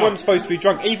 Yeah, well, everyone's supposed to be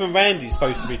drunk. Even Randy's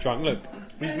supposed to be drunk. Look,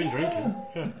 he's been drinking.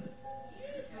 Yeah.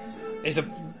 It's a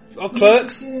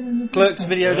Clerks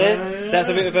video there. That's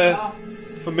a bit of a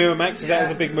from Miramax. That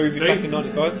was a big movie back in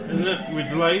 '95. With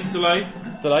delay.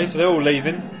 So they're all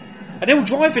leaving. And they're all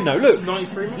driving though, look.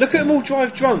 Look at them all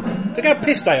drive drunk. Look how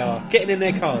pissed they are, getting in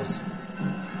their cars.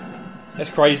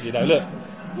 That's crazy though, look.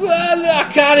 Well,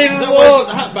 I can't even walk.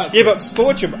 Yeah, but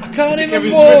Fortune, I can't even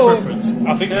Kevin walk. Smith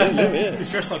I think yeah. He's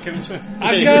dressed like Kevin Smith.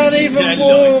 I can't even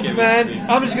walk, man.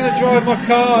 I'm just going to drive my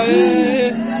car.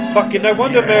 Fucking no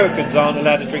wonder Americans aren't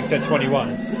allowed to drink till 21.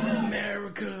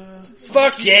 America.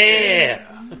 Fuck yeah.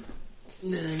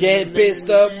 Get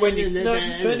pissed up when you're not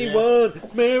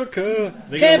 21. America.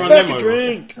 Can't fucking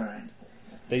drink.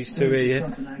 These two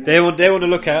here, they're on the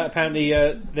lookout. Apparently,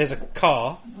 there's a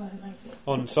car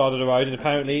on the side of the road, and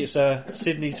apparently it's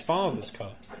Sydney's father's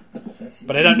car.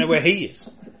 But they don't know where he is.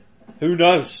 Who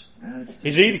knows?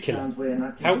 Is he the killer?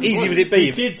 How easy would it be?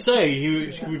 He did say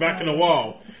he could be back in a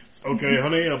while. Okay,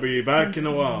 honey, I'll be back in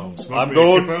a while. I'm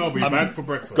going. I'll be back for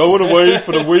breakfast. Going away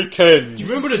for the weekend. Do you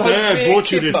remember the day I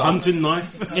bought you this hunting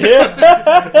knife? Yeah.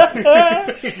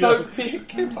 No,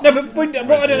 but what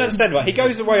I don't understand, right? He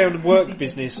goes away on work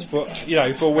business for a weekend.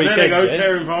 And then they go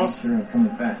tearing past.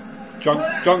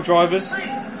 Drunk drivers.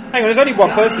 Hang on, there's only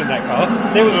one person in that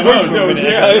car. There was a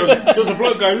there was a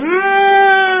bloke going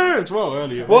as well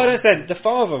earlier. Well, I don't understand. The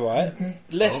father, right,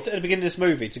 left at the beginning of this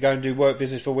movie to go and do work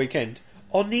business for a weekend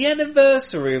on the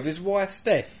anniversary of his wife's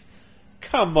death.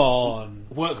 Come on.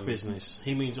 Work business.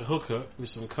 He means a hooker with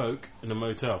some coke in a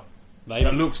motel. Maybe.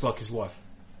 That looks like his wife.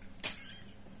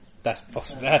 That's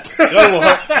possible. You know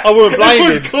what? I wouldn't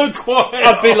blame him.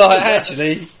 I'd be like,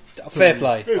 actually, fair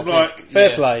play. It's like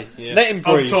fair play. Yeah. Let him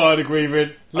breathe. I'm tired of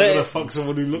grieving. I'm gonna fuck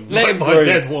someone who looks like my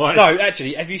dead wife. No,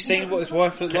 actually, have you seen what his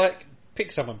wife looked like?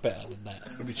 Pick someone better than that.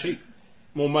 It's gonna be cheap.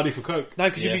 More money for coke. No,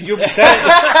 because you'll be Look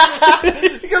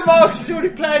at Mark, he's already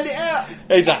planned it out.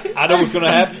 He's like, I know what's going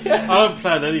to happen. I don't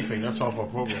plan anything, that's half my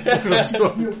problem.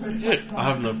 I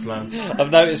have no plan.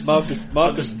 I've noticed Mark just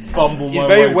bumble he's my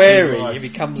very way wary through life. if he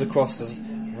comes across as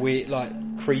weird, like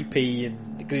creepy and...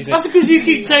 That's because you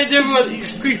keep saying to everyone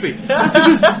it's creepy. That's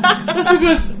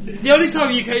because the only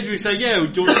time you came to me say, yeah,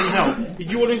 do you want some help?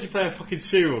 You want him to play a fucking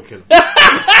serial killer.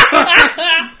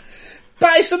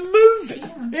 But it's a movie.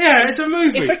 Yeah, it's a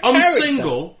movie. It's a I'm character.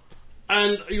 single,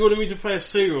 and you wanted me to play a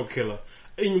serial killer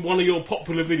in one of your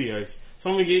popular videos. So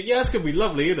I'm thinking, yeah, that's going to be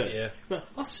lovely, isn't it? Yeah. But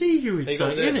I see you in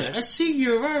something, innit? I see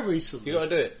you around recently. You got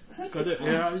to do it. Got it.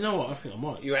 Yeah, you know what? I think I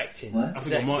might. You're acting. I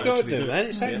think I might You actually do, do man. it.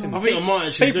 It's acting. I think I might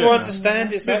actually do it. People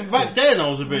understand it's Yeah, acting. back then I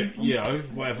was a bit,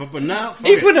 whatever, but now...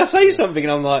 Even when I say something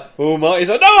and I'm like, oh, Marty's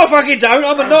like, no, I fucking don't.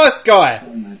 I'm a nice guy.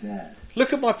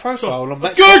 Look at my profile on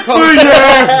that. Good for you!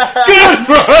 Good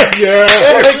for you!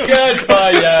 Good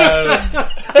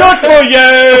for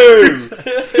you!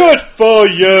 Good for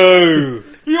you!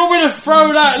 You want me to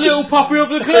throw that little puppy off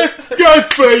the cliff?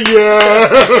 Good for you!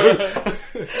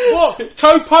 What?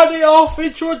 Toe punny off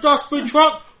into a dustbin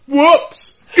truck?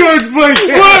 Whoops! Good for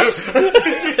you!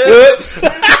 Whoops!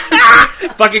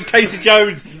 Fucking Casey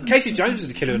Jones. Casey Jones is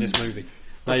the killer in this movie.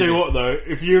 I'll tell you what though,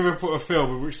 if you ever put a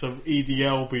film in which some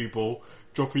EDL people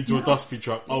drop into a dustbin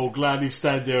truck, I will gladly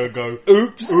stand there and go,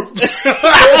 oops. and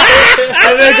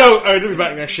then go, oh, let me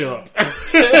back that shit up.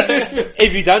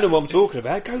 If you don't know what I'm talking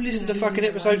about, go listen to fucking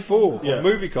episode 4 Yeah. of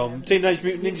MovieCom, Teenage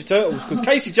Mutant Ninja Turtles, because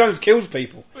Casey Jones kills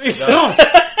people. He does.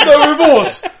 No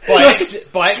remorse. By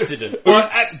accident.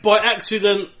 By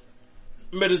accident,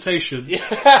 meditation.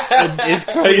 It's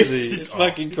crazy. It's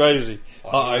fucking crazy.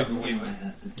 Uh-oh.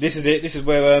 This is it. This is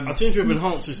where, I seem to have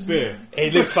enhanced this beer.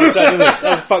 it looks fucked up, doesn't it?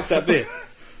 That's a fucked up beer.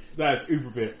 That's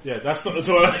uber beer. Yeah, that's not the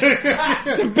toilet.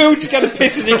 The Bill's going to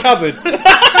piss in your cupboard.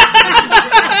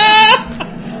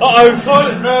 Uh-oh,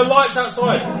 toilet, lights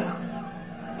outside.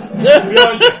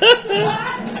 Behind you.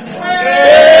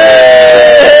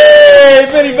 Hey,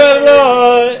 Billy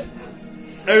Butterlight!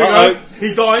 There we go.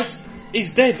 He dies.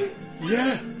 He's dead.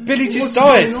 Yeah. Billy just What's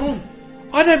died. going on?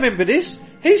 I don't remember this.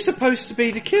 He's supposed to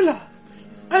be the killer.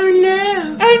 Oh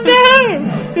no. Oh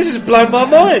no! This has blown my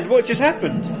mind. What just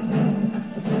happened?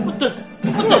 What the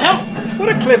hell? What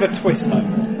a clever twist, though.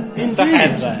 Indeed. To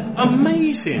have that.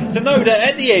 Amazing. To know that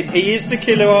at the end he is the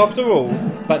killer after all,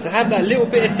 but to have that little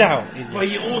bit of doubt in But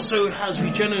he also has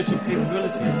regenerative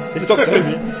capabilities. It's Doctor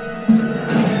Who.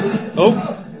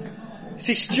 Oh.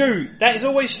 See, Stu. That is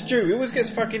always Stu. He always gets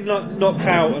fucking knocked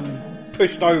out and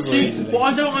pushed over easily. What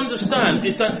I don't understand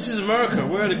is that this is America.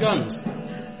 Where are the guns?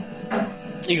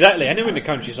 Exactly, and they're in the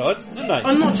countryside, aren't they?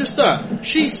 And not just that,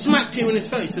 she smacked him in his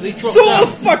face and he dropped Sort down.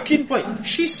 of fucking... Wait,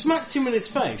 she smacked him in his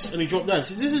face and he dropped down.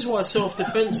 See, this is why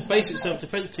basic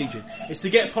self-defense teaching is to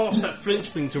get past that flinch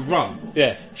thing to run.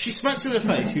 Yeah. She smacked him in the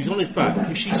face, he was on his back.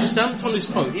 If she stamped on his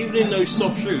throat, even in those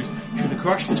soft shoes, she would have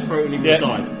crushed his throat and he would have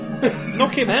died.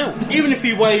 Knock him out. Even if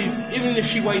she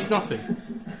weighs nothing.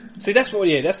 See, that's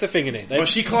that's the thing, innit? Well,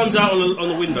 she climbs out on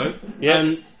the window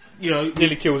and, you know...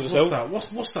 Nearly kills herself.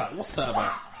 What's that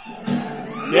about?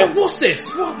 Yeah. What's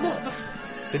this? What the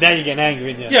So now you're getting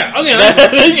angry, aren't you? Yeah, I'm getting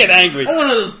angry. You're getting angry. I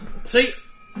want to... See?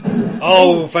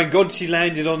 Oh, thank God she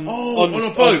landed on a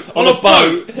boat. On a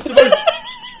boat.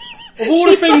 Of all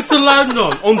the things to land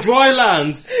on dry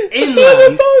land,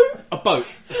 inland, a boat.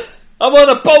 I'm on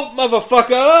a boat,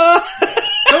 motherfucker!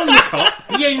 Don't look up.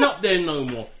 He ain't up there no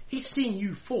more. He's seen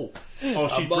you fall. Oh,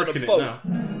 she's bricking it now.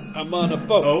 I'm on a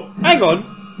boat. Oh. Hang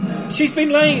on. She's been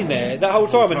laying there that whole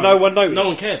time and no one noticed. No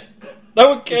one cared. No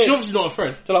one cared. She's obviously not a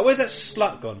friend. So like, where's that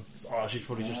slut gone? Oh, she's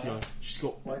probably just, she's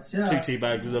got 2 tea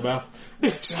bags in her mouth.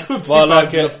 Well,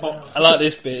 I like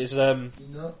this bit. It's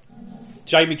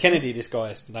Jamie Kennedy, this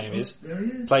guy's name is.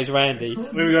 Plays Randy.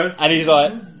 There we go. And he's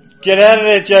like, get out of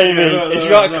there, Jamie. It's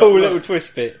got a cool little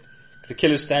twist bit. Because the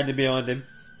killer's standing behind him.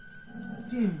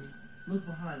 Jamie, look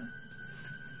behind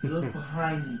you. Look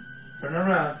behind you. Turn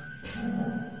around.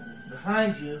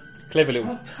 Behind you.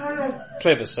 Clever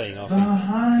clever scene, I think.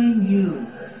 Behind you.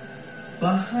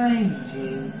 Behind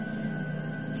you.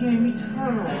 Jamie,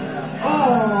 turn around.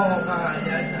 Oh, God.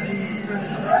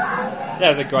 That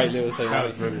was a great little scene. That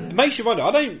was brilliant. It makes you wonder.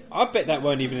 I bet that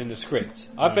weren't even in the script.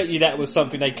 I bet you that was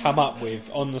something they come up with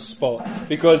on the spot.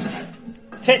 Because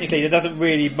technically it doesn't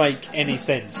really make any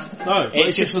sense. No,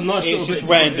 it's just a nice little It's just bit to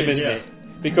put random, in, isn't yeah. it?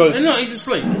 Because... No, he's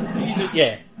asleep.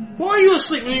 Yeah. Why are you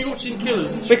asleep when you're watching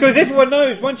Killers? Because everyone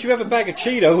knows once you have a bag of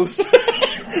Cheetos,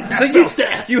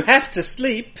 you have to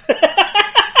sleep.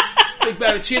 Big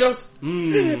bag of Cheetos?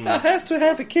 I have to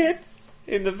have a kip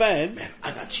in the van. Man,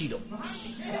 I got Cheetos.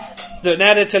 Look,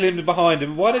 now they're telling him behind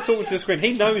him. Why are they talking to the screen?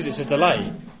 He knows it's a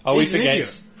delay. Oh, he He's an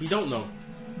forgets. idiot. He don't know.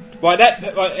 Right,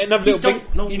 another little bit.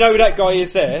 You know who that guy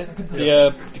is there?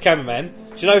 The cameraman.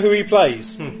 Do you know who he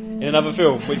plays in another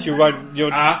film? Which when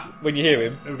you hear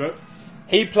him. There we go.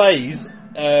 He plays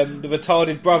the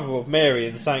retarded brother of Mary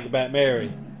in Something About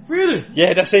Mary. Really?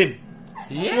 Yeah, that's him.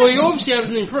 Yeah. Well, he obviously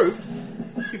hasn't improved.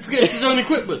 He forgets his own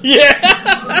equipment.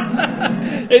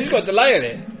 Yeah. He's got a delay on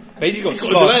it. But he's got a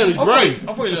delay on his brain.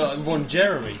 I thought he looked like Ron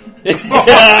Jeremy. If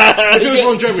it was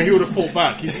Ron Jeremy, he would have fought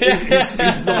back. He's a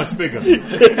nice figure.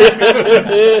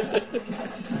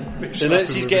 So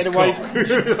she's getting away.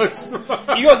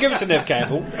 You got to give it to Nev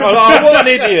Campbell. Oh, what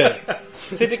an idiot!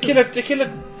 So the killer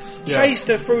chased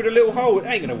her through the little hole. It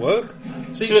ain't going to work.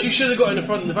 So you should have got in the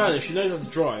front of the van if she knows how to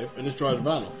drive and just drive the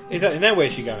van off. Exactly. Now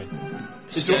where's she going?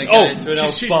 She's going to go into an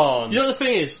old barn. You know the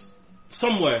thing is,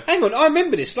 somewhere. Hang on, I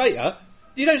remember this later.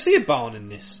 You don't see a barn in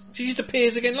this. She just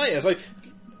appears again later.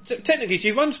 So technically,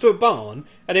 she runs to a barn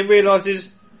and then realises,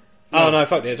 oh no,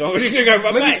 fuck this. I'm just going to go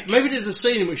run back. Maybe there's a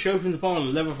scene in which she opens the barn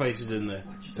and Leatherface is in there.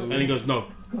 And he goes, no.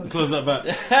 Close that back.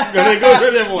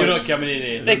 You're not coming in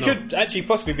here. There could actually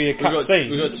possibly be a cut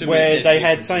scene where they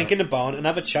had something in the barn,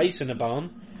 another chase in the barn,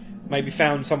 maybe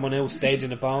found someone else dead in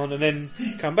the barn, and then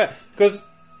come back. Because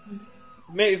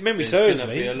if memory There's serves going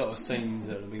to be me, a lot of scenes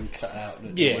that have been cut out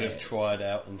that Yeah. they would have tried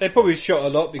out. And they probably shot a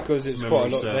lot because it was Memory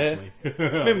quite a lot there. serves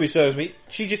me. Memory serves me.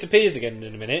 She just appears again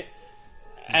in a minute,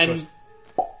 and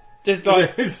there's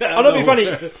like, I'll not be funny.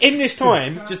 In this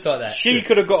time, just like that. she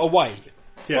could have got away.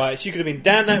 Yeah. Right, she could have been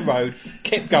down that road,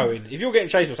 kept going. If you're getting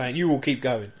chased or something, you will keep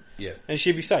going, Yeah. and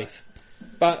she'd be safe.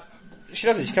 But she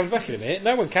doesn't. She comes back in a minute.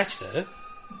 No one catches her.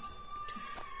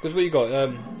 Because what you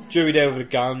got? Dewey there with a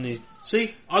gun. He's,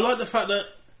 See, I like the fact that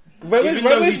where's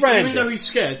even though he's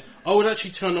scared, I would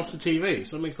actually turn off the TV,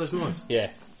 so it makes less noise.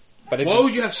 Yeah. But Why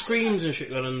would you have screams and shit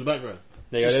going on in the background?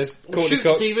 There you go. There's Or Courtney shoot the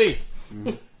Cox.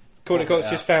 TV. Courtney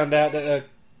Cox just found out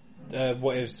that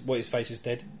what his face is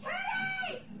dead.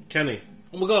 Kenny.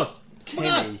 Oh my god.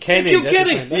 Kenny. Kill that's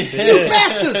Kenny! his name, You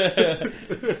that's it,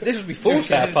 bastards! This was before Okay,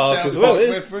 South Park South as well. Park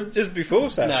This reference? was before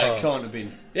South No, Park. it can't have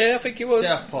been. Yeah, I think it was.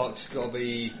 South Park's got to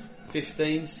be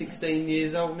 15, 16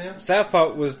 years old now. South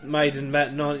Park was made in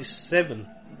about 97.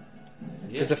 Yeah.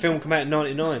 Because the film came out in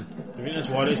 99. I think that's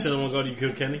why they said, oh my god, you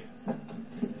killed Kenny?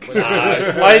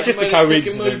 Well, it's just a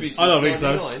coincidence. I don't think so.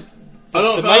 I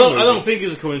The main don't movie. think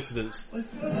it's a coincidence.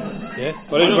 Yeah.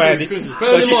 I Well, don't it's Randy. think it's a coincidence. So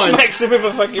Bear in she mind, smacks him with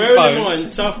a fucking bear in phone. mind,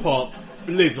 South Park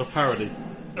lives off parody.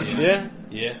 Yeah.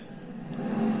 Yeah.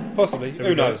 Possibly. Here Who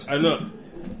we go. knows? And look,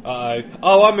 Uh-oh.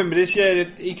 Oh, I remember this. Yeah,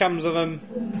 he comes of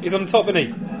he's on top, isn't he?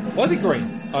 Why is it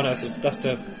green? Oh no, that's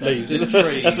the leaves. the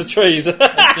trees. That's the trees. the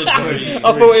trees. I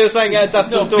thought he was saying it had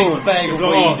Dust Till Not a piece Dawn. of bag of It's weed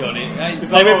not. on it.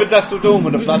 Ain't I remember Dust Till Dawn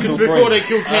with the blood because all before green. they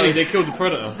killed Kenny, they killed the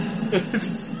Predator.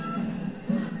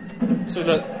 So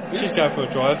look, she's going for a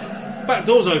drive. Back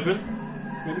door's open.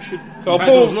 Maybe we should. Oh, back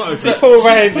Paul, door's not open. Paul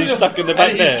Randy's stuck in the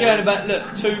back and there. he's going about,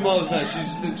 look, 2 miles now. She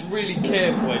looks really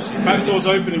careful where she's Back door's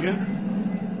open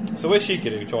again. So where's she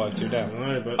going to drive to now?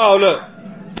 I know, but Oh look,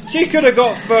 she could have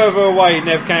got further away,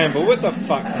 Nev Campbell. What the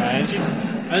fuck, man?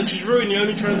 and she's ruined the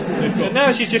only transport they've got. And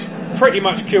now she's just pretty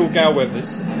much killed Gal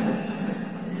Weathers.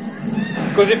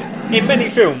 Because in many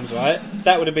films, right,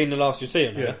 that would have been the last you see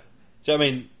of her. Yeah. Do you know what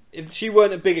I mean? If she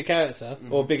weren't a bigger character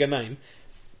or a bigger name,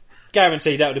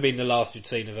 guaranteed that would have been the last you'd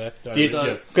seen of her. Yeah.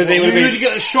 Because it would have You been. really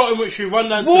get a shot in which she run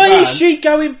down to Why the van. is she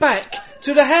going back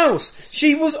to the house?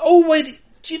 She'd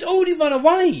already run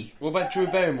away. What about Drew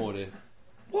Barrymore then?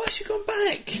 Why has she gone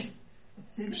back?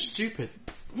 It's stupid.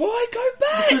 Why go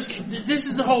back? Because this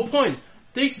is the whole point.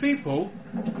 These people...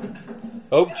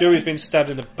 Oh, Joey's been stabbed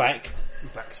in the back.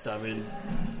 Backstabbing.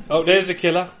 Oh, there's a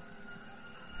killer.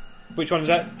 Which one is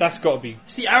that? That's got to be...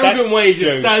 It's the arrogant That's way he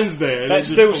just Stu. stands there. and That's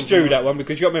it just still comes Stu, out. that one,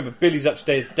 because you got to remember, Billy's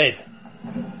upstairs dead.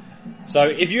 So,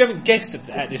 if you haven't guessed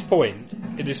at this point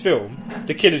in this film,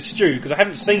 the killer's Stu, because I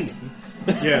haven't seen him.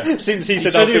 Yeah. Since he He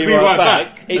said said I'll he'd be right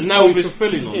back. and now he's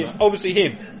fulfilling on It's that. obviously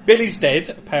him. Billy's dead,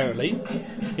 apparently.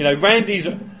 You know, Randy's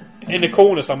in the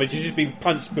corner somewhere, she's just been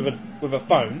punched with a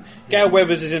phone. Gal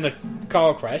Weathers is in a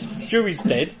car crash. Dewey's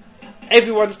dead.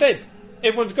 Everyone's dead.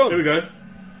 Everyone's gone. Here we go.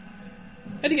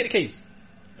 How'd you get the keys?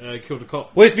 He killed a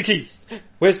cop. Where's my keys?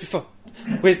 Where's my phone?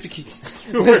 Where's my keys?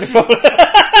 Where's my phone?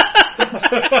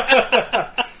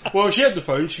 Well, she had the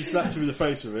phone, she slapped him in the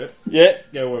face with it. Yeah.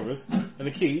 Yeah, whatever. And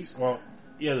the keys, well,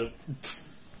 yeah.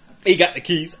 He got the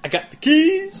keys. I got the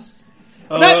keys.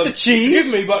 Not the cheese.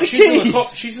 Forgive me, but the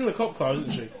she's in the cop car,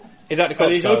 isn't she? Is that the cop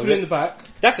And he's car? opening the back.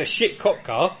 That's a shit cop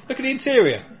car. Look at the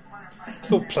interior.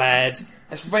 It's all plaid.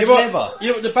 That's red Yeah, leather. but,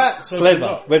 yeah, but the back's opened Pleather.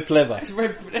 up. Red pleather. That's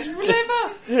red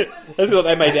leather. That's what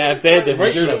they made it out of Daredevil.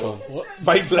 Race didn't level. they? What?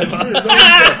 Race pleather.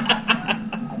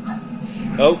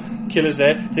 Oh, killer's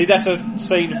there. See, that's a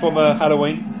scene from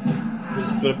Halloween.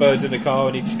 With the birds in the car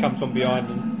and he just comes from behind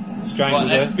and strangles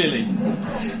Right, her. that's Billy.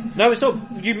 No, it's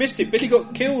not. You missed it. Billy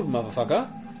got killed, motherfucker.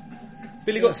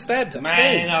 Billy got stabbed.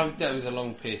 Man, no, that was a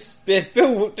long piss. Yeah,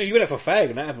 Bill, you went out for fag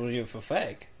and that happened when you went for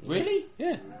fag. Really?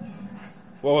 Yeah.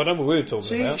 Well, I know what we were talking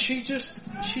See, about. she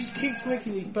keeps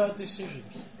making these bad decisions.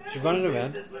 She's running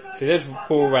around. See, there's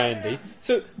poor Randy.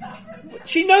 So,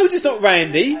 she knows it's not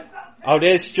Randy. Oh,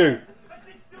 there's Stu.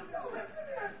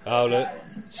 Oh, look.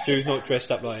 Stu's not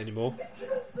dressed up like anymore.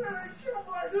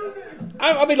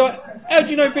 I mean, like, how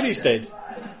do you know Billy's dead?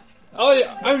 Oh,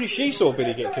 only she saw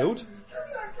Billy get killed.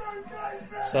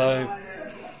 So,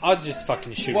 I'd just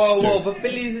fucking shoot Stu. But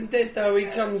Billy isn't dead though, he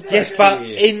comes back. Yes, but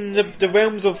here. in the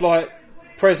realms of, like,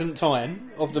 present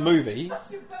time of the movie,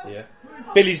 Yeah.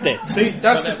 Billy's dead. See,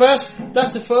 that's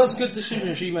the first good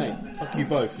decision she made. Fuck you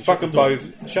both. Fuck them both.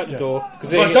 Shut the door.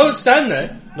 But don't stand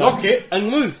there. No. Lock it and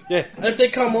move. Yeah. And if they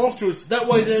come afterwards, that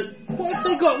way what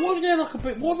if they're like a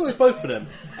bit, what if it was both of them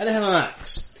and they had an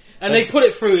axe and they put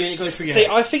it through and it goes through your See, head?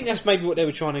 I think that's maybe what they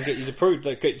were trying to get you to prove,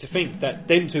 like, get you to think that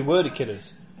them two were the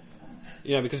killers.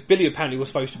 You know, because Billy apparently was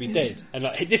supposed to be dead, and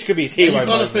like this could be his hero. And you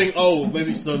kind of moment. think, oh,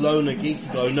 maybe it's the loner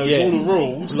geeky guy who knows all the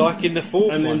rules, like in the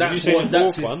fourth and one. then that's Have you what seen the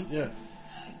that's fourth his, one. yeah.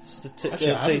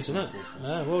 Actually, I teasing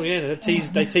that. Well, yeah,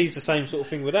 they tease the same sort of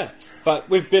thing with that. But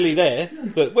with Billy there,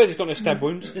 look, where's he got no stab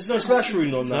wounds? There's no splash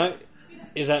wound on that. No,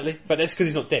 exactly. But that's because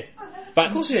he's not dead. But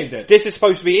of course he ain't dead. This is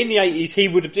supposed to be in the 80s. He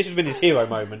would have. This has been his hero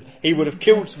moment. He would have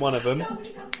killed one of them,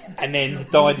 and then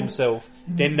died himself.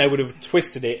 Then they would have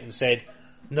twisted it and said,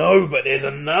 "No, but there's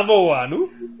another one."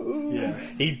 Ooh. Yeah.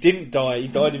 He didn't die. He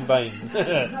died in vain.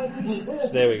 So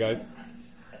there we go.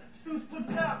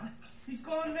 He's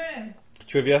gone mad.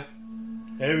 Trivia.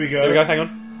 Here we go. Here we go. Hang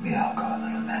on. We all go a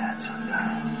little mad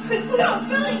sometimes.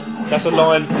 That's a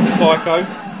line from Psycho.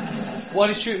 Why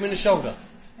did he shoot him in the shoulder?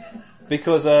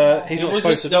 Because he's not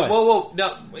supposed to die. Well,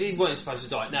 no, he wasn't supposed to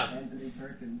die. No,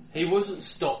 he wasn't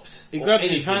stopped. He or grabbed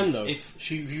his anything. hand though. If,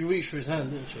 she reached for his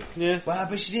hand, didn't she? Yeah. well,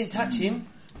 but she didn't touch him.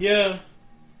 Yeah.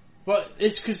 But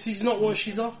it's because he's not what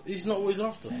she's after. He's not what he's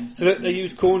after. So they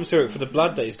use corn syrup for the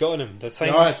blood that he's got in him. The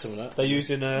same No, I had some of that. they use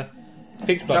in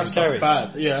pig's blood. That stuff's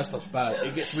bad. Yeah, that stuff's bad.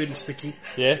 It gets really sticky.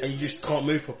 Yeah. And you just can't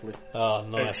move properly. Oh,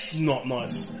 nice. It's not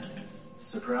nice.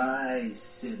 Surprise,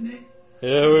 Sydney. Yeah,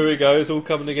 here we go. It's all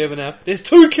coming together now. There's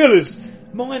 2 killers.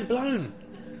 Mind blown.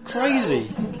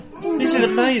 Crazy. This is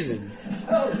amazing.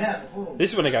 This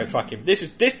is when they go fuck him. This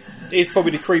is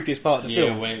probably the creepiest part of the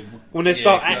film. When they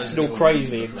start acting all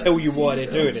crazy and tell you why they're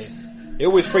doing it. It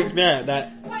always freaks me out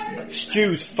that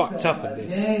Stu's fucked up in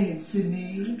this. Hey,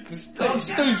 Sydney.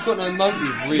 Stu's got no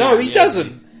motive, really. No, he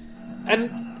doesn't.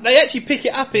 And they actually pick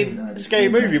it up in a Scary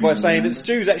Movie by saying that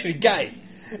Stu's actually gay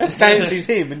and fancies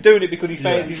him and doing it because he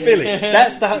fancies Billy.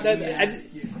 That's and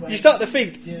you start to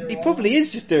think he probably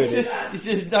is just doing it.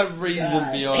 There's no reason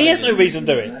behind He has it. no reason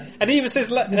to do it. And he even says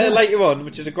later on,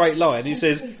 which is a great line, he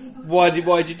says, why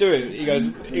did you do it? He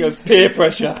goes, peer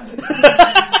pressure.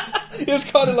 It was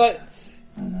kind of like,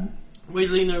 We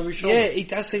lean over his shoulder. yeah, he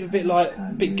does seem a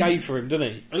bit gay for him, doesn't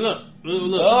he? And look.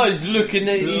 Oh, he's looking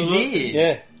at his ear.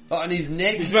 Yeah. On his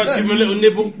neck. He's about to give him a little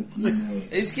nibble.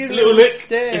 He's giving a little lick.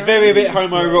 stare. It's very a bit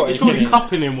homoerotic. He's probably isn't it?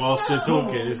 cupping him whilst they're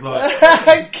talking. It's like,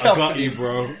 I got you,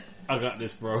 bro. I got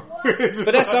this, bro.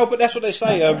 But that's what they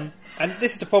say. And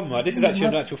this is the problem, right? This is actually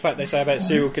an actual fact they say about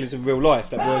serial killers in real life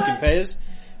that work in pairs.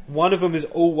 One of them is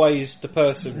always the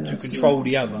person to control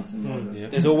the other.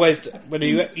 There's always when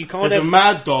you can't. There's have, a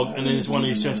mad dog, and then there's one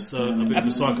who's just a bit of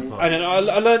a psychopath. And then I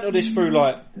learned all this through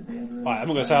I'm not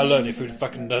going to say I learned it through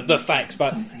the facts,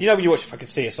 but you know when you watch fucking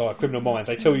CSI, Criminal Minds,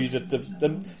 they tell you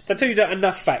they tell you that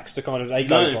enough facts to kind of You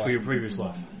learned it for your previous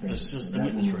life. It's just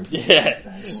admit the truth.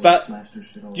 Yeah, but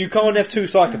you can't have 2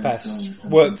 psychopaths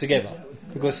work together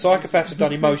because psychopaths are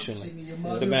done emotionally.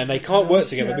 And they can't work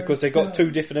together because they've got 2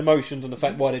 different emotions on the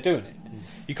fact why they're doing it.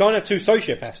 You can't have 2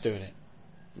 sociopaths doing it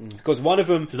because one of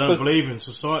them They don't believe in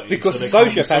society. because so they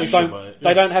can't be sociopaths social about it.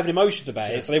 they don't have emotions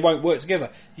about it, so they won't work together.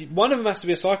 One of them has to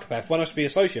be a psychopath, one has to be a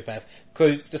sociopath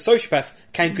because the sociopath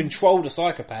can control the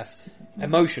psychopath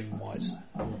emotion wise,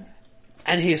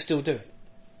 and he'll still do it.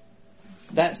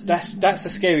 That's the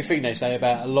scary thing they say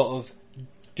about a lot of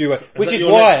duo, which is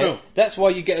your next film? why that's why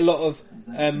you get a lot of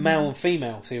male and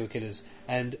female serial killers,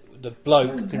 and the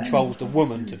bloke controls the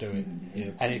woman to do it,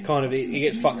 and it kind of it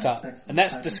gets fucked up, and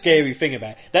that's the scary thing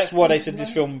about it. That's why they said this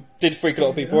film did freak a lot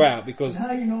of people out because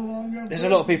there's a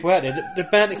lot of people out there. The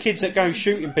amount of kids that go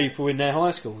shooting people in their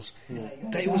high schools,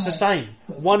 it was the same.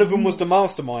 One of them was the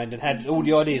mastermind and had all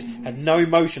the ideas, had no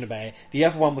emotion about it. The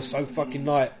other one was so fucking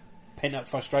pent up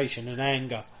frustration and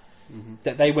anger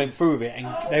that they went through with it and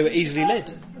they were easily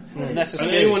led. And that's the And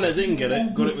scary anyone thing. that didn't get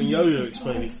it, got it when Yoda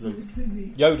explained it to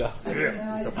them. Yoda.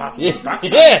 Fear is the path Yeah. to dark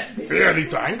side. Yeah. Fear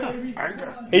is the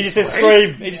anger. He just said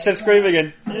scream. He just said scream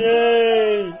again.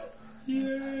 Yay!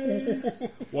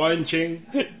 Wine ching.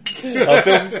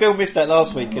 Bill missed that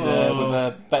last week with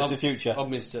Back to the Future. I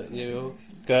missed it. Yeah.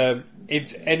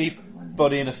 If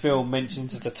anybody in a film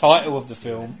mentions the title of the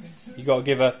film, you got to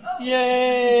give a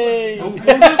yay! look!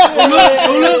 The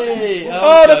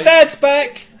dad's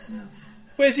back.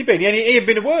 Where's he been? He ain't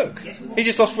been to work. He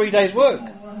just lost 3 days' work.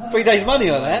 3 days' money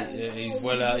on that. Yeah, he's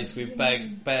well out. He's been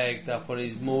bagged up on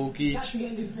his mortgage.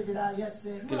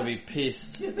 Gonna be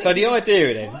pissed. So the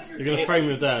idea then, You're going to frame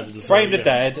your dad. frame the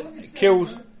dad, kill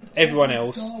everyone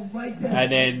else,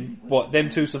 and then what? Them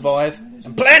 2 survive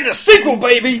and plan the sequel,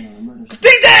 baby.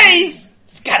 3 days.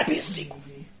 It's got to be a sequel.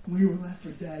 We were left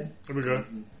for dead. Here we go.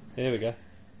 Here we go.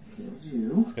 Kills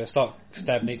you. Gonna start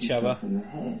stabbing each other. In the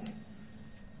head.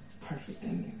 Perfect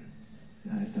ending.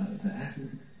 I thought of that.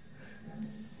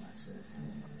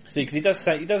 See, because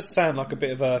he does sound like a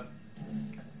bit of a.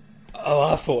 Oh,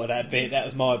 I thought of that bit. That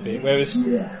was my bit. Whereas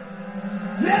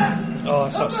Oh,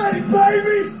 it's such...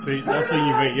 baby! See, that's when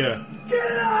you think, yeah.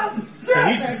 Get up! So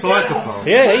he's a psychopath.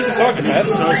 Yeah, he's a psychopath.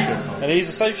 He's a sociopath. And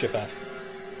he's a sociopath.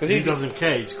 Because He doesn't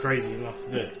care, he's crazy enough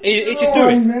to do it. He just do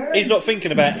it. He's not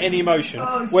thinking about any emotion.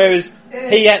 Whereas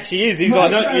he actually is. He's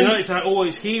like... You notice that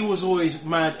he was always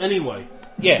mad anyway.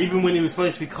 Yeah. Even when he was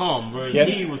supposed to be calm, whereas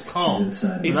he was calm. He's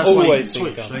That's why always he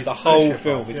been switched. calm. He's The a whole sociopath,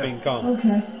 film has been calm.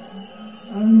 Okay.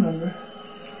 I remember.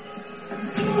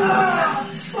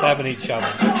 Stabbing each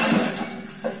other.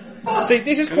 See,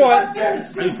 this is quite...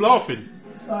 He's laughing.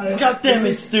 God damn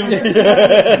it, Stu. How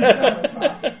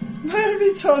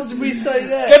many times did we say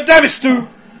that? God damn it, Stu!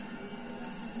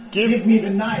 Give me the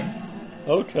knife.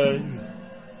 Okay.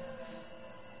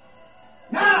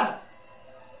 Now!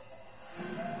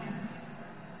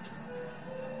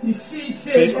 You see,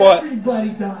 She's quite- everybody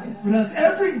dies but us.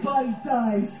 Everybody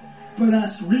dies but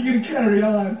us. We're gonna carry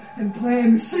on and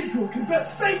plan the sequel. Cause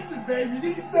let's face it, baby,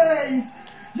 these days,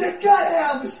 you gotta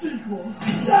have a sequel.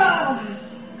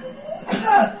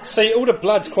 See, all the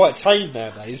blood's quite tame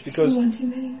nowadays because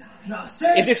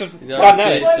if this was done don't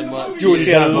see it so now, much. you would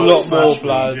see a lot more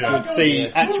blood. Yeah. You would see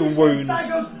actual wounds.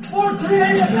 More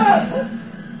creative.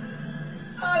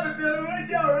 I don't know,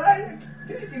 it's alright. I can't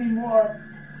take anymore.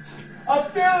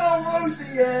 I'm feeling woozy,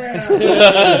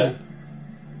 yeah.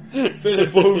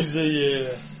 Feeling boozy, yeah.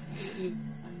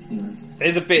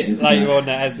 There's a bit later on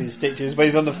that has been stitches where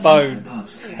he's on the phone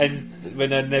and when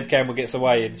Nev Campbell gets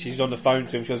away and she's on the phone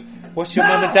to him, she goes, "What's your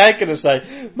mum and dad gonna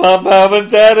say?" "My mum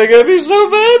and dad are gonna be so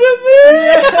mad at me."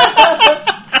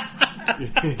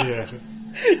 Yeah.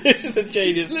 This is a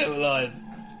genius little line.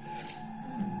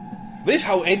 This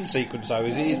whole end sequence though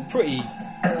is pretty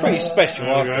special.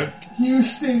 There I we think.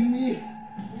 Houston,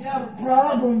 we have a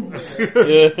problem.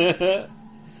 Yeah.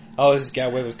 Oh, this is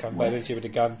Gal Weathers come back, didn't she, with the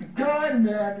gun? God,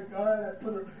 man, God, I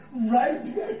put her right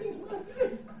there.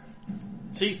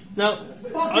 See, now,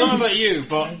 I don't know about you,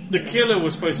 but the killer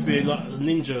was supposed to be like a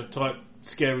ninja type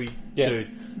scary dude.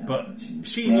 But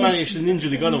she managed to ninja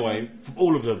the gun away from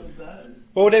all of them.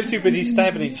 Well, they were too busy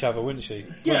stabbing each other, weren't she?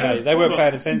 Yeah. They weren't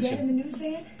paying attention.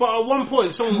 But at one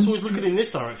point, someone was always looking in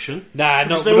this direction. Nah,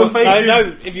 Because not they were facing-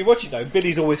 no. If you watch it though,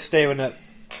 Billy's always staring at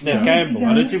Nev Campbell.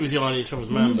 I don't think it was the eyeing each other's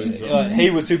man boobs. He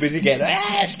was too busy getting,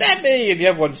 stab me! And the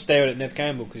other one's staring at Nev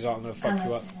Campbell because he's like, I'm going to fuck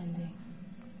you up.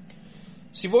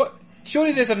 See what?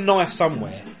 Surely there's a knife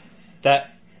somewhere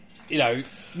that, you know,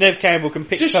 Nev Campbell can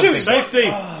pick Just something. shoot, safety!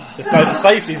 There's no the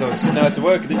safety's on. She didn't know how to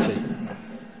work it, did she?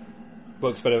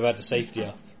 Works better without the safety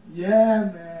off. Yeah,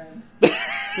 man.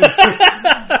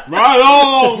 Right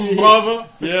on, brother!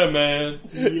 Yeah, man.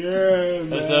 Yeah, man.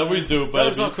 That's how we do, baby.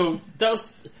 That was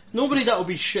like normally that would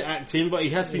be shit acting, but he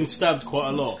has been stabbed quite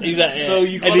a lot. Exactly. So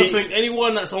you kind of think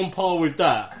anyone that's on par with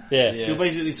that, Yeah. you're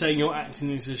basically saying your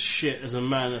acting is as shit as a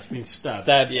man that's been stabbed.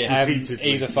 And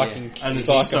repeatedly. he's a fucking And he's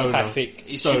a psychopathic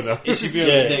stoner. He should be on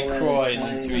the deck crying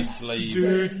into his sleeve.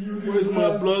 Dude, where's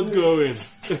my blood going?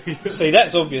 See,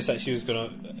 that's obvious that she was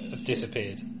going to have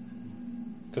disappeared.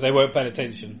 Because they weren't paying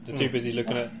attention. They're too busy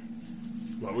looking at...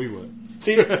 Like we were.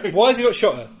 See, why has he not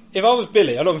shot her? If I was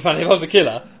Billy, I'm not being funny, if I was a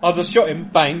killer, I'd have shot him,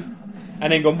 bang,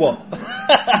 and then gone, what?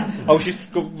 Oh, she's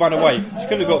run away. She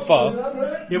couldn't have got far.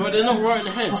 Yeah, but they're not right in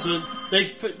the head, so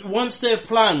once their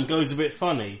plan goes a bit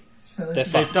funny, They're they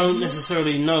fucked. don't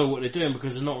necessarily know what they're doing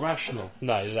because they're not rational.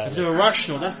 No, If exactly. they're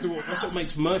rational, that's what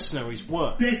makes mercenaries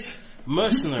work.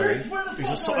 Mercenary, who's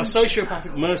a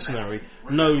sociopathic mercenary,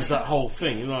 knows that whole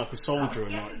thing. You know, like a soldier,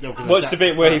 and like they're gonna Watch the adapt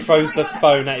bit to where that. he throws the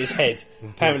phone at his head.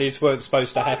 Apparently this weren't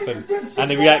supposed to happen.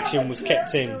 And the reaction was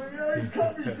kept in.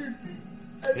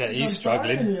 Yeah, he's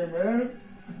struggling.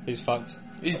 He's fucked.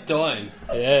 He's dying.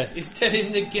 Yeah. He's telling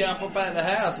him to get up about the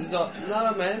house. He's like,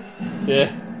 no, man.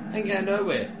 Yeah. Ain't going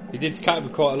nowhere. He did cut him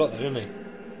quite a lot though, didn't he?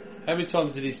 How many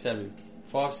times did he stab him?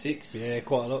 5, 6? Yeah,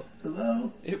 quite a lot.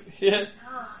 Hello? Yeah.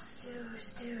 Oh, Stu.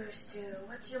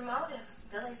 What's your motive?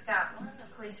 Billy's got one. The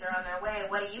police are on their way.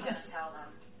 What are you going to tell them?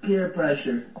 Peer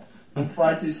pressure. I'm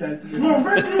far too sensitive. There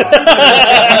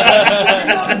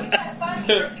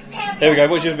we go,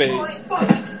 what's your bit? Hit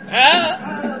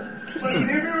me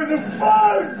with the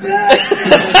phone, Dad!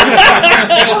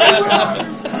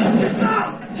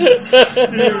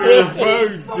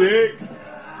 Phone, dick.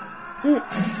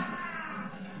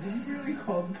 Did you really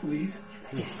call the police?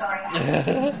 Sorry.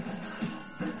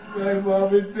 My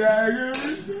mom and dad.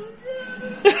 He's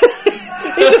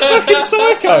a fucking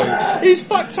psycho. He's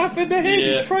fucked up in the head.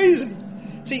 Yeah. He's crazy.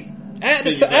 See, out of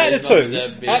Think the about it, two,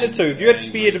 not that big if you had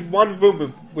to be anyway. in one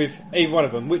room with either one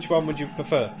of them, which one would you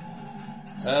prefer?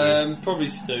 Probably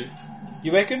Stu.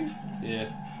 You reckon? Yeah.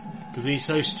 Because he's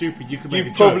so stupid, you could You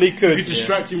make a probably joke. could, You could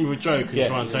distract him with a joke and Yeah.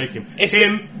 try and take him. If-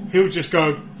 He'll just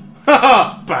go,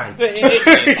 Bang.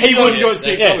 He wouldn't go and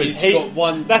see it coming. He's got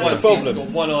one. That's the problem. He's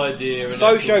got one idea. And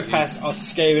Sociopaths are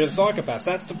scarier than psychopaths.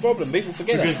 That's the problem. People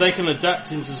forget Because that. they can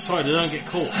adapt into society. They don't get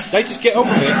caught. They just get on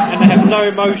with it and they have no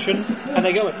emotion and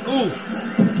they go, ooh.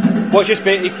 Watch this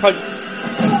bit. He punched.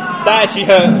 That actually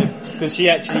hurt him because she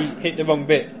actually hit the wrong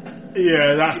bit.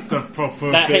 Yeah, that's the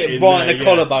proper That bit hit in right there, in the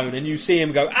collarbone and you see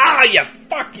him go, you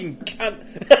fucking cunt.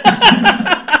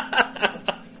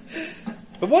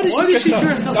 But why did she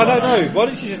dress up? I don't know. Why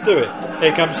didn't she just do it?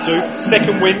 Here comes Stu.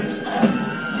 Second wind.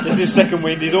 This is his second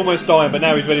wind. He's almost dying, but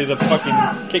now he's ready to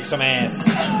fucking kick some ass.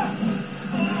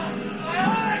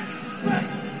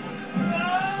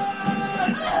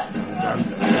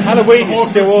 Halloween is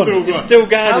still on. It's still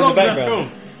going in the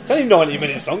background. It's only 90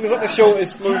 minutes long. It's like the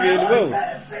shortest movie in the world.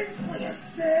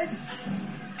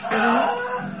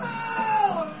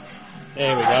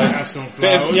 There we go. Have some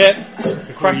flowers.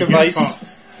 Crack a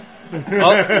vase.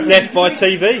 Death by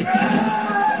TV.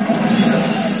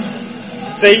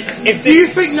 See, do you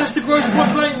think that's the Gross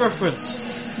Point Blank reference?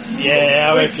 Yeah,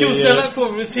 I reckon. She was done that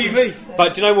for with the TV.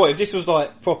 But do you know what? If this was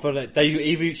like proper,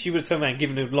 she would have turned around and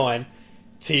given him a line.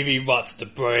 TV rots the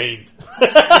brain.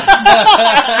 But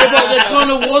there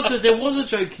kind of was there was a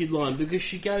jokey line because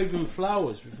she gave him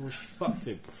flowers before she fucked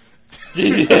him.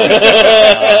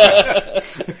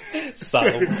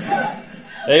 Subtle.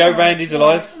 There you go, Randy's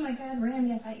alive. Oh my god,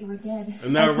 Randy, I thought you were dead.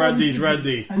 And now Randy's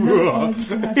Randy. There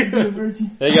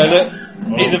you go, look.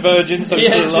 He's a virgin, so he's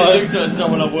still alive. He looks like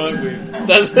someone I work with.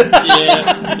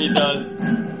 Yeah, he does.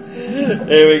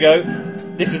 Here we go.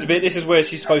 This is where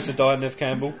she's supposed to die, Nev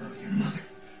Campbell.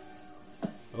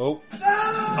 Oh.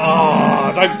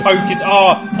 Don't poke it.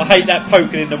 I hate that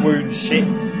poking in the wound shit.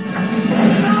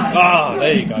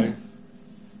 There you go.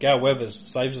 Gal Weathers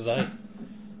saves the day.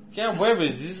 Gal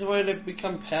Weathers, this is where they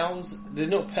become pals. They're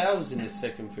not pals in the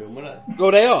second film, are they?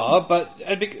 Well, they are, but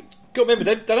got to remember,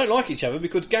 they don't like each other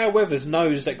because Gal Weathers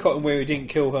knows that Cottonweary didn't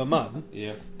kill her mum.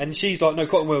 Yeah. And she's like, no,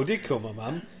 Cottonweary did kill my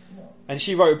mum. And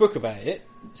she wrote a book about it,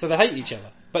 so they hate each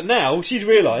other. But now, she's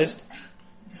realised,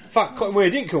 fuck,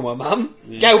 Cottonweary didn't kill my mum.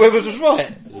 Yeah. Gal Weathers was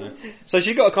right. Yeah. So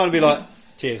she's got to kind of be like,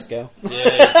 cheers, Gal.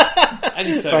 Yeah. And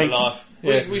he's having a laugh.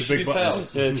 We should be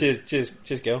pals. Yeah,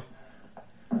 cheers, Gal.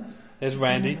 There's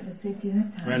Randy.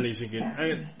 Randy's thinking,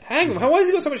 hang on, why has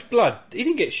he got so much blood? He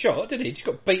didn't get shot, did he? He just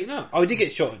got beaten up. Oh, he did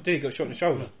get shot. Did he got shot in the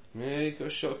shoulder? Yeah, he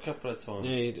got shot a couple of times.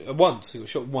 Yeah, once. He got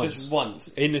shot once. Just once.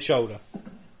 In the shoulder.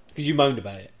 Because you moaned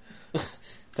about it. Don't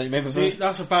you remember that?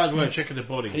 That's a bad way of checking the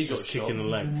body. He just kicking the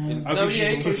leg.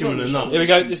 He kick him in the nuts. Here we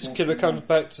go. This killer comes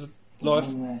back to life.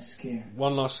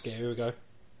 One last scare. Here we go.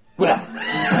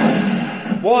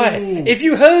 Why? Ooh. If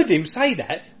you heard him say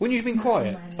that, wouldn't you have been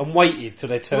quiet and waited till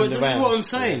they turned around? This is what I'm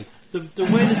saying. The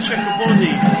way to check a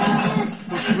body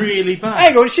was really bad.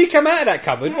 Hang on, she came out of that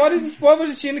cupboard. Why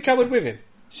wasn't she in the cupboard with him?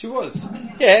 She was.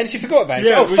 Yeah, and she forgot about it.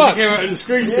 Yeah, oh, fuck. She came out and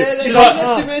screamed. She's like,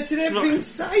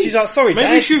 she's like, sorry, Dad.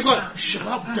 Maybe she was like, shut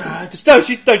up, Dad. No,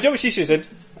 do you know what she should have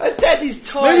said? Daddy's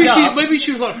tied up. Maybe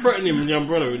she was like threatening him with the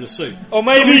umbrella in the suit. Or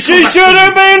maybe she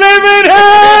shouldn't be living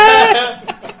here!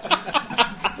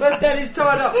 But Daddy's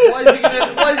tied up. Why is he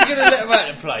gonna let him out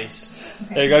of the place?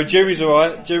 There you go, Jerry's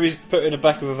alright. Jerry's put in the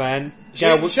back of a van.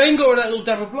 Shane got that little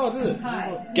dab of blood, didn't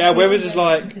it? Gal Weathers is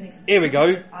like, here we go.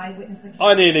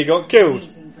 I nearly got killed.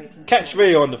 Catch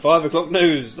me on the 5 o'clock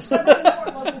news.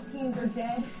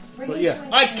 But yeah,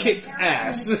 I kicked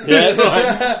ass. Yeah,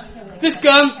 like, this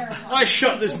gun, I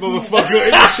shot this motherfucker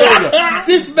in the shoulder.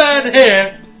 This man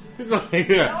here,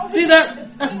 like, see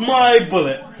that? That's my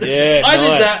bullet. Yeah, I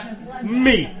did that.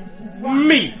 Me,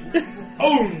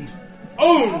 owned,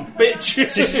 bitch.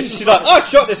 She's like, I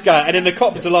shot this guy, and then the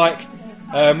cops are like,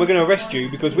 we're going to arrest you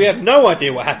because we have no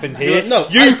idea what happened here. No,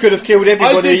 you could have killed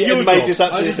everybody and made this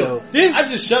up to yourself. I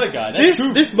just shot a guy.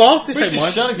 This mask, this ain't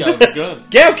mine. Shot a guy with a gun.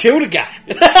 Gail killed a guy.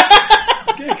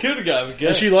 Gail killed a guy with a gun.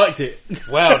 And she liked it.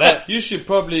 Wow, that. You should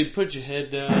probably put your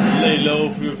head down, lay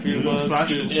low for a few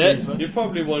months. Yeah. You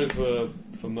probably wanted for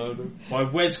murder. By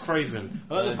Wes Craven.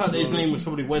 I like the fact that his name was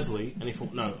probably Wesley, and he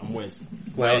thought, no, I'm Wes.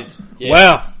 Wes. Yeah.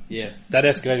 Wow. Yeah. That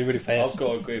escalated really fast. I've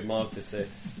got to agree with Mark to say.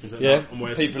 Yeah.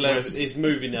 People have his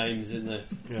movie names, isn't there?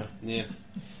 Yeah. Yeah.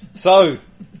 So,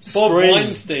 Bob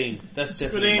Weinstein. That's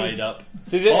definitely made up.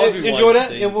 Did you enjoy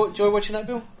that? Enjoy watching that,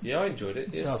 Bill? Yeah, I enjoyed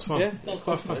it. Yeah. That was fun. Yeah, that was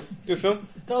quite fun. Good film.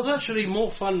 That was actually more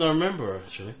fun than I remember.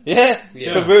 Actually. Yeah.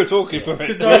 Because we were talking for it.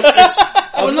 It's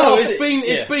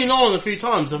been on a few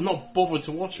times. I've not bothered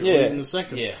to watch it. Even the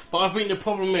second. Yeah. But I think the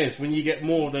problem is when you get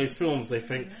more of those films, they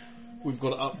think, we've got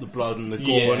to up the blood and the gore,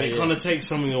 Yeah, and it yeah. kind of takes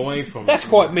something away from That's it.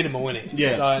 quite minimal, isn't it?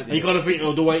 Yeah, Like, and you got to think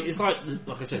of the way it's like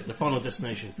I said, the Final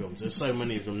Destination films. There's so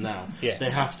many of them now. Yeah. They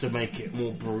have to make it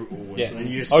more brutal. And, Yeah. and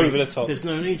you just Over think, the top. There's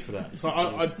no need for that. It's like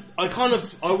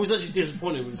I was actually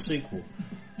disappointed with the sequel,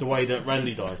 the way that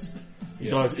Randy dies. He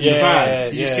dies in the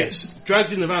van. He just gets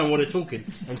dragged in the van while they're talking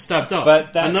and stabbed up,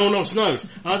 and no one else knows.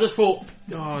 And I just thought,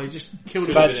 he just killed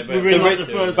him. But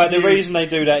the reason they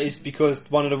do that is because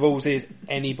one of the rules is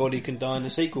anybody can die in the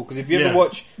sequel. Because if you ever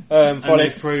watch Friday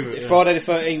the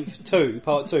 13th 2,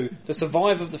 Part 2, the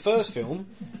survivor of the first film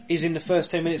is in the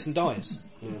first 10 minutes and dies.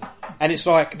 And it's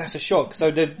like, that's a shock. So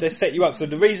they set you up. So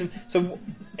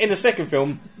in the second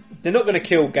film, they're not going to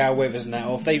kill Gal Weathers and that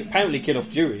off. They apparently kill off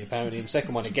Dewey, apparently, in the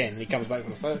second one again, and he comes back for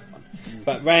the first one.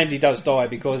 But Randy does die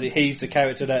because he's the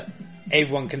character that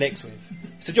everyone connects with.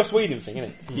 It's a Joss Whedon thing,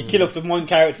 isn't it? You kill off the one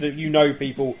character that you know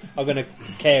people are going to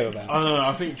care about. I don't know,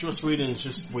 I think Joss Whedon's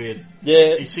just weird.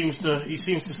 Yeah. He seems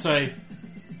to say,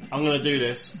 I'm going to do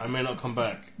this, I may not come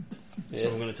back. So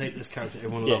I'm going to take this character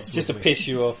everyone loves. Just to me. piss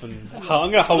you off, and I'm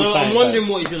going to hold. I'm wondering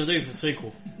what he's going to do for the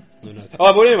sequel. No.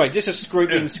 Oh, well, anyway, just a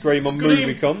scream on Scream.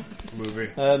 MovieCom.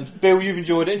 Movie. Bill, you've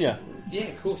enjoyed it, haven't you? Yeah,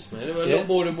 of course, man. A lot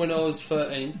more than when I was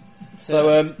 13.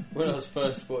 So, when I was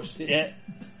first watched it. Yeah.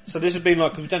 So this has been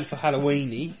like, because we've done it for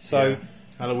Halloweeny. So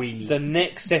Halloweeny. The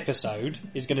next episode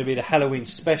is going to be the Halloween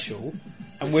special,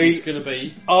 and Which we is going to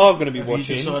be. Are going to be Have you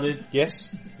watching. decided? Yes,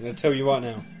 I'm going to tell you right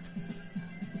now.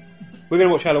 We're going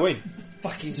to watch Halloween.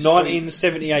 Fucking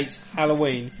 1978's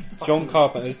Halloween, John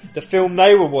Carpenter's, the film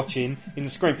they were watching in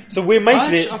Scream. So we're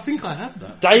making it. I think I have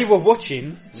that. They were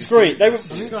watching Scream. They were. I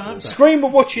think I have that. Scream were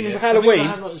watching Yeah, Halloween.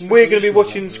 I think I have that We're going to be as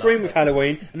watching well. Scream with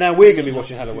Halloween, and now we're going to be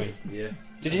watching Halloween. Yeah.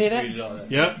 Did you hear that? Really like that.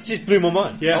 Yeah. It just blew my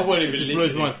mind. Yeah. I wasn't It even just blew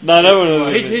his listening. mind.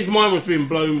 No. His mind was being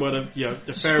blown by the fairy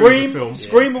of Scream, the film.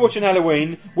 Scream were watching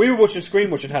Halloween. We were watching Scream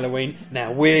watching Halloween.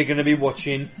 Now we're going to be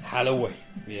watching Halloween.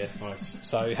 Yeah. Nice.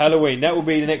 So Halloween, that will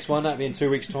be the next one. That'll be in 2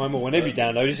 weeks' time, or whenever you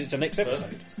download it. It's the next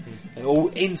episode. All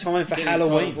in time for Get in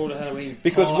Halloween. time for the Halloween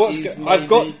Because parties, I've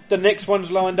got maybe. the next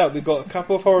ones lined up. We've got a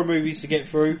couple of horror movies to get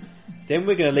through. Then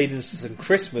we're going to lead into some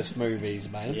Christmas movies,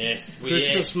 man. Yes.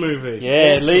 Christmas movies.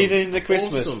 Yeah, Awesome. leading into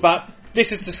Christmas. Awesome. But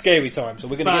this is the scary time, so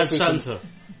we're going to Bad get through Santa.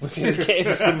 We're going to get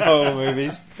into some horror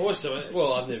movies.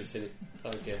 Well, I've never seen it. I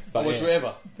don't care. But I watch yeah.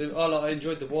 whatever. I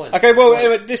enjoyed the wine. Okay, well, Right.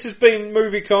 anyway, this has been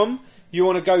MovieCom. You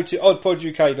want to go to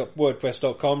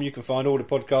oddpoduk.wordpress.com. You can find all the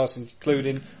podcasts,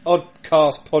 including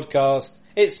Oddcast Podcast,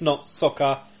 It's Not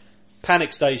Soccer,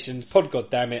 Panic Stations, Pod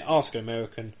Goddammit, Ask an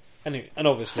American, and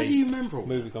obviously How do you remember all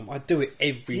MovieCom. I do it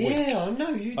every week. Yeah, I know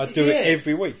you. I do it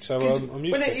every week, so I'm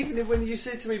used to it. Even when you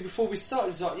said to me before we started,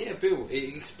 it was like, "Yeah, Bill,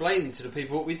 explain to the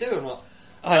people what we do." I'm like,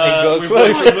 I haven't got a we clue.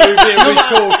 watch the movie and we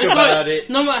talk It's about like, it.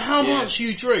 no matter how Yeah. much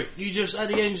you drink, you just at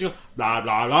the end you go blah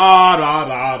blah blah blah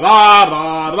blah blah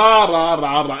blah blah blah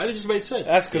blah blah, and it just makes sense.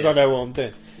 That's because I know what I'm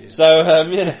doing. So,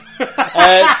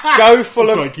 go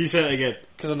follow... Sorry, can you say it again?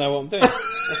 Because I know what I'm doing.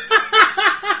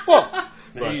 What?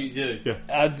 So you do. Yeah.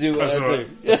 I do what That's I alright.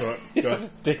 do. That's alright. Go on.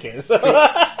 Dickhead.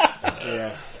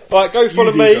 Yeah. Right, go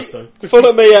follow do, me. Gusto.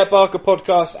 Follow me at Barker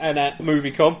Podcast and at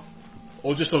MovieCom.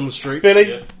 Or just on the street. Billy?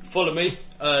 Yeah. Follow me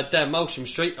down Molsham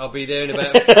Street. I'll be there in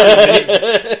about 3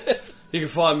 minutes. You can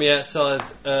find me outside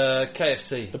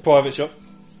KFC, The private shop.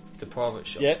 the private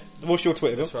shop. Yeah. What's your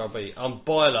Twitter, That's Bill? where I'll be. I'm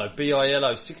Bilo,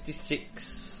 BILO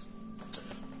 66.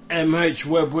 MH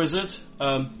Web Wizard.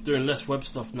 Doing less web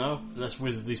stuff now, less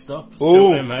wizardy stuff. Still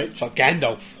Ooh, MH. like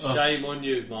Gandalf. Shame on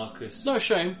you, Marcus. No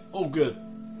shame, all good.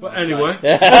 But anyway,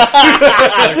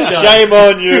 Shame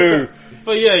on you.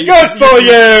 but yeah, Good for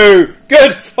you.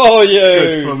 Good for you.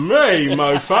 Good for me,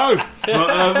 mofo.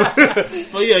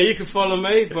 But yeah, you can follow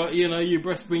me. But you know, you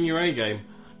best bring your A game.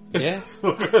 Yeah.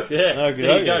 Yeah, Okay,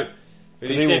 there you go. okay. But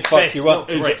He will fuck you up.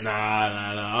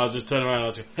 Nah. I'll just turn around and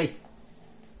I'll go, hey,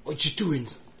 what you doing?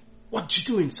 What you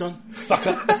doing, son?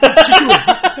 Sucker. What you doing?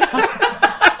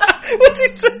 What's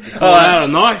it? Oh, I had a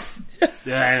knife.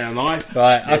 Yeah, I had a knife.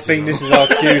 Right, I think this is our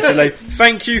cue to leave.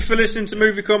 Thank you for listening to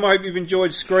MovieCom. I hope you've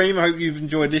enjoyed Scream. I hope you've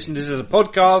enjoyed listening to this as a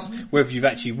podcast, whether you've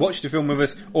actually watched the film with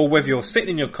us, or whether you're sitting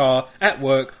in your car, at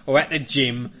work, or at the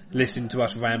gym, listening to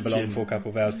us ramble on for a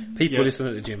couple of hours. People listen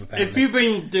at the gym, apparently. If you've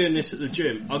been doing this at the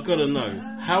gym, I've got to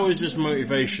know, how is this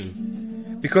motivation?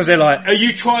 Because they're like... Are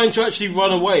you trying to actually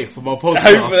run away from our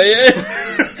podcast? Hopefully, yeah.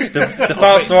 the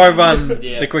faster I run,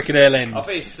 the quicker they'll end. I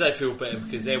think they feel better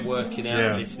because they're working out,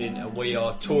 Yeah. listening, and we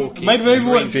are talking. Maybe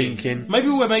drinking. Maybe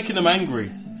we're making them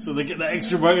angry, so they get that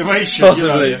extra motivation.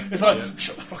 Possibly. You know? It's like,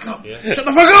 shut the fuck up. Yeah. Shut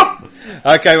the fuck up!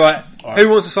 Okay, right. Alright. Who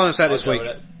wants to sign us out this I'll week?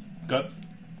 go with Go.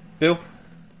 Bill?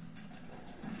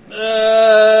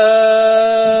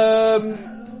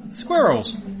 Squirrel.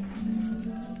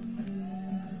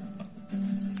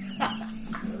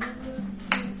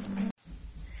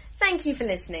 Thank you for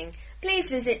listening. Please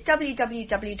visit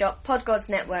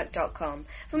www.podgodsnetwork.com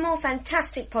for more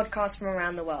fantastic podcasts from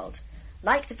around the world.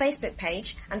 Like the Facebook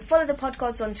page and follow the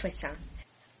Podgods on Twitter.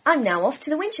 I'm now off to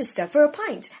the Winchester for a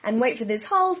pint and wait for this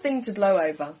whole thing to blow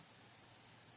over.